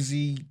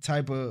breezy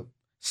type of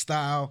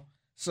style,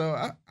 so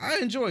I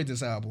enjoyed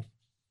this album.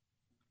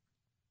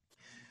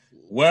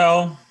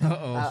 Well,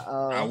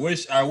 Uh-oh. I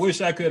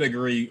wish I could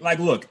agree. Like,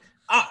 look,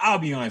 I'll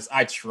be honest.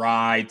 I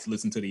tried to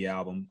listen to the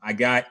album. I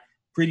got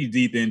pretty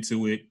deep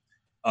into it.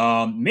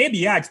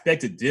 Maybe I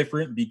expected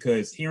different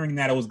because hearing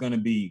that it was going to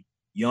be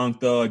Young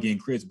Thug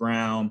and Chris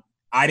Brown,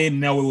 I didn't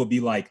know it would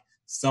be like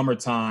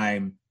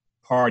summertime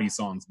party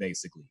songs,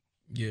 basically.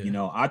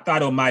 Yeah. I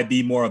thought it might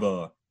be more of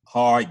a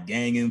hard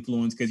gang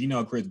influence because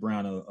Chris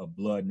Brown a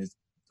blood in his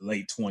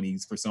late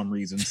 20s for some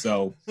reason.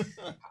 So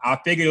I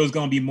figured it was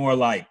going to be more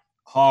like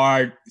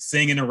hard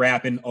singing and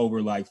rapping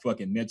over like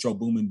fucking Metro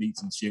Boomin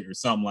beats and shit or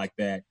something like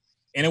that.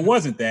 And it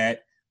wasn't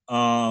that.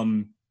 I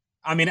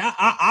mean,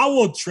 I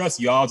will trust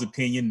y'all's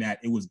opinion that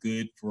it was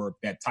good for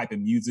that type of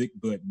music,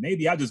 but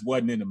maybe I just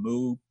wasn't in the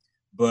mood.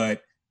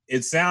 But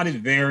it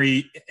sounded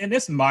and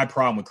this is my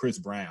problem with Chris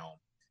Brown.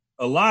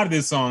 A lot of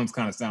his songs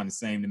kind of sound the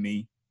same to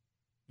me.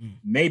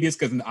 Maybe it's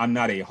because I'm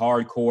not a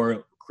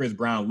hardcore Chris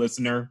Brown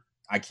listener.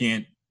 I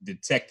can't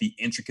detect the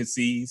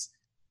intricacies.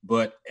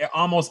 But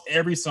almost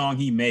every song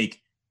he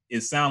make,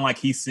 it sounds like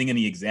he's singing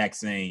the exact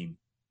same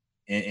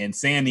and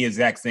saying the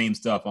exact same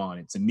stuff on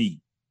it to me.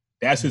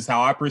 That's just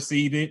how I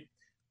perceive it.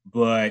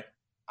 But,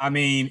 I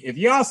mean, if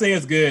y'all say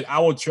it's good, I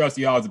will trust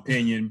y'all's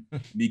opinion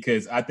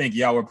because I think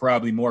y'all were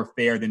probably more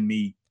fair than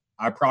me.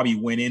 I probably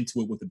went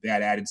into it with a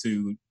bad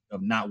attitude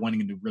of not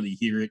wanting to really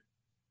hear it.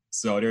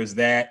 So there's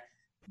that.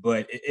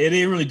 But it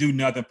didn't really do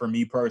nothing for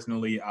me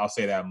personally. I'll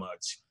say that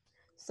much.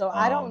 So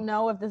I don't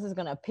know if this is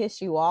going to piss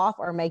you off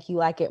or make you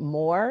like it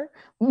more,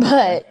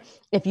 but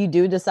if you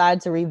do decide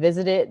to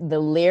revisit it, the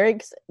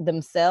lyrics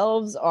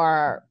themselves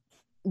are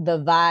the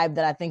vibe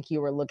that I think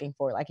you were looking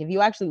for. Like if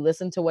you actually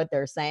listen to what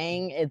they're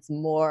saying, it's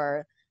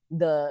more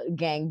the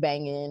gang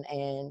banging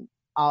and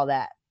all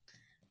that.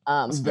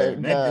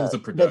 The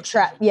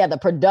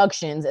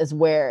productions is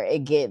where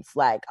it gets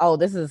like, oh,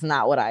 this is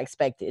not what I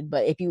expected.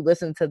 But if you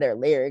listen to their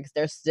lyrics,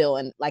 they're still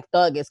in, like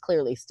Thug is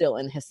clearly still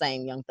in his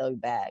same Young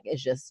Thug bag.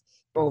 It's just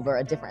over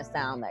a different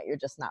sound that you're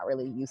just not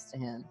really used to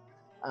him.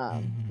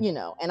 You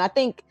know, and I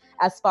think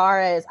as far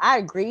as I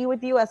agree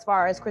with you, as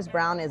far as Chris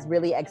Brown is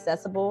really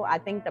accessible, I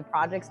think the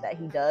projects that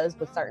he does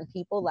with certain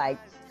people, like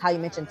how you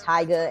mentioned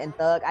Tyga and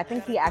Thug, I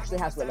think he actually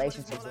has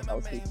relationships with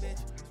those people.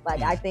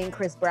 Like, I think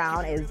Chris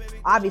Brown is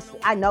obviously,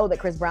 I know that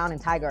Chris Brown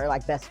and Tyga are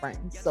like best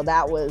friends, so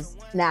that was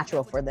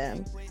natural for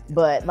them.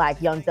 But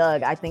like Young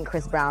Thug, I think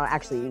Chris Brown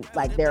actually,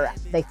 like,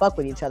 they fuck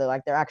with each other,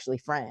 like they're actually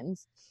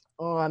friends.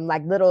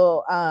 Like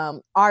little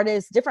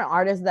artists, different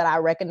artists that I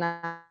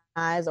recognize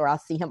or I'll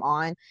see him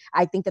on,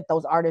 I think that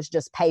those artists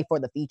just pay for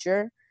the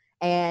feature,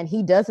 and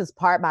he does his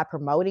part by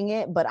promoting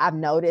it. But I've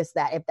noticed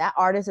that if that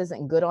artist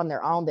isn't good on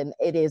their own, then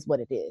it is what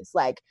it is.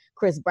 Like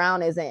Chris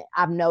Brown isn't.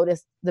 I've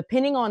noticed,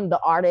 depending on the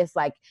artist,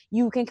 like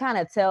you can kind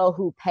of tell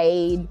who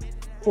paid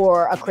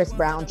for a Chris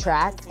Brown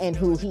track and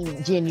who he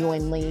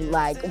genuinely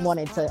like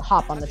wanted to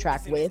hop on the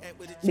track with,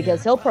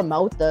 because he'll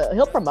promote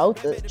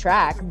the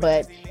track,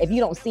 but if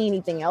you don't see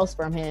anything else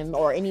from him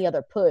or any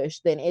other push,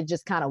 then it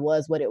just kind of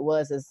was what it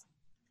was, is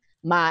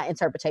my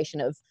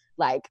interpretation of,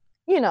 like,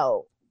 you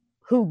know,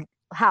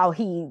 how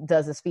he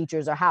does his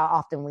features or how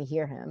often we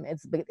hear him.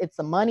 It's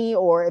the money,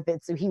 or if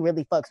it's he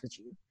really fucks with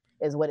you,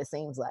 is what it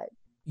seems like.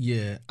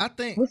 Yeah, I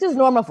think, which is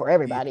normal for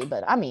everybody,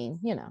 but I mean,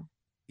 you know.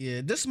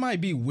 Yeah, this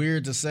might be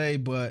weird to say,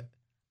 but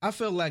I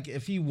feel like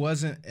if he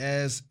wasn't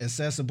as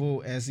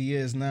accessible as he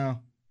is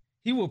now,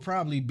 he will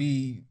probably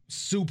be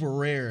super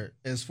rare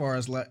as far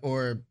as like,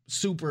 or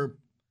super,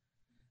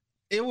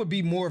 it would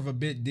be more of a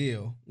big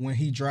deal when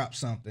he drops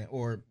something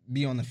or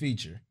be on the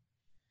feature.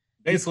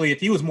 Basically, if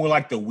he was more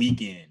like The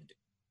Weeknd,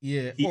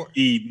 yeah, he'd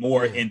be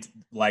more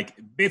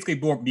basically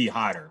be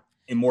hotter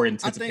and more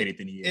anticipated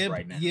than he is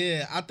right now.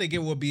 Yeah, I think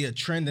it would be a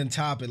trending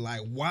topic.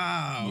 Like,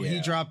 wow, Yeah. he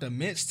dropped a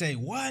mixtape.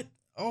 What?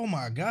 Oh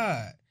my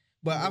God.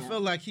 But I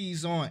feel like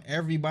he's on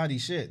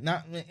everybody's shit.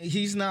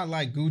 He's not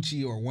like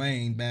Gucci or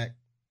Wayne back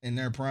in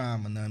their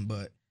prime or nothing,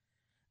 but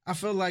I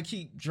feel like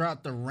he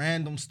dropped the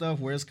random stuff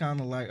where it's kind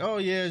of like, oh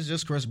yeah, it's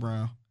just Chris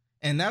Brown.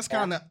 And that's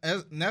kind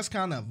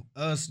of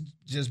us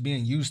just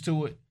being used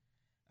to it.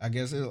 I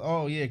guess,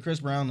 oh yeah, Chris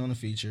Brown on the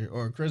feature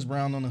or Chris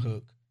Brown on the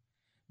hook.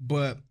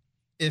 But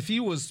if he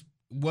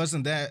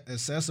wasn't that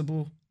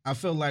accessible, I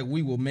feel like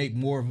we will make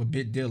more of a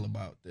big deal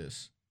about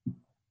this.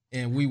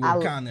 And we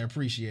will kind of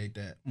appreciate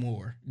that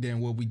more than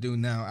what we do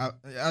now.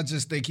 I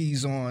just think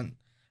he's on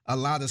a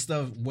lot of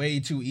stuff way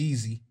too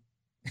easy.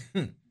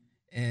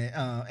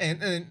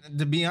 and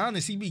to be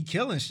honest, he be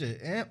killing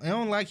shit. I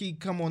don't like he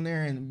come on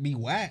there and be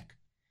whack.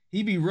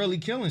 He be really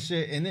killing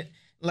shit. And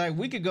like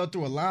we could go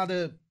through a lot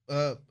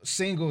of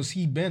singles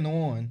he been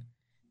on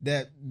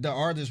that the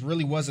artist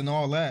really wasn't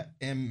all that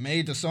and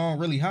made the song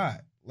really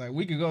hot. Like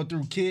we could go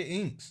through Kid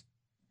Ink's.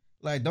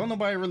 Like don't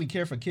nobody really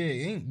care for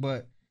Kid Ink,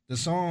 but the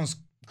songs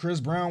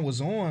Chris Brown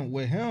was on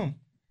with him,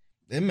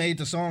 it made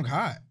the song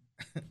hot.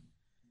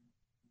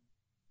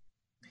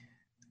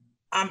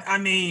 I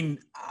mean,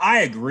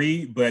 I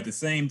agree, but at the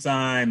same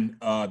time,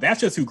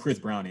 that's just who Chris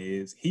Brown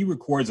is. He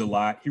records a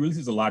lot. He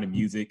releases a lot of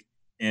music,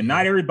 and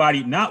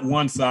not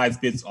one size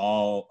fits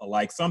all.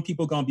 Like some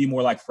people gonna be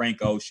more like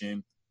Frank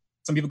Ocean.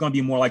 Some people gonna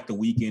be more like The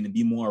Weeknd and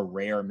be more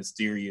rare and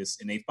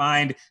mysterious, and they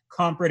find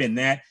comfort in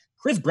that.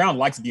 Chris Brown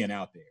likes being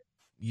out there.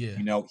 Yeah,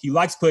 you know, he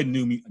likes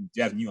putting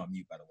Jasmine, you on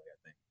mute, by the way.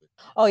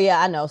 Oh yeah,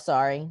 I know.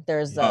 Sorry,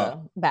 there's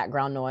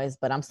background noise,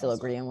 but I'm still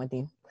agreeing with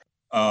you.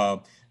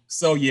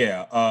 So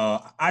yeah,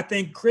 I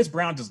think Chris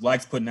Brown just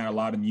likes putting out a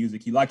lot of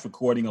music. He likes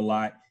recording a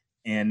lot,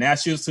 and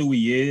that's just who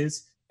he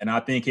is. And I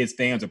think his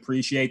fans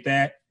appreciate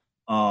that.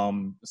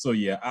 So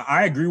yeah,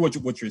 I agree with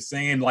what you're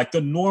saying. Like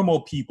the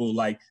normal people,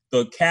 like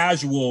the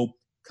casual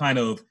kind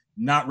of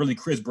not really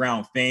Chris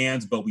Brown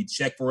fans, but we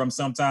check for him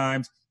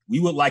sometimes. We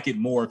would like it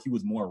more if he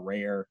was more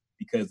rare,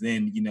 because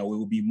then, you know, it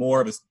would be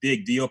more of a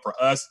big deal for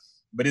us.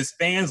 But his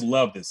fans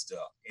love this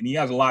stuff, and he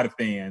has a lot of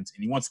fans,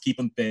 and he wants to keep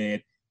them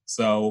fed.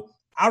 So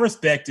I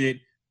respect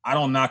it. I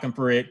don't knock him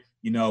for it.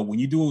 You know, when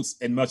you do as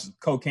much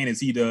cocaine as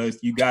he does,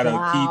 you gotta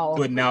keep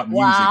putting out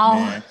music,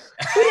 man.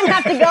 We didn't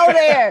have to go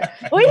there.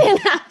 We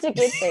didn't have to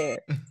get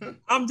there.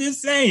 I'm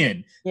just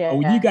saying. Yeah.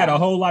 When you got a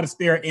whole lot of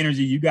spare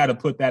energy, you got to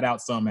put that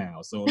out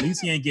somehow. So at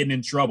least he ain't getting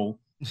in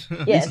trouble.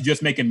 At least he's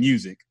just making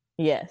music.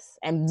 Yes,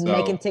 and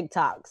making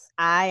TikToks.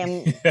 I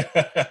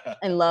am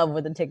in love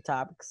with the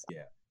TikToks.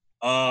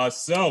 Yeah.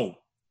 So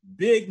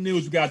big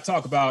news we got to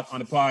talk about on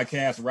the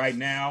podcast right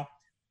now.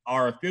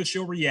 Our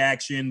official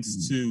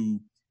reactions to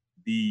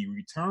the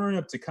return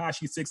of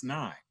Tekashi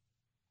 6ix9ine.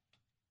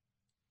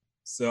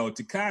 So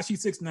Tekashi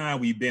 6ix9ine,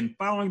 we've been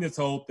following this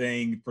whole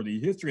thing for the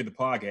history of the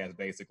podcast,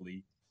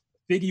 basically.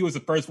 Figgy was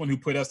the first one who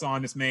put us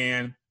on this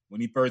man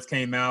when he first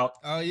came out.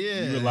 Oh,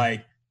 yeah. We were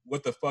like,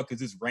 what the fuck is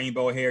this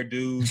rainbow hair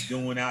dude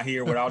doing out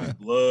here with all his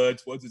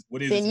bloods? What is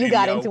then this you video?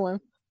 Got into him.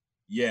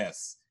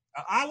 Yes.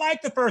 I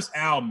like the first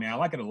album, man. I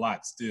like it a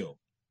lot still.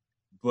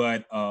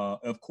 But,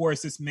 of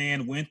course, this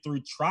man went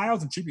through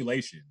trials and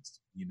tribulations,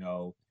 you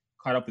know,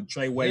 caught up the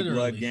Treyway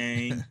blood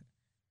gang,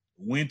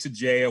 went to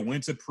jail,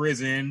 went to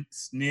prison,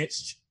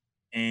 snitched,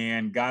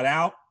 and got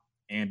out.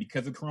 And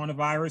because of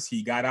coronavirus,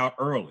 he got out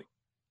early.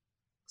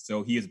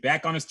 So he is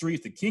back on the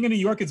streets. The King of New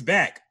York is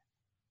back.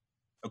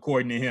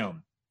 according to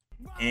him.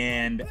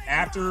 And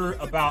after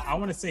about, I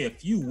want to say a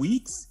few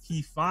weeks,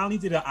 he finally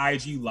did an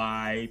IG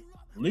live,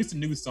 released a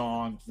new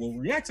song. We'll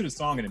react to the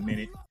song in a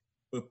minute.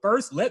 But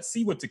first, let's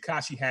see what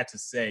Tekashi had to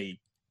say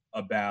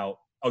about,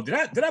 did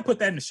I put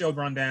that in the show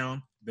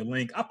rundown? The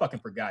link? I fucking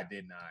forgot,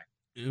 didn't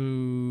I?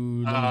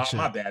 Ooh,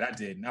 my bad. I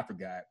didn't. I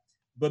forgot.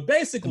 But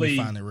basically, let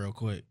me find it real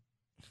quick.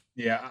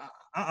 Yeah,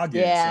 I'll get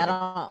it.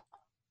 Yeah,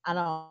 I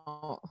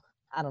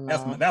don't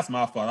know. That's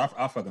my fault.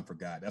 I fucking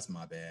forgot. That's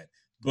my bad.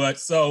 But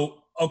so,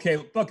 okay,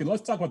 fuck it.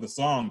 Let's talk about the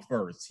song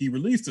first. He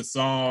released a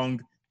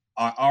song.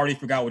 I already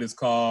forgot what it's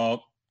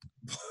called.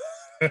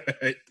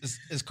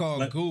 It's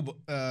called Gooba.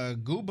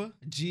 Gooba.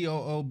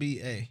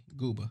 Gooba.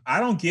 Gooba. I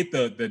don't get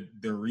the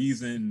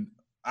reason.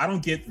 I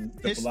don't get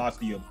the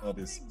philosophy of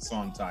his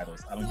song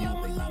titles. I don't get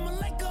what they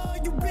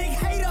mean. You big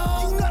hater,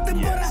 you nothing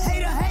but a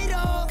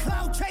hater.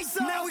 Cloud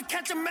chaser. Now we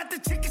catch him at the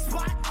chicken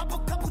spot. Up a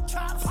couple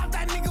chops. Pop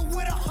that nigga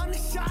with 100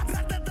 shots.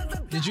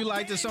 Did you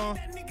like the song?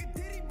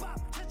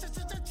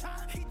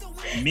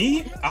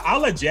 Me? I'll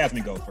let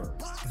Jasmine go first.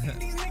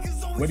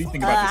 What do you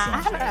think about the song?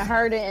 I haven't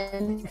heard it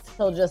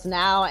until just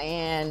now,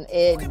 and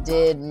it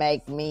did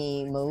make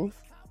me move.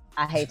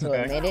 I hate to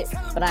admit it,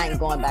 but I ain't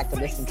going back to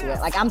listen to it.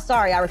 Like, I'm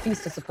sorry, I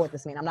refuse to support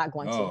this man. I'm not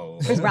going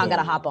to. Chris Brown got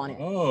to hop on it.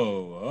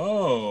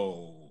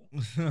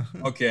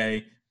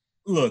 Okay.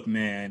 Look,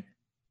 man,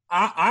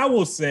 I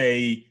will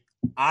say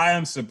I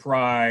am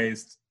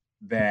surprised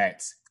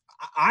that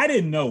I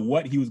didn't know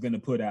what he was going to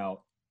put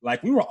out.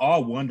 Like, we were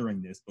all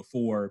wondering this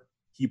before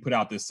he put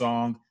out this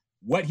song,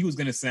 what he was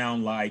going to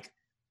sound like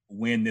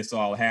when this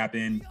all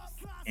happened.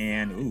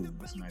 And ooh,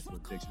 that's a nice little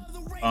picture.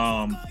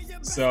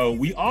 So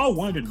we all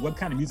wondered what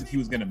kind of music he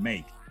was gonna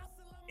make.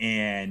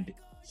 And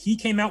he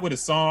came out with a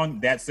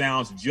song that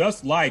sounds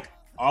just like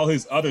all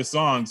his other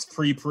songs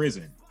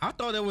pre-prison. I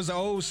thought it was an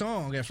old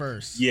song at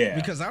first. Yeah.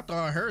 Because I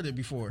thought I heard it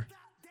before.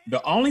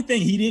 The only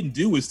thing he didn't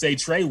do was say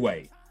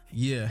Treyway.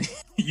 Yeah.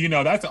 You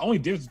know, that's the only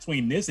difference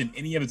between this and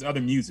any of his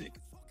other music.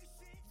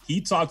 He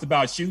talked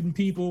about shooting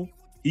people.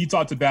 He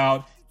talked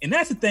about, and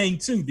that's the thing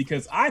too,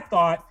 because I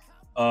thought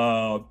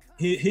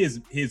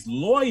his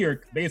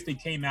lawyer basically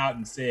came out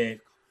and said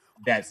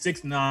that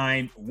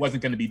 6ix9ine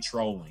wasn't going to be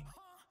trolling.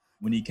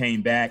 When he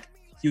came back,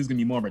 he was going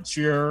to be more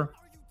mature,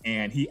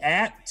 and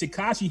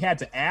Tekashi had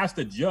to ask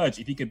the judge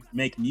if he could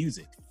make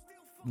music.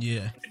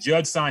 Yeah, the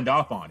judge signed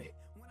off on it,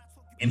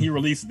 and he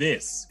released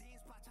this.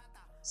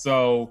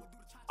 So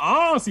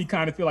I honestly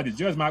kind of feel like the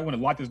judge might want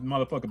to lock this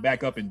motherfucker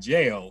back up in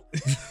jail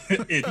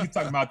if he's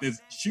talking about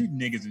this shooting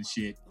niggas and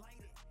shit.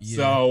 Yeah.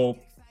 So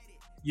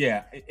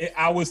yeah,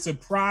 I was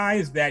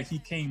surprised that he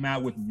came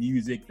out with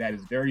music that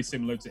is very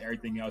similar to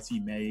everything else he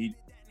made,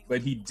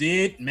 but he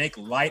did make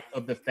light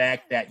of the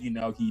fact that, you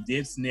know, he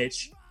did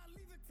snitch.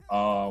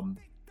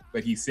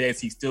 But he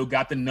says he still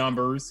got the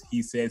numbers.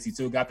 He says he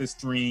still got the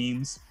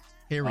streams.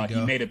 Here we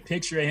go. He made a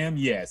picture of him.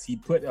 Yes, he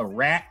put a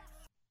rat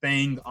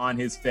thing on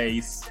his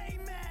face.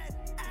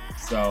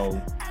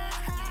 So,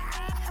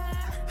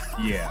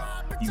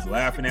 yeah, he's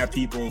laughing at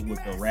people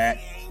with the rat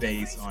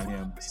face on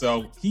him.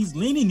 So he's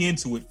leaning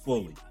into it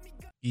fully,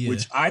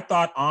 which I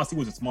thought honestly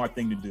was a smart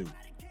thing to do.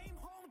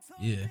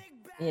 Yeah.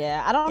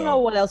 Yeah, I don't know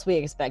what else we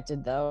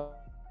expected though.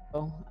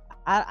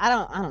 I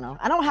don't know.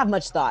 I don't have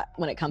much thought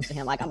when it comes to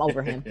him. Like, I'm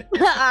over him.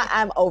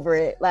 I'm over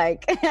it.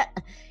 Like,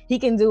 he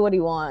can do what he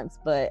wants.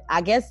 But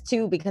I guess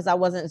too, because I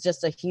wasn't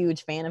just a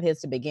huge fan of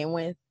his to begin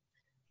with,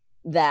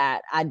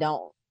 that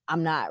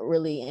I'm not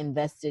really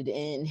invested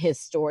in his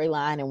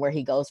storyline and where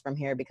he goes from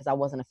here, because I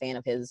wasn't a fan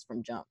of his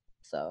from jump.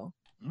 So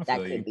that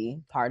could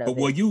be part of it.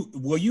 But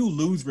will you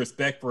lose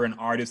respect for an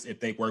artist if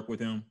they work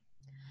with him?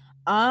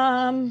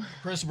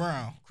 Chris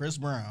Brown.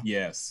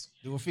 Yes.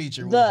 Do a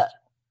feature.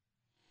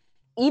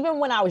 Even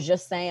when I was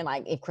just saying,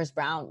 like, if Chris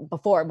Brown,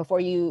 before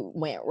you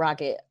went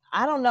Rocket,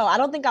 I don't know. I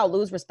don't think I'll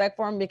lose respect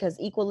for him, because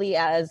equally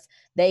as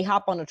they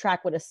hop on the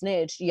track with a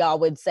snitch, y'all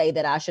would say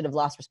that I should have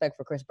lost respect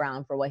for Chris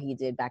Brown for what he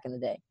did back in the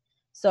day.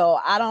 So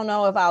I don't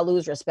know if I'll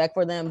lose respect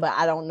for them, but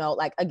I don't know.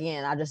 Like,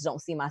 again, I just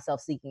don't see myself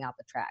seeking out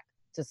the track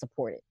to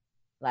support it.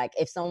 Like,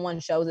 if someone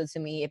shows it to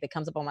me, if it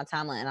comes up on my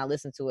timeline and I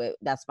listen to it,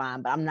 that's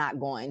fine. But I'm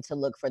not going to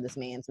look for this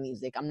man's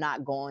music. I'm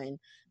not going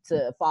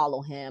to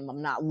follow him.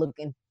 I'm not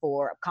looking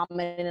for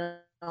commenting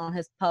on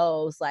his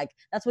posts. Like,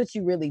 that's what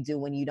you really do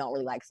when you don't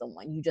really like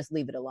someone. You just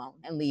leave it alone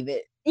and leave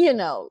it,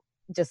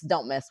 just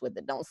don't mess with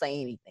it. Don't say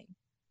anything.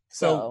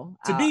 So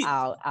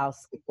I'll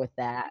stick with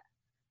that.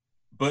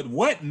 But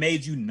what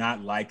made you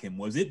not like him?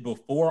 Was it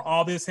before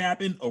all this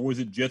happened, or was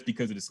it just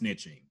because of the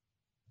snitching?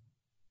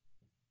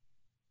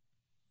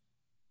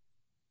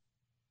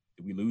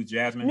 Did we lose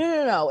Jasmine?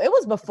 No. It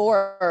was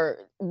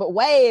before, but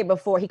way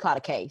before he caught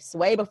a case.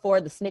 Way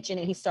before the snitching,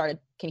 and he started.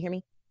 Can you hear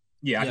me?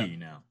 Yeah, I hear you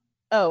now.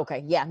 Oh,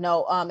 okay. Yeah,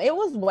 no. It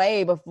was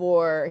way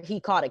before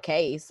he caught a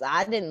case.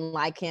 I didn't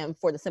like him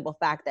for the simple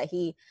fact that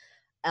he,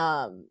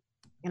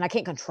 and I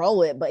can't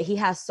control it, but he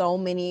has so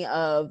many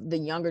of the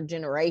younger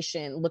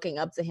generation looking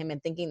up to him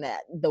and thinking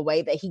that the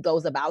way that he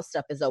goes about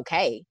stuff is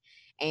okay.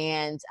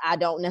 And I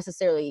don't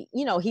necessarily,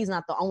 he's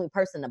not the only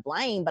person to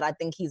blame, but I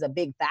think he's a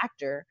big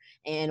factor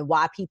in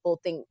why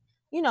people think,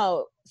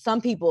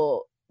 some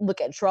people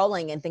look at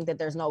trolling and think that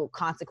there's no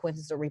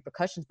consequences or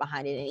repercussions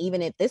behind it. And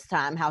even at this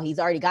time, how he's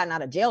already gotten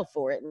out of jail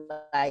for it.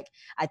 Like,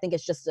 I think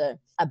it's just a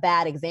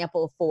bad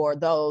example for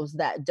those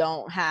that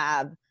don't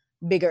have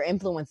bigger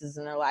influences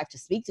in their life to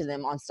speak to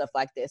them on stuff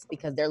like this,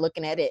 because they're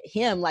looking at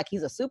him like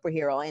he's a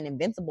superhero and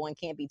invincible and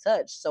can't be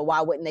touched. So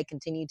why wouldn't they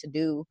continue to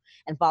do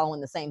and follow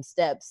in the same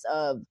steps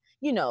of,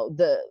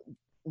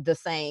 the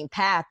same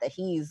path that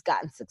he's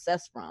gotten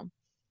success from?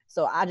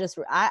 So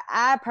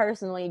I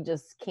personally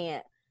just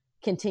can't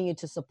continue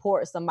to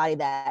support somebody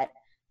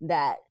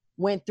that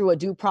went through a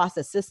due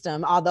process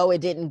system, although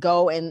it didn't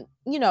go in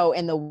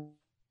the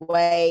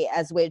way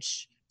as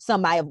which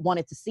somebody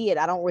wanted to see it.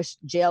 I don't wish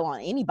jail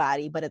on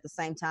anybody, but at the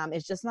same time,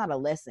 it's just not a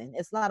lesson.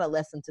 It's not a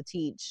lesson to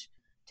teach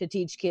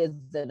kids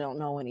that don't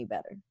know any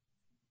better.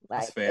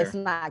 Like, it's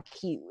not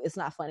cute. It's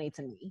not funny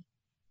to me.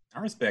 I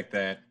respect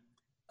that.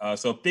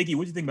 So Figgy,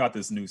 what do you think about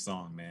this new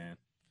song, man?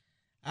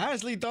 I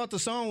actually thought the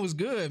song was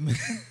good, man.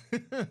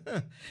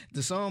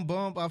 The song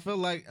bump. I feel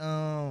like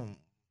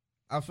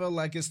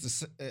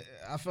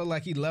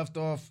he left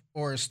off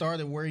or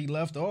started where he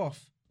left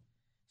off.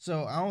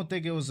 So I don't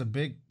think it was a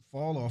big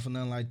fall off or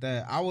nothing like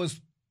that. I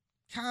was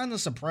kind of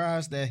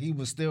surprised that he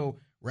was still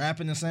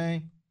rapping the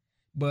same,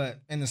 but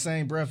in the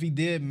same breath, he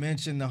did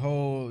mention the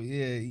whole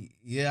I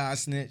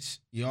snitched,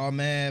 y'all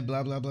mad,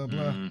 blah blah blah blah.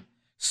 Mm-hmm.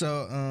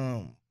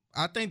 So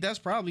I think that's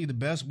probably the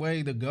best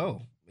way to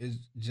go, is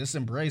just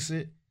embrace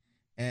it.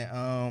 And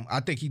I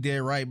think he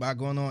did right by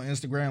going on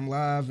Instagram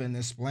Live and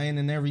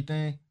explaining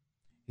everything.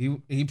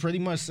 He pretty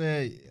much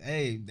said,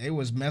 hey, they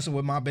was messing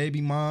with my baby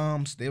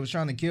moms, they was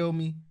trying to kill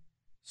me.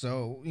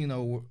 So,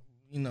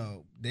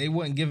 they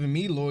wasn't giving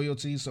me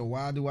loyalty, so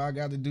why do I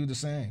got to do the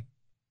same?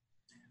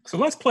 So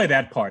let's play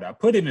that part. I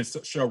put it in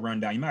the show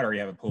rundown. You might already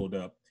have it pulled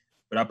up,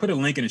 but I put a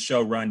link in the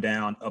show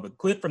rundown of a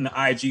clip from the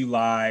IG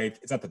Live.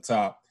 It's at the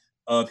top,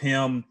 of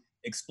him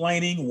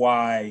explaining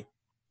why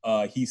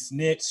he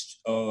snitched,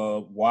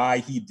 why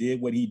he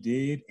did what he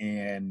did,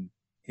 and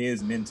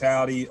his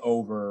mentality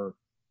over,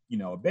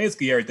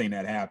 basically everything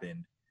that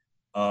happened.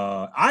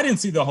 I didn't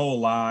see the whole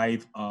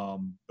live,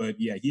 but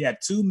yeah, he had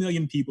 2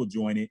 million people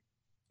join it,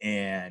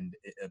 and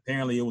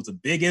apparently it was the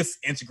biggest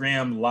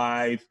Instagram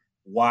Live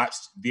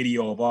watched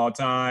video of all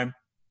time.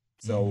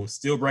 So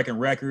still breaking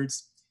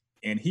records.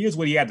 And here's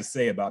what he had to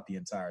say about the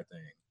entire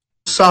thing.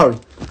 Sorry.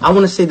 I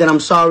want to say that I'm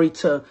sorry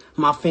to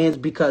my fans,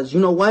 because you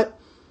know what?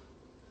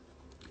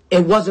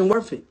 It wasn't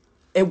worth it.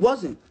 It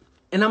wasn't.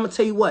 And I'm going to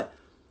tell you what.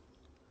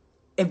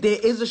 If there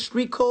is a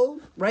street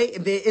code, right?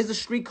 If there is a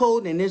street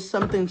code and there's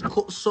something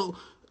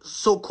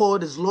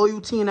so-called as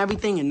loyalty and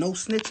everything and no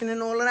snitching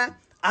and all of that,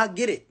 I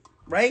get it,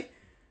 right?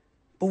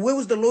 But where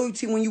was the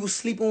loyalty when you was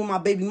sleeping with my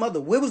baby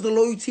mother? Where was the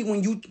loyalty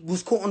when you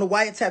was caught on the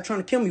wiretap trying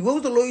to kill me? Where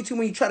was the loyalty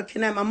when you tried to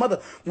kidnap my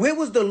mother? Where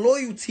was the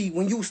loyalty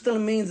when you was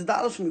stealing millions of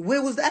dollars from me?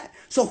 Where was that?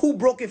 So who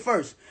broke it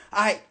first?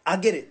 All right, I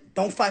get it.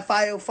 Don't fight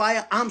fire with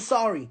fire. I'm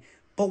sorry.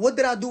 But what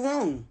did I do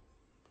wrong?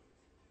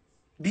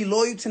 Be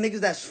loyal to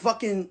niggas that's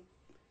fucking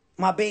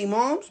my baby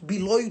moms? Be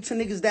loyal to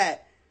niggas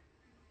that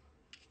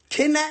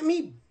kidnap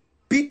me?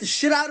 Beat the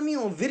shit out of me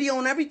on video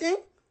and everything?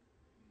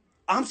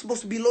 I'm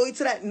supposed to be loyal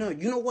to that? No,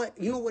 you know what?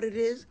 You know what it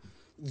is?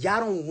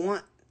 Y'all don't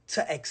want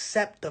to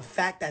accept the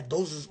fact that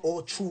those is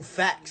all true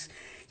facts.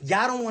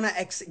 Y'all don't want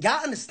to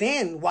y'all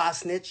understand why I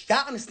snitch.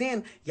 Y'all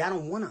understand. Y'all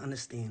don't want to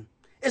understand.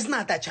 It's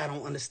not that y'all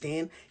don't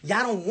understand.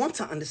 Y'all don't want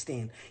to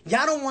understand.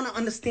 Y'all don't want to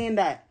understand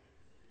that,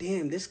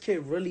 damn, this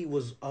kid really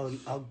was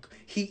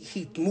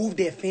he moved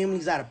their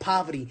families out of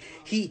poverty.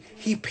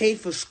 He paid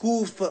for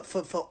schools for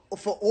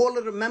all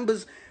of the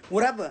members,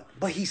 whatever,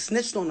 but he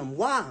snitched on them.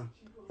 Why?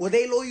 Were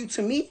they loyal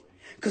to me?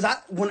 Cause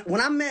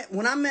when I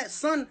met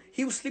Son,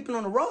 he was sleeping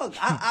on the rug.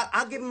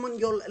 I give him money.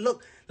 Yo,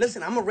 look,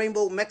 listen, I'm a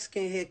rainbow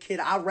Mexican hair kid.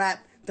 I rap.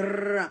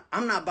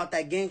 I'm not about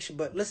that gang shit,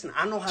 but listen,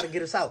 I know how to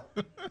get us out.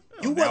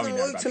 You wasn't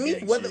loyal to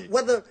me,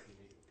 whether,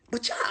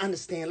 but y'all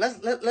understand. Let's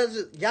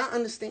just, y'all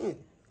understand,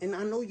 and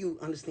I know you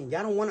understand.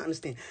 Y'all don't want to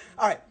understand.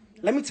 All right,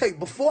 let me tell you.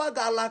 Before I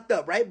got locked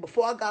up, right?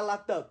 Before I got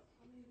locked up,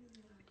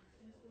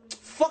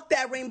 fuck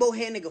that rainbow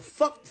hair nigga.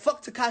 Fuck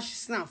Tekashi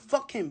Snout.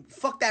 Fuck him.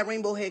 Fuck that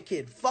rainbow hair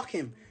kid. Fuck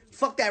him.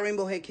 Fuck that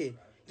rainbow hair kid.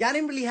 Y'all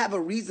didn't really have a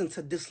reason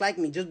to dislike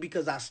me just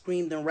because I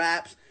screamed in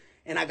raps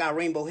and I got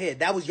rainbow hair.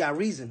 That was y'all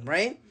reason,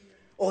 right?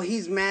 Or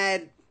he's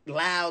mad,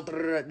 loud.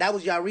 That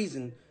was y'all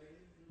reason.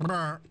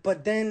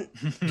 But then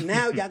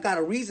now y'all got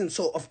a reason.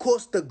 So, of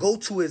course, the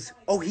go-to is,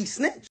 oh, he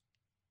snitched.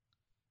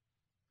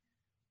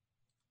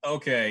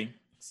 Okay.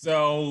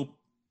 So,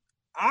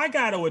 I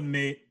got to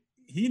admit,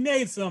 he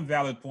made some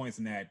valid points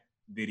in that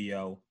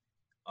video.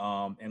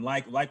 And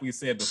like we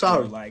said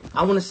before, sorry.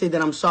 I want to say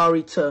that I'm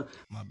sorry to...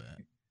 My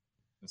bad.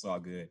 It's all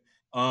good.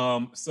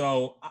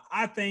 So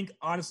I think,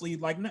 honestly,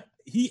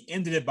 he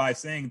ended it by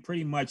saying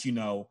pretty much,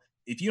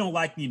 if you don't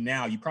like me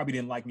now, you probably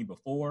didn't like me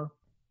before.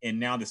 And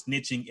now the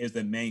snitching is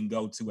the main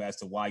go-to as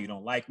to why you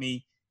don't like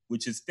me,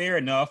 which is fair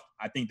enough.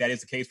 I think that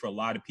is the case for a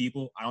lot of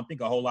people. I don't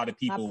think a whole lot of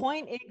people. My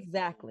point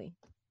exactly.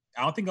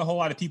 I don't think a whole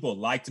lot of people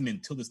liked him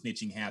until the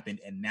snitching happened,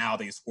 and now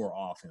they score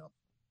off him.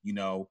 You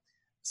know,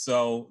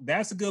 so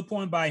that's a good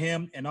point by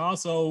him. And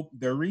also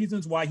the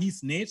reasons why he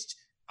snitched.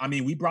 I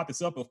mean, we brought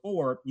this up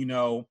before. You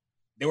know,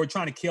 they were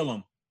trying to kill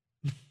him.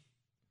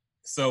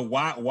 So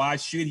why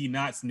should he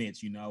not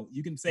snitch? You know,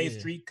 you can say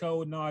street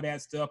code and all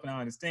that stuff, and I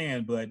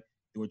understand, but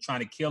they were trying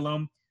to kill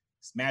him,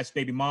 smash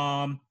baby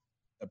mom,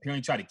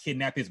 apparently try to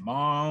kidnap his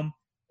mom,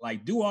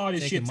 like do all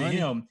this shit to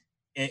him.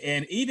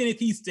 And even if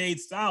he stayed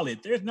solid,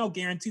 there's no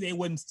guarantee they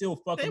wouldn't still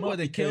fuck him up. They would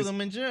have killed him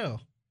in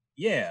jail.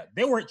 Yeah,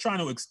 they were trying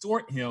to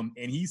extort him,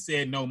 and he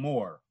said no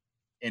more,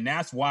 and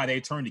that's why they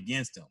turned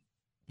against him.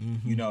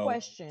 Mm-hmm. You know. I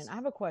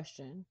have a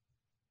question.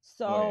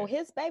 So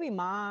his baby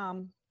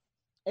mom.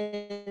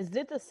 Is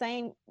it the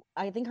same?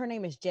 I think her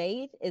name is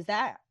Jade. Is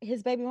that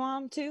his baby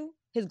mom too?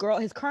 His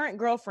current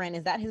girlfriend,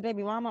 is that his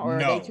baby mama, or are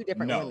they two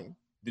different women?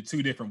 The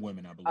two different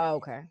women, I believe. Oh,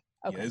 okay.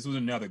 Yeah, this was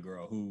another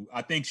girl who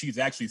I think she's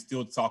actually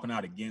still talking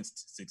out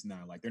against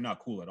 6ix9ine. Like they're not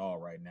cool at all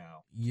right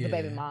now. Yeah. The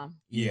baby mom.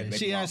 Yeah,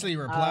 she actually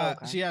replied.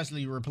 Oh, okay. She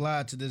actually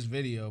replied to this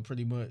video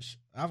pretty much.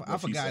 I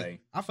forgot.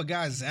 I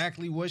forgot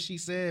exactly what she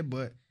said,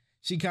 but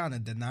she kind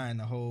of denying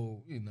the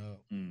whole, you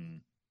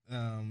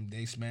know,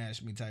 they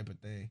smashed me type of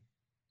thing.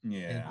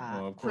 Yeah,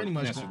 well, of course,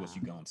 that's what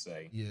you're gonna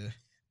say. Yeah,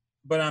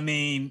 but I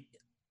mean,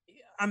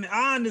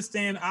 I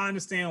understand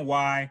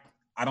why.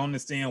 I don't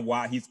understand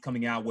why he's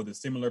coming out with a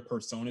similar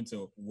persona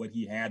to what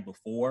he had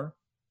before.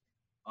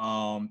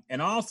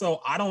 And also,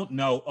 I don't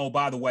know. Oh,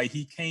 by the way,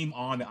 he came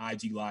on the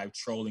IG Live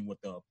trolling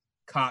with the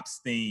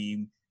cops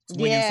theme,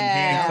 swinging some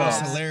handcuffs.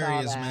 That was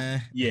hilarious,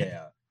 man.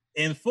 Yeah,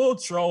 in full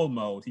troll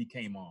mode, he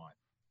came on.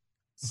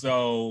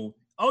 So,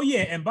 oh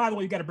yeah, and by the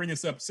way, you got to bring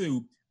this up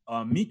too.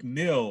 Meek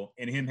Mill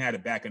and him had a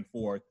back and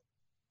forth.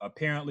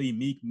 Apparently,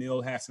 Meek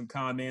Mill had some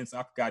comments.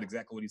 I forgot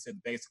exactly what he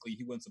said. Basically,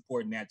 he wasn't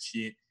supporting that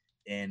shit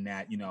and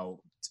that, you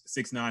know,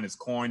 6ix9ine is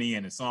corny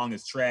and the song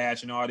is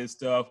trash and all this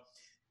stuff.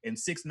 And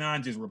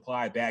 6ix9ine just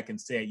replied back and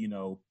said, you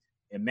know,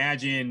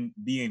 imagine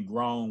being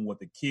grown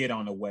with a kid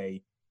on the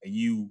way and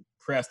you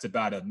pressed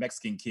about a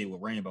Mexican kid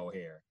with rainbow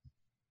hair,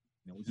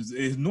 you know, which is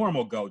his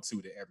normal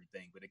go-to to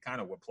everything, but it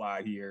kind of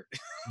applied here.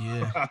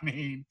 Yeah. I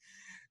mean,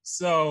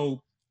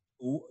 so...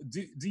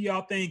 Do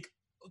y'all think,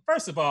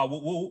 first of all,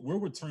 we'll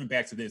return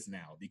back to this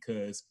now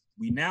because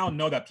we now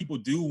know that people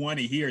do want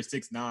to hear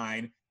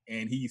 6ix9ine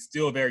and he's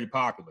still very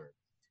popular.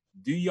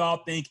 Do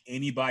y'all think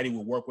anybody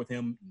will work with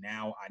him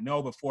now? I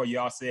know before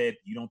y'all said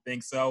you don't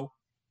think so.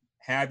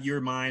 Have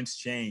your minds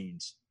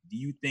changed? Do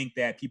you think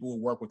that people will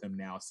work with him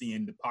now,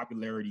 seeing the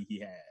popularity he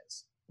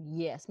has?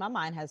 Yes, my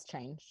mind has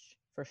changed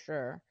for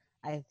sure.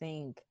 I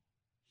think,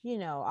 you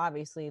know,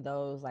 obviously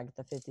those like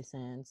the 50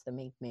 Cents, the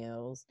Meek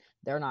Mills,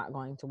 they're not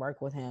going to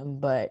work with him.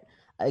 But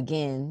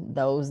again,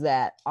 those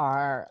that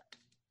are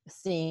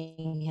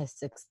seeing his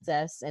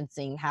success and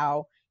seeing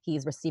how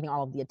he's receiving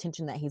all of the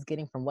attention that he's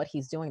getting from what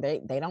he's doing,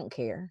 they don't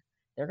care.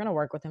 They're going to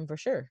work with him for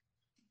sure.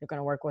 They're going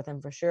to work with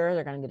him for sure.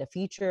 They're going to get a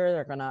feature.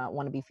 They're going to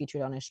want to be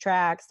featured on his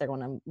tracks. They're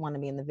going to want to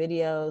be in the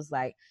videos.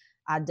 Like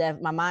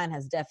my mind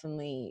has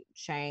definitely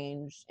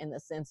changed in the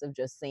sense of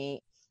just seeing,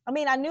 I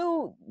mean, I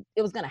knew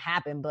it was going to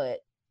happen, but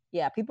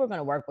yeah, people are going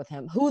to work with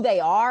him. Who they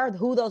are,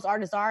 who those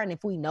artists are, and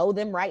if we know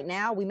them right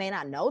now, we may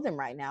not know them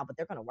right now, but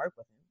they're going to work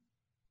with him.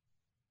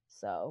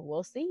 So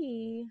we'll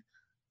see.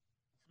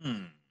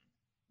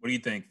 What do you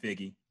think,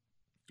 Figgy?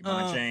 Your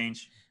mind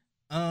change?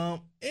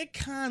 It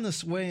kind of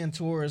swaying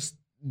towards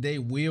they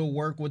will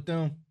work with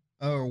them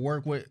or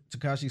work with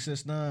Tekashi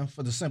 6ix9ine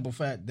for the simple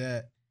fact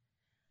that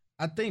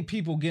I think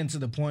people getting to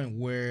the point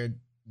where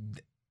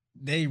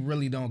they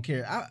really don't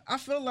care. I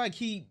feel like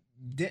he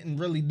didn't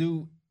really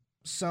do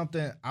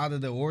something out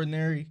of the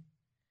ordinary.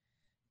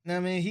 I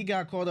mean, he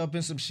got caught up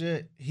in some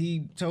shit.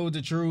 He told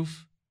the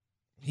truth.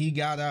 He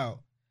got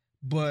out.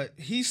 But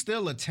he's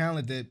still a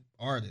talented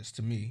artist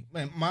to me.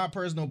 Man, my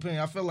personal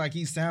opinion, I feel like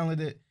he's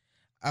talented.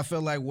 I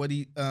feel like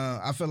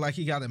I feel like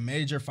he got a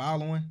major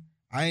following.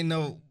 I ain't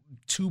know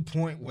 2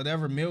 point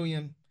whatever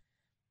million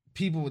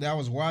people that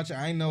was watching.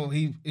 I ain't know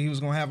he was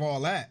gonna have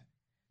all that.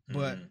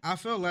 But I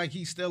feel like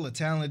he's still a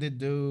talented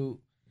dude.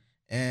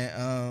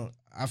 And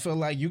I feel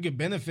like you could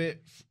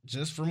benefit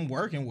just from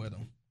working with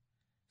him.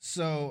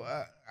 So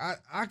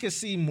I could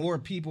see more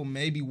people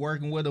maybe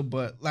working with him,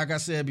 but like I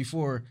said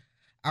before,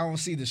 I don't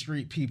see the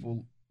street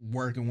people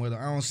working with him.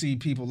 I don't see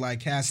people like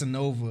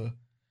Casanova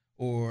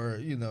or,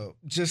 you know,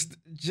 just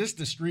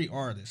the street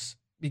artists,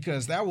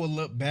 because that would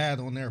look bad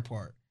on their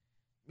part.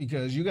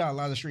 Because you got a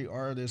lot of street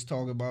artists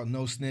talking about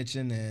no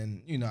snitching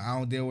and, you know, I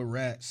don't deal with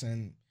rats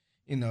and,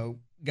 you know,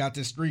 got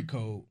this street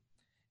code.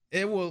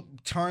 It will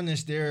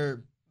tarnish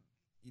their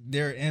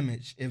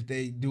image if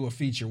they do a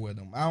feature with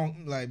them. I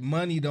don't like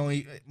money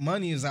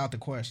is out the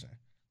question.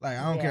 Like,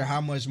 I don't care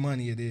how much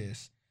money it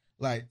is.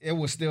 Like, it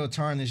will still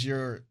tarnish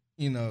your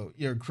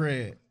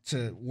cred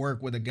to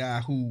work with a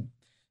guy who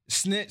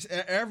snitch.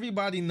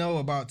 Everybody know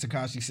about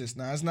Tekashi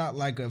 6ix9ine. It's not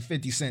like a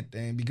 50 Cent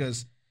thing,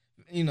 because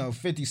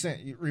 50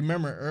 Cent.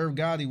 Remember, Irv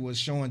Gotti was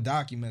showing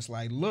documents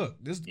like, look,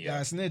 this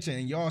guy snitching,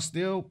 and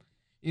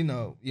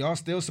y'all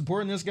still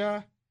supporting this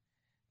guy.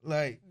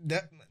 Like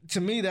that,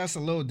 to me, that's a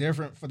little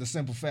different for the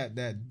simple fact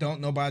that don't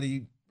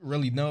nobody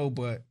really know,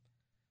 but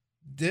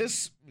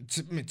this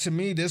to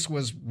me, this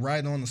was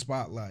right on the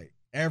spotlight.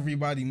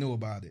 Everybody knew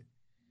about it,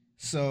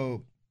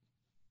 so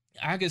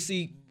I could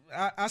see.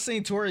 I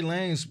seen Tory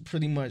Lanez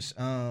pretty much.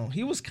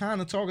 He was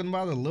kind of talking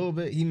about it a little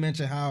bit. He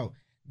mentioned how,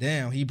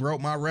 damn, he broke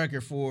my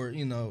record for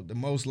the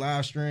most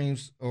live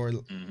streams or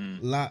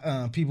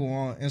people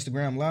on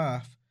Instagram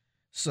Live.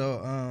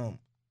 So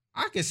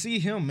I could see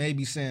him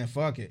maybe saying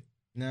fuck it.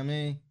 You know what I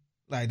mean?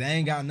 Like, they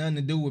ain't got nothing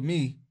to do with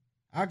me.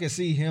 I could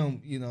see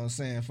him,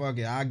 saying fuck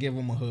it. I'll give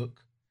him a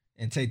hook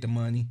and take the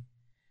money.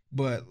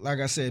 But like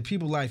I said,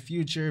 people like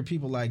Future,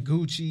 people like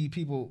Gucci,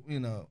 people, like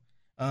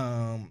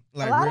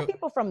a lot of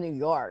people from New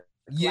York.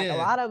 Yeah. Like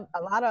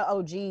a lot of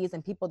OGs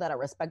and people that are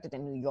respected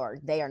in New York,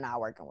 they are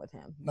not working with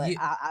him. But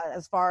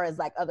as far as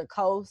like other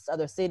coasts,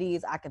 other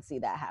cities, I can see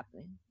that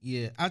happening.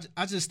 Yeah,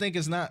 I just think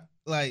it's not,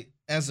 like,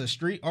 as a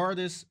street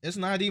artist, it's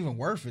not even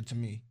worth it to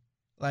me.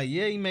 Like,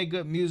 yeah, he make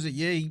good music.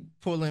 Yeah, he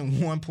pulling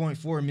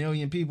 1.4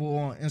 million people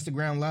on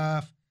Instagram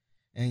Live.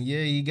 And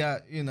yeah, he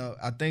got,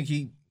 I think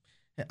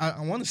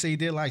I want to say he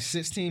did like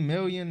 16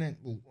 million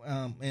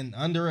in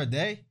under a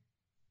day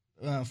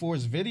for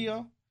his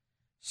video.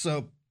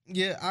 So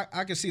yeah,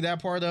 I can see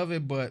that part of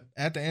it. But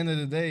at the end of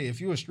the day,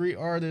 if you're a street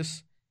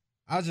artist,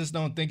 I just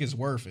don't think it's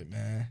worth it,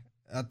 man.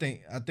 I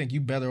think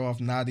you better off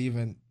not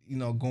even,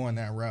 going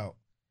that route.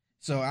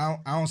 So I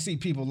don't see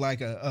people like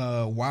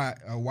a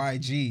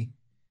YG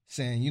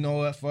saying, you know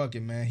what, fuck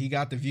it, man. He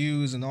got the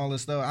views and all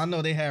this stuff. I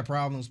know they had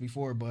problems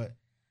before, but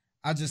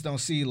I just don't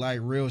see like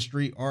real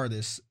street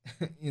artists,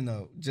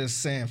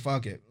 just saying,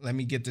 fuck it, let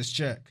me get this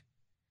check.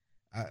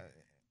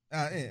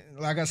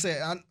 Like I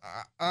said,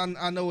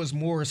 I know it's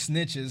more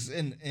snitches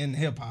in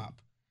hip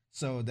hop,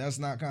 so that's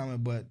not common.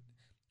 But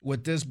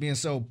with this being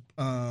so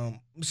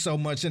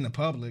much in the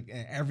public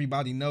and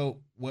everybody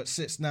know what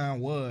 6ix9ine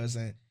was,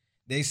 and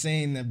they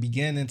seen the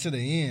beginning to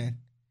the end,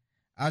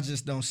 I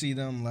just don't see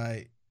them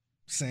like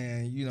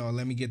saying,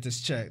 let me get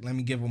this check, let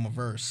me give them a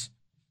verse.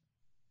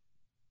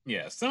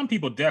 Yeah, some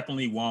people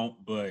definitely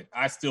won't, but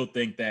I still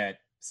think that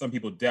some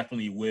people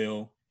definitely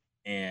will,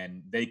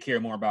 and they care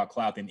more about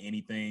clout than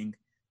anything.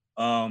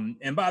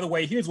 And by the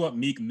way, here's what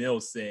Meek Mill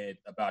said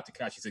about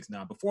Tekashi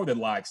 6ix9ine before the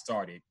live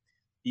started.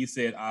 He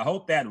said, "I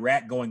hope that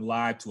rat going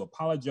live to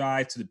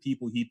apologize to the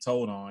people he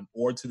told on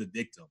or to the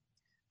victim.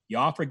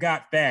 Y'all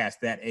forgot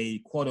fast that a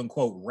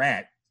quote-unquote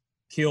rat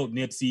killed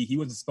Nipsey. He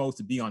wasn't supposed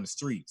to be on the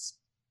streets.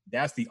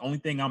 That's the only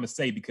thing I'm going to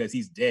say because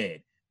he's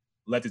dead.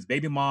 Left his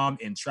baby mom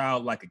and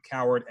child like a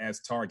coward as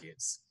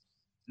targets."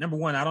 Number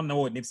one, I don't know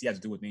what Nipsey has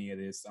to do with any of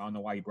this. I don't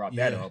know why he brought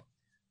that up.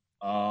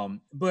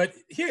 But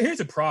here's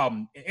a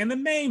problem. And the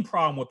main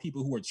problem with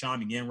people who are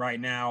chiming in right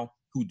now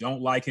who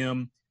don't like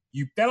him,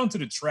 you fell into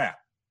the trap.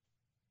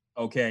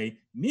 Okay?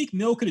 Meek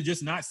Mill could have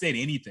just not said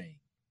anything.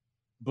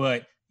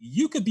 But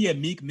you could be a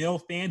Meek Mill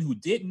fan who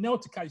didn't know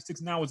Tekashi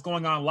 6ix9ine was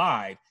going on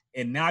live,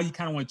 and now you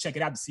kind of want to check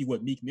it out to see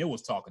what Meek Mill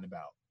was talking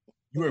about.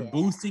 You are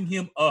boosting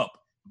him up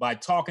by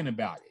talking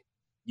about it.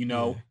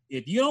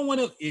 If you don't want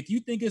to, if you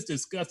think it's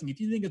disgusting,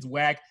 if you think it's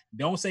whack,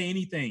 don't say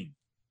anything.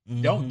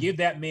 Mm-hmm. Don't give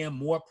that man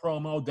more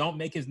promo. Don't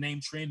make his name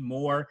trend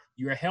more.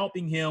 You're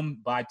helping him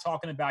by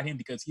talking about him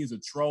because he is a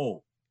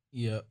troll.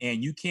 Yeah.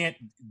 And you can't,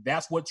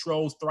 that's what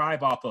trolls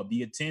thrive off of,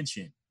 the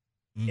attention.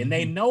 Mm-hmm. And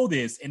they know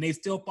this and they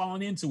still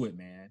falling into it,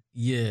 man.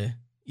 Yeah.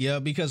 Yeah,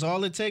 because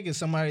all it takes is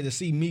somebody to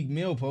see Meek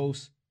Mill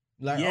post.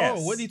 Like,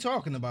 oh, what he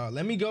talking about?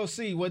 Let me go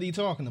see what he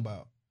talking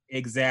about.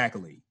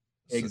 Exactly.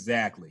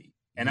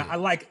 And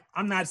yeah.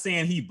 I'm not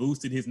saying he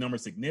boosted his number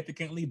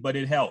significantly, but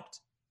it helped.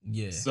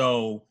 Yeah.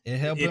 So it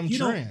helped him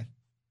trend.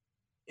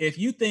 If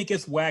you think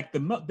it's whack,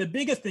 the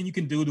biggest thing you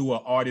can do to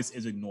an artist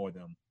is ignore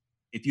them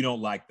if you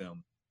don't like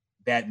them.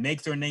 That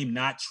makes their name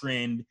not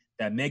trend.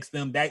 That makes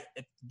them, that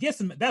gets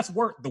them, that's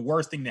the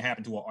worst thing to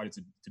happen to an artist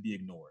to be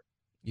ignored.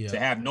 Yeah. To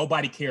have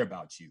nobody care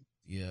about you.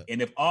 Yeah.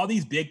 And if all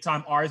these big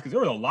time artists, because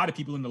there were a lot of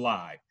people in the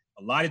live,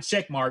 a lot of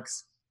check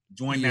marks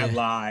joined that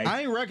live.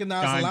 I ain't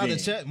recognize a lot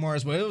of check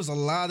marks, but it was a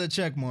lot of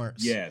check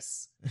marks.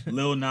 Yes.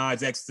 Lil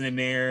Nas X in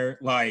there.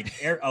 Like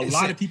a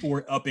lot of people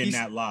were up in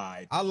that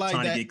live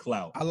trying to get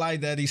clout. I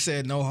like that he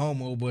said no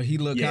homo, but he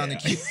looked kind of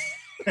cute.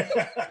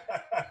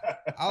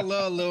 I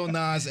love Lil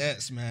Nas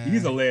X, man.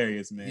 He's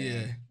hilarious, man.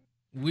 Yeah.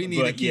 We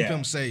need to keep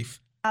him safe.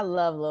 I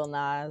love Lil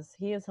Nas.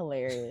 He is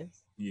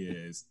hilarious.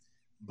 Yes.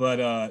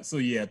 But so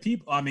yeah,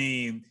 people, I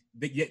mean,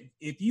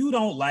 if you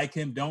don't like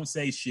him, don't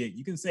say shit.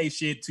 You can say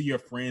shit to your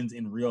friends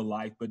in real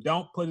life, but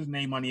don't put his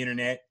name on the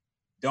internet.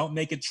 Don't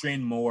make it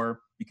trend more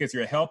because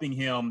you're helping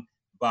him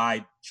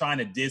by trying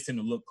to diss him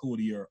to look cool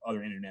to your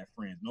other internet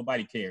friends.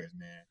 Nobody cares,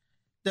 man.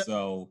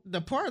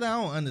 The part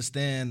I don't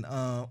understand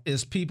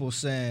is people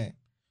saying,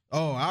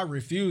 "Oh, I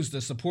refuse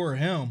to support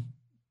him,"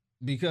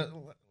 because,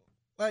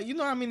 like, you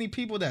know how many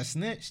people that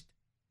snitched?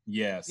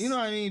 Yes. You know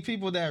what I mean?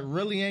 People that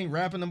really ain't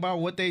rapping about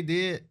what they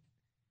did.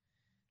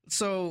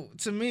 So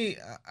to me,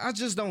 I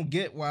just don't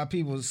get why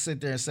people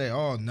sit there and say,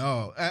 "Oh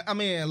no." I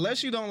mean,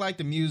 unless you don't like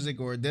the music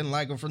or didn't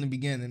like him from the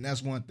beginning,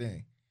 that's one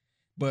thing.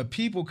 But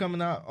people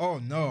coming out, "Oh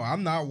no,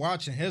 I'm not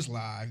watching his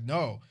live.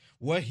 No,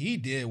 what he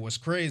did was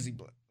crazy."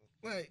 But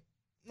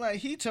like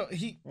he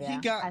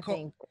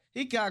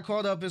got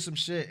caught up in some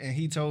shit and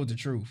he told the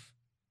truth.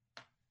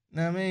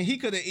 Know what I mean? He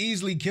could have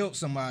easily killed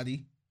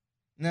somebody.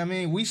 Know what I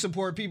mean? We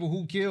support people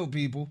who kill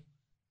people.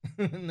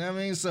 Know what I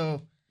mean?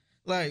 So,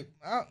 like,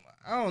 I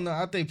don't know.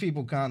 I think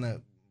people kind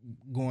of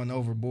going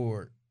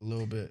overboard a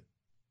little bit.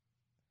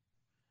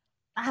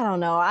 I don't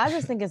know. I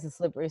just think it's a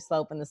slippery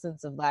slope in the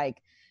sense of,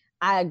 like,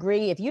 I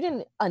agree. If you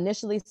didn't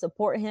initially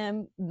support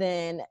him,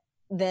 then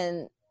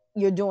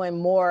you're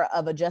doing more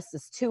of a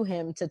justice to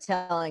him to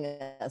telling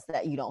us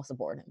that you don't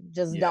support him.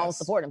 Just don't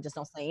support him. Just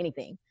don't say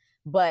anything.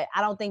 But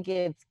I don't think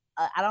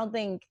I don't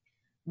think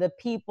the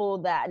people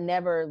that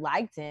never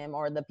liked him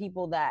or the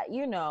people that,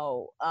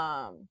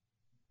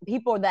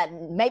 people that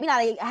maybe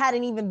not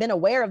hadn't even been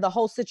aware of the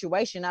whole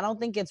situation, I don't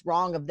think it's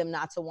wrong of them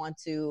not to want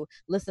to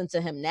listen to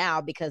him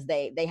now because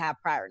they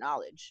have prior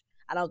knowledge.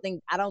 I don't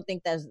think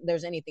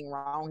there's anything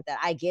wrong with that.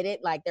 I get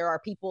it. Like, there are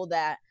people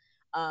that,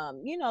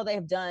 they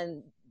have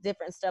done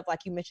different stuff, like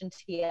you mentioned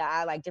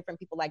T.I., like different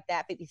people like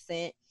that, 50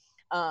 Cent.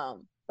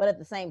 But at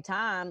the same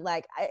time,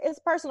 like, it's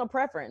personal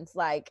preference.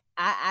 Like,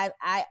 I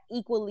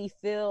equally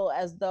feel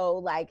as though,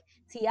 like,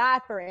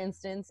 T.I., for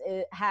instance,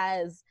 it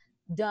has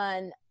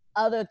done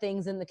other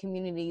things in the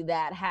community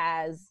that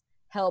has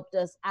helped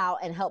us out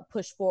and helped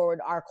push forward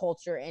our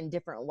culture in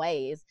different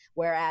ways.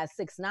 Whereas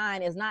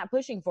 6ix9ine is not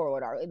pushing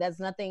forward it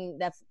doesn't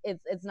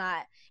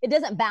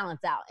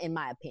balance out, in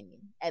my opinion,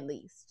 at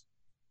least.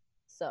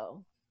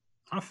 So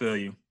I feel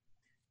you.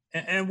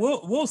 And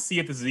we'll see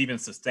if this is even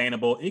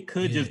sustainable. It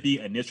could just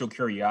be initial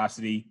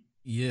curiosity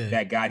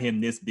that got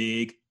him this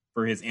big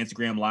for his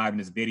Instagram Live and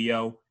his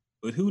video.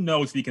 But who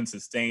knows if he can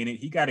sustain it.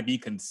 He got to be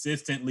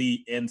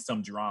consistently in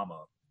some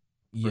drama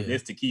for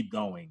this to keep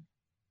going.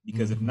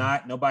 Because if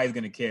not, nobody's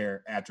going to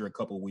care after a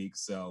couple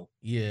weeks. So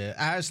I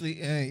actually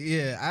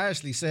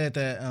said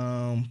that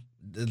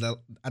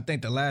I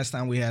think the last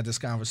time we had this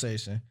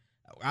conversation,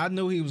 I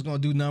knew he was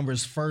going to do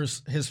numbers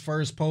his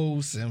first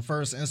post and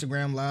first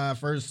Instagram Live,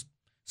 first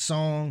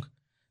song,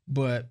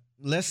 but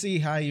let's see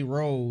how he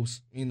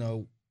rolls,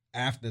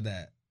 after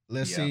that.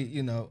 Let's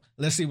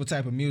see what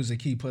type of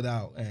music he put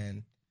out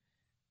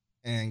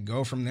and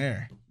go from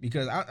there.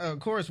 Because of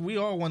course we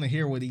all want to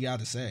hear what he got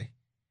to say.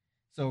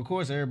 So of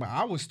course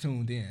I was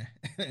tuned in.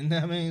 You know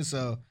what I mean?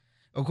 So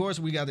of course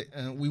we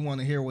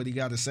want to hear what he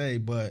got to say,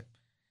 but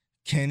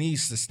can he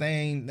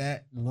sustain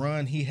that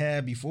run he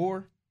had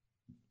before?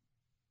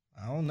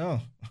 I don't know.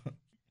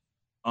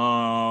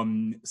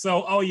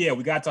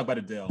 We got to talk about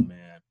Adele, man.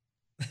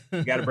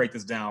 We got to break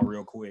this down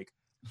real quick.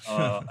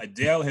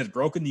 Adele has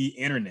broken the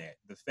internet,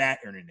 the fat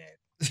internet.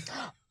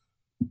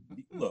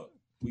 Look,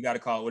 we got to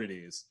call it what it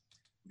is.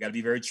 We got to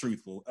be very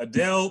truthful.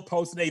 Adele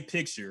posted a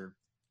picture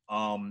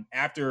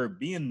after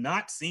being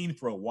not seen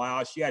for a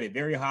while. She had a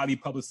very highly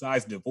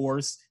publicized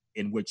divorce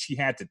in which she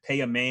had to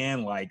pay a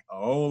man like a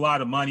whole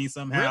lot of money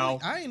somehow.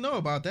 Really? I didn't know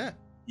about that.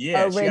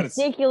 Yeah, a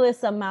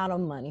ridiculous amount of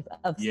money.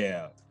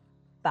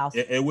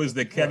 It was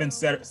the Kevin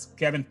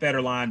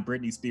Federline,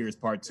 Britney Spears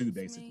Part 2,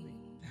 basically.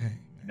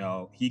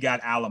 He got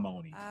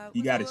alimony.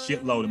 He got a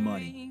shitload of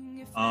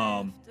money.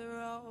 And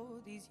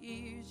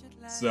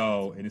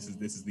this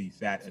is the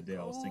fat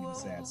Adele singing a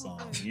sad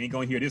song. You ain't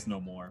gonna hear this no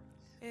more.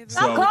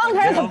 Stop calling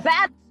her the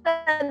fat.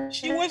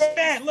 She was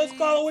fat. Let's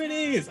call it what it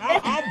is.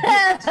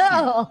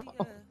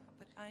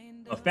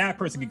 A fat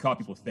person can call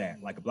people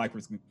fat, like a black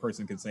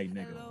person can say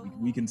nigga.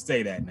 We can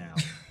say that now.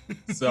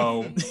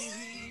 So,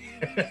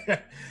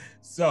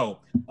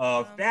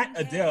 fat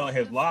Adele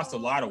has lost a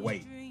lot of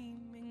weight.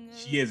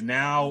 She is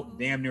now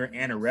damn near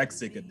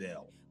anorexic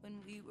Adele.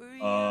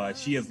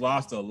 She has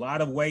lost a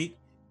lot of weight,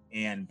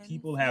 and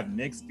people have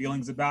mixed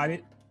feelings about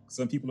it.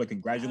 Some people are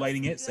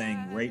congratulating it,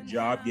 saying great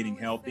job getting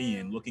healthy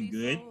and looking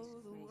good.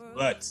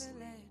 But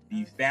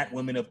the fat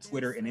women of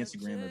Twitter and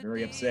Instagram are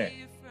very upset.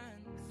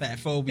 Fat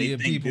phobia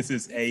they think people. This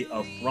is a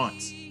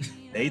affront.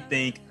 They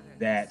think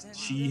that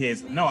she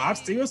has... No, I'm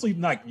seriously,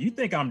 like, you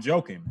think I'm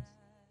joking.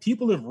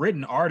 People have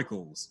written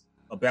articles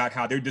about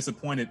how they're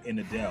disappointed in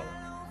Adele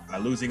by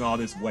losing all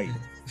this weight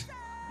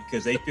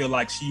because they feel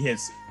like she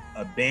has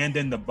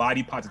abandoned the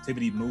body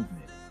positivity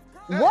movement.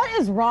 What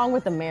is wrong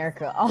with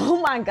America?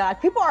 Oh my God.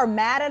 People are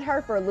mad at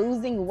her for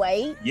losing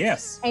weight.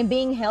 Yes. And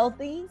being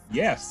healthy.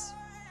 Yes.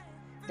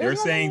 They're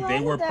saying they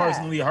were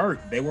personally hurt.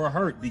 They were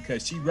hurt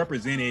because she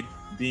represented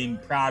being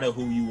proud of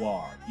who you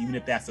are, even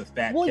if that's a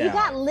fat cow. You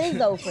got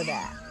Lizzo for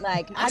that.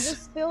 Like, I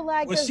just feel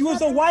like... Well, she was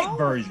the white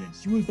version.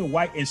 She was the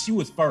white, and she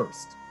was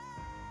first.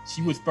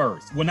 She was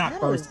first. Well, not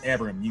first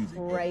ever in music.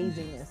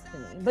 Craziness to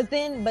me. But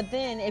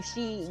then if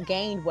she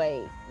gained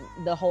weight,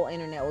 the whole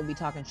internet would be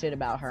talking shit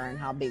about her and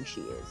how big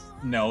she is.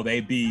 No,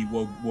 they'd be,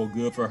 well,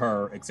 good for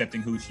her,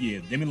 accepting who she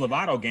is. Demi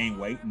Lovato gained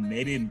weight, and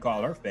they didn't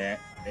call her fat.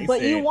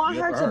 But you want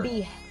her to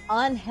be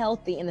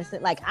unhealthy in the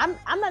sense, like, I'm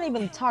not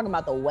even talking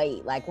about the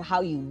weight, like how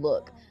you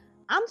look.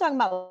 I'm talking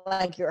about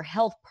like your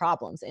health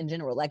problems in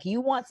general. Like you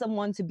want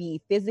someone to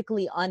be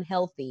physically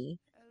unhealthy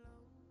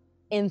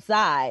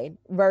inside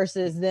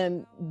versus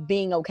them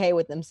being okay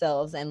with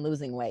themselves and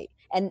losing weight.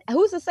 And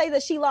who's to say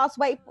that she lost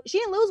weight? She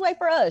didn't lose weight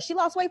for us. She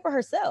lost weight for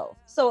herself.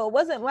 So it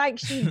wasn't like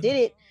she did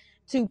it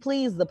to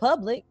please the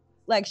public.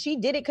 Like she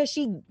did it because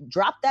she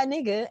dropped that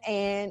nigga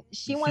and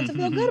she wanted to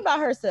feel good about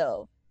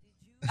herself.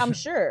 I'm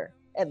sure,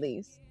 at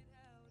least.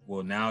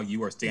 Well, now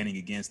you are standing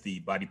against the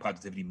body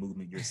positivity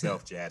movement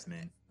yourself,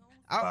 Jasmine,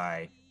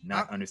 by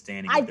not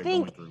understanding what they're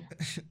going through.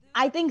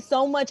 I think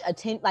so much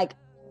attention, like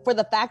for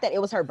the fact that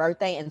it was her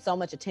birthday and so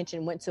much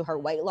attention went to her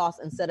weight loss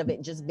instead of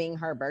it just being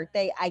her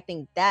birthday, I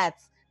think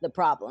that's the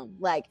problem.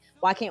 Like,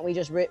 why can't we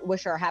just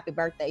wish her a happy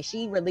birthday?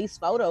 She released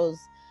photos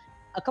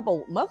a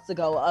couple months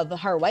ago of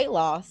her weight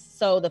loss.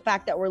 So the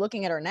fact that we're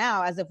looking at her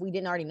now as if we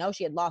didn't already know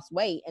she had lost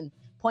weight and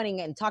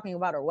pointing and talking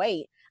about her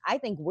weight, I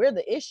think we're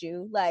the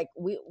issue. Like,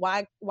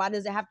 why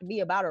does it have to be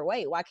about her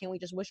weight? Why can't we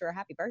just wish her a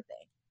happy birthday?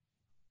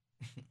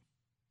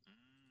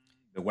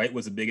 The weight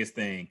was the biggest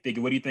thing.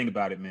 What do you think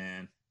about it,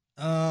 man?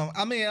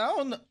 I mean,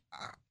 I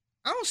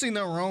don't see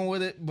nothing wrong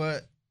with it,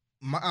 but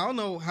I don't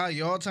know how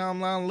y'all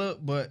timeline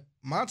looked, but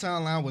my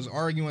timeline was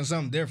arguing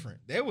something different.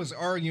 They was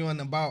arguing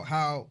about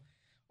how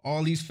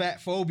all these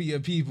fat phobia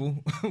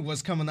people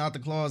was coming out the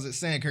closet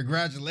saying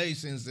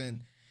congratulations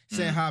and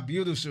saying how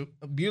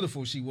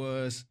beautiful she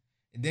was.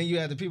 And then you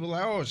had the people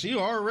like, oh, she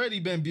already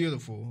been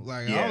beautiful.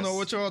 Like, yes. I don't know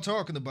what y'all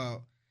talking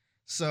about.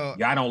 So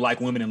I don't like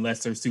women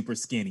unless they're super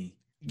skinny.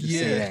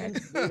 She's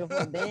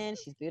beautiful then,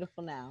 she's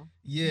beautiful now.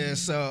 Yeah,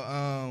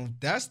 so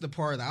that's the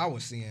part I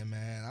was seeing,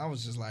 man. I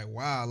was just like,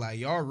 wow, like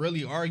y'all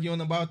really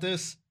arguing about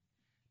this?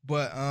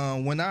 But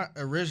when I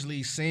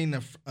originally seen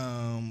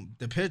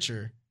the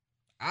picture,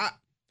 I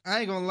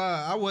ain't gonna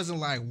lie, I wasn't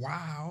like,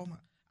 wow.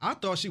 I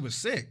thought she was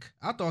sick.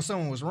 I thought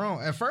someone was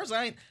wrong. At first,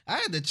 I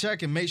had to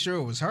check and make sure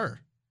it was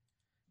her.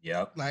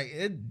 Yep. Like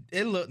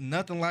it looked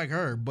nothing like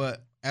her.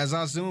 But as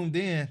I zoomed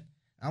in,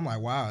 I'm like,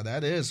 wow,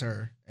 that is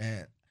her.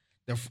 And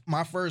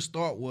my first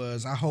thought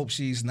was, I hope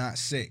she's not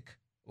sick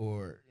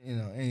or,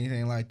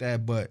 anything like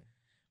that. But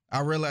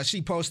I realized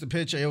she posted a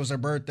picture. It was her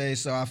birthday.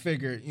 So I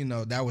figured,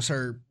 that was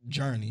her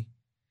journey.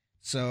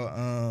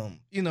 So,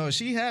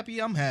 she happy,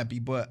 I'm happy.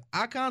 But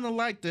I kind of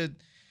like the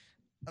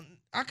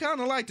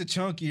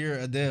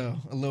chunkier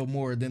Adele a little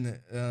more than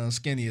the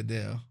skinny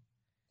Adele.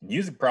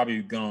 Music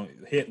probably gonna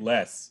hit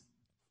less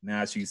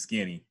now she's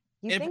skinny.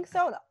 You think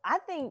so? I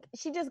think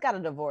she just got a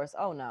divorce.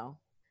 Oh no.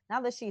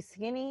 Now that she's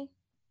skinny,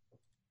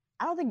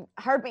 I don't think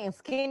her being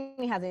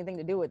skinny has anything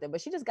to do with it,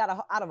 but she just got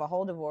out of a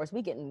whole divorce.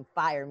 We getting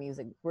fire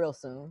music real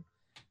soon.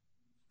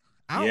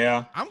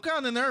 I'm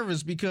kind of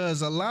nervous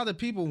because a lot of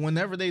people,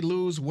 whenever they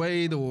lose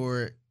weight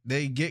or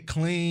they get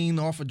clean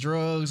off of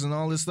drugs and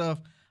all this stuff,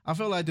 I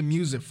feel like the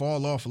music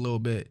fall off a little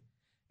bit.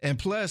 And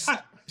plus,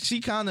 she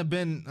kind of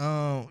been,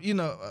 I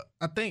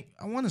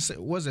want to say,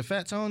 was it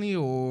Fat Tony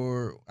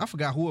or I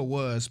forgot who it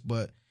was,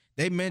 but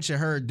they mentioned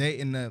her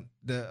dating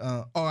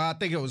I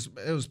think it was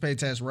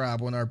Paytas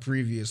Rob on our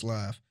previous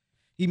live.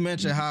 He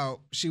mentioned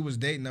how she was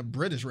dating a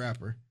British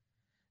rapper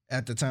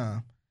at the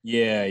time.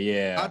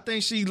 Yeah. I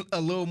think she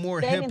a little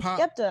more dating hip hop.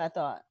 Skepta, I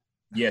thought.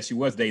 Yeah, she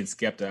was dating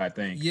Skepta, I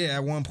think. Yeah,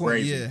 at one point.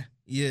 Crazy.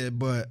 Yeah,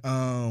 but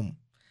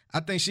I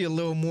think she a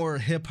little more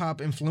hip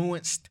hop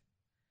influenced.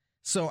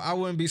 So I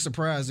wouldn't be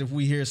surprised if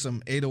we hear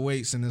some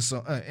 808s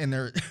in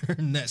her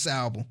next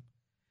album.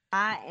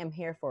 I am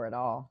here for it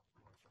all.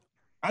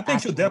 I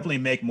think she'll definitely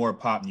make more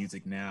pop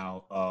music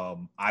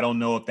now. I don't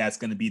know if that's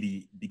going to be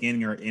the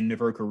beginning or end of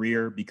her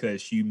career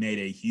because she made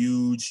a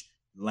huge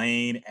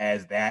lane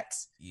as that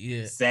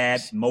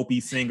sad,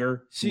 mopey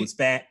singer who was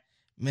fat.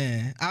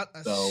 Man,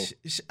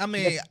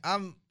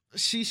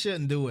 she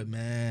shouldn't do it,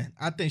 man.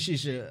 I think she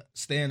should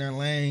stay in her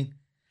lane.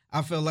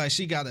 I feel like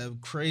she got a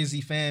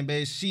crazy fan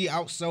base. She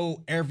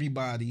outsold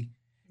everybody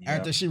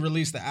after she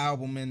released the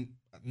album in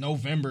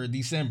November,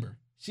 December.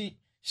 She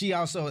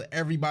outsold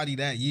everybody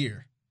that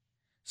year.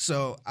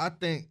 So I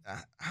think,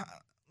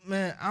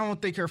 man, I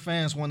don't think her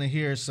fans want to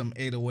hear some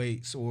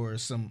 808s or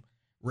some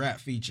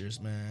rap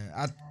features, man.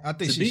 I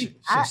think she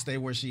should stay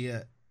where she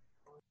at.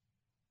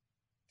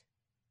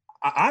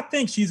 I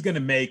think she's going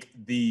to make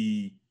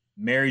the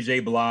Mary J.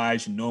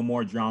 Blige, No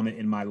More Drama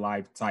in My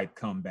Life type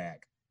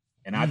comeback.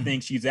 And I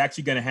think she's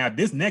actually going to have,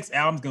 this next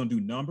album's going to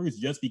do numbers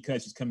just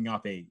because she's coming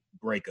off a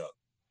breakup.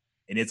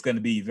 And it's going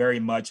to be very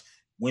much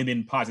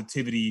women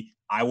positivity.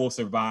 I will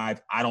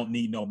survive. I don't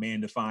need no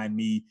man to find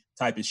me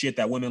type of shit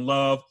that women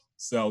love.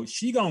 So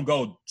she going to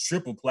go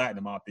triple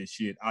platinum off this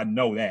shit. I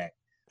know that.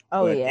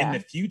 Oh, but yeah. in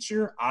the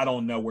future, I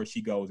don't know where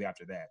she goes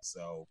after that.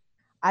 So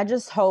I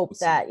just hope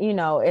that,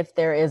 if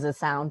there is a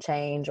sound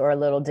change or a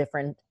little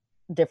difference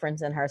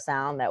in her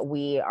sound, that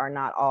we are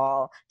not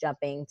all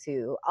jumping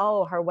to,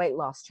 oh, her weight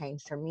loss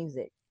changed her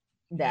music,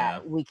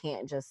 that we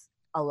can't just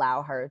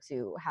allow her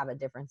to have a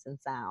difference in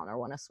sound or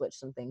want to switch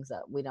some things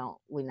up. We're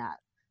not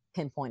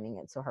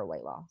pinpointing it to her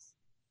weight loss.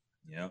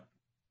 Yep.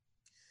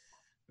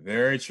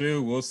 Very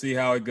true. We'll see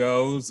how it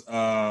goes.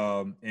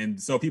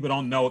 And so people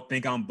don't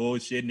think I'm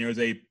bullshitting. There's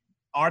a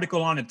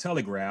article on the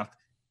Telegraph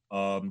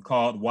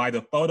called "Why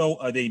the Photo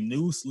of a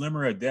New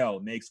Slimmer Adele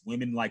Makes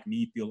Women Like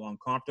Me Feel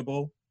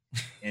Uncomfortable,"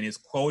 and it's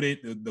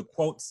quoted. The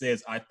quote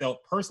says, "I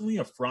felt personally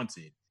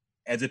affronted,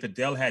 as if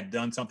Adele had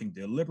done something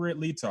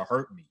deliberately to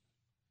hurt me."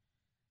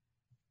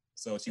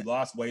 So she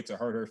lost weight to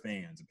hurt her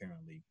fans,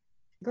 apparently.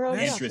 Girl,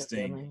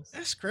 interesting.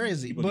 That's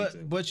crazy. People need to-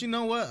 But you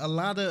know what? A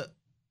lot of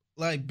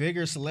like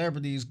bigger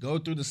celebrities go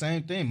through the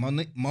same thing.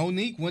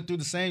 Monique went through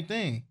the same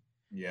thing.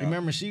 Yeah.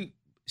 Remember, she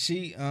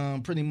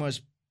pretty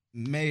much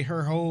made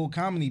her whole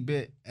comedy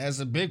bit as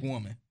a big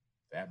woman,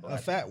 a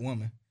fat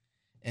woman,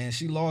 and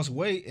she lost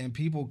weight, and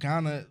people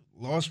kind of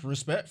lost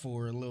respect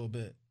for her a little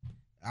bit.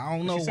 I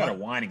don't know. She started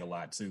whining a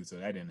lot too, so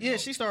that didn't. Yeah,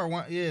 help. she started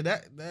whining. Yeah,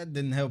 that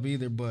didn't help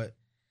either. But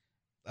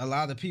a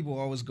lot of people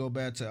always go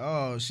back to,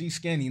 oh, she's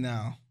skinny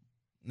now.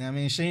 I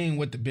mean, she ain't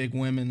with the big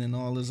women and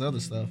all this other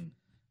stuff.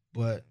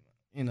 But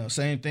you know,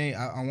 same thing.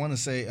 I want to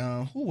say,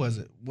 who was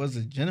it? Was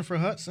it Jennifer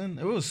Hudson?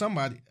 It was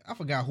somebody. I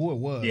forgot who it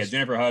was. Yeah,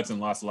 Jennifer Hudson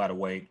lost a lot of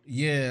weight.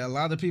 Yeah, a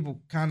lot of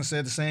people kind of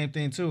said the same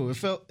thing too.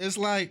 It's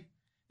like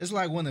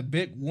when a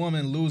big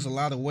woman lose a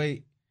lot of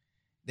weight,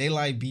 they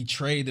like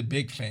betray the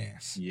big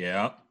fans.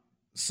 Yeah.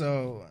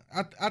 So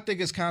I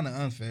think it's kind of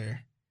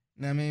unfair.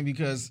 You know what I mean?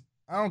 Because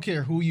I don't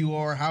care who you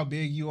are, how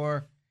big you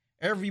are.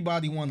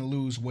 Everybody want to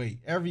lose weight.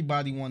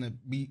 Everybody want to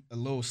be a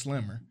little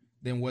slimmer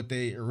than what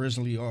they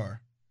originally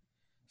are.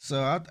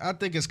 So I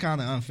think it's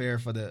kind of unfair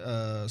for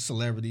the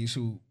celebrities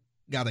who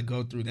got to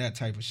go through that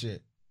type of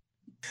shit.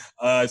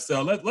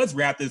 So let's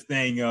wrap this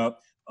thing up.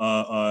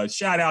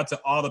 Shout out to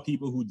all the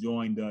people who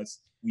joined us.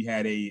 We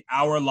had a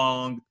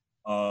hour-long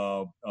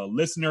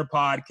listener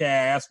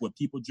podcast with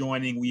people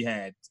joining. We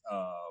had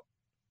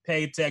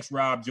Paid Text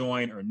Rob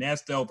joined,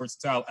 Ernesto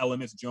Versatile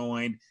Elements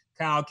joined,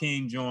 Kyle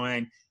King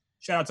joined.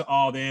 Shout out to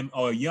all of them.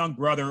 A young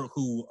brother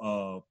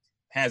who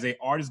has an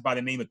artist by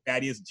the name of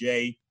Thaddeus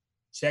J.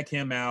 Check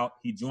him out.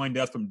 He joined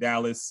us from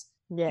Dallas.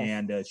 Yes.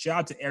 And shout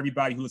out to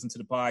everybody who listened to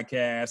the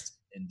podcast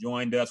and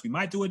joined us. We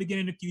might do it again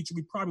in the future.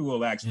 We probably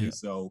will, actually. Yeah.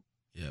 So,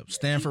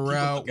 Stanford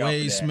Route,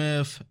 Wade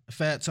Smith,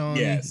 Fat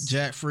Tony,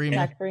 Jack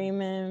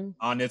Freeman.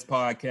 On this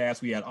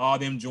podcast, we had all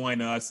them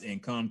join us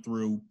and come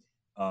through.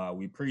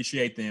 We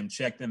appreciate them.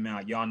 Check them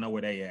out. Y'all know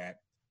where they at.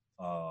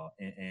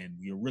 And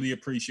we really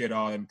appreciate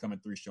all of them coming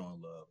through,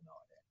 showing love and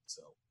all that.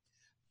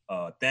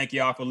 So thank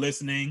y'all for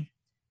listening.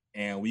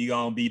 And we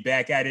going to be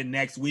back at it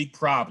next week,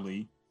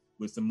 probably,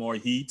 with some more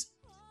heat.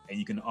 And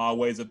you can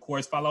always, of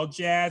course, follow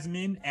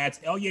Jasmine at,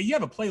 oh yeah, you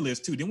have a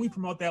playlist too. Didn't we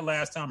promote that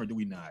last time or did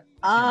we not?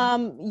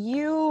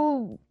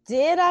 You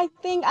did, I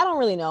think. I don't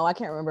really know. I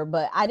can't remember,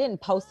 but I didn't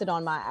post it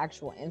on my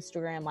actual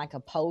Instagram like a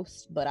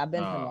post, but I've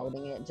been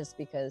promoting it just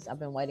because I've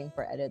been waiting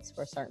for edits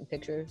for certain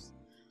pictures.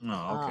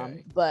 Oh,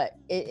 okay. But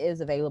it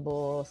is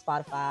available,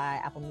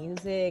 Spotify, Apple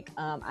Music.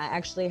 I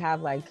actually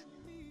have like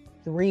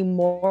 3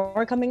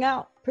 more coming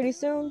out pretty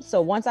soon.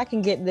 So once I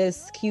can get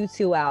this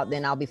Q2 out,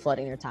 then I'll be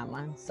flooding your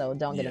timeline. So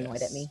don't get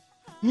annoyed at me.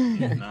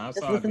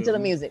 Just listen to the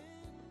music.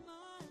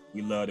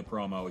 We love the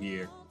promo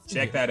here.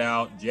 Check that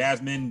out.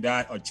 Jasmine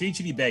or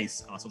Chichity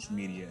Bass on social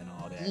media and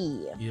all that.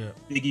 Yeah.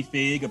 Figgy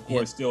Fig, of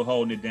course, still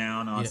holding it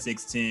down on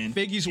 610.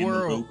 Figgy's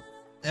World.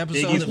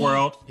 Figgy's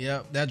World.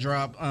 Yep, that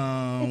dropped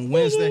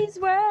Wednesday. Figgy's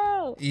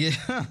World. Yeah,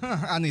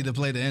 I need to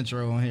play the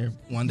intro on here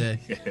one day.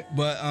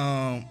 But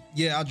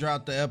yeah, I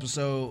dropped the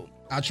episode.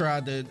 I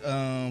tried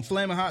the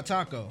Flamin' Hot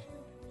Taco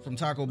from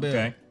Taco Bell.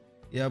 Okay.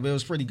 Yeah, but it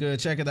was pretty good.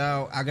 Check it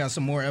out. I got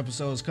some more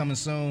episodes coming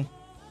soon.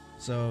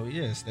 So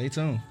yeah, stay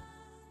tuned.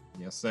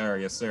 Yes, sir.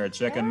 Yes, sir.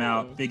 Check him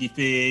out. Figgy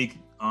Fig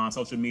on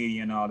social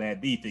media and all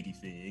that. The Figgy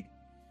Fig.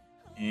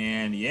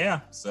 And yeah,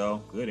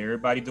 so good.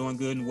 Everybody doing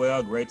good and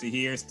well. Great to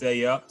hear.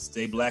 Stay up.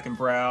 Stay black and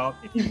proud.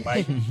 If you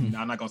like,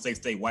 I'm not going to say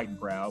stay white and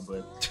proud,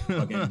 but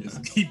fucking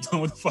just keep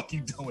doing what the fuck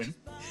you doing.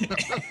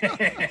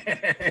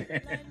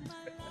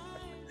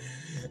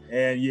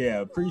 And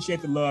yeah,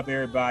 appreciate the love,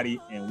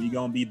 everybody. And we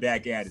going to be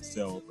back at it.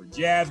 So for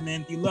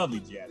Jasmine, the lovely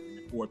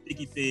Jasmine, for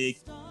Figgy Fig,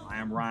 I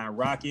am Ryan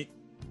Rocket.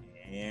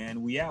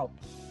 And we out.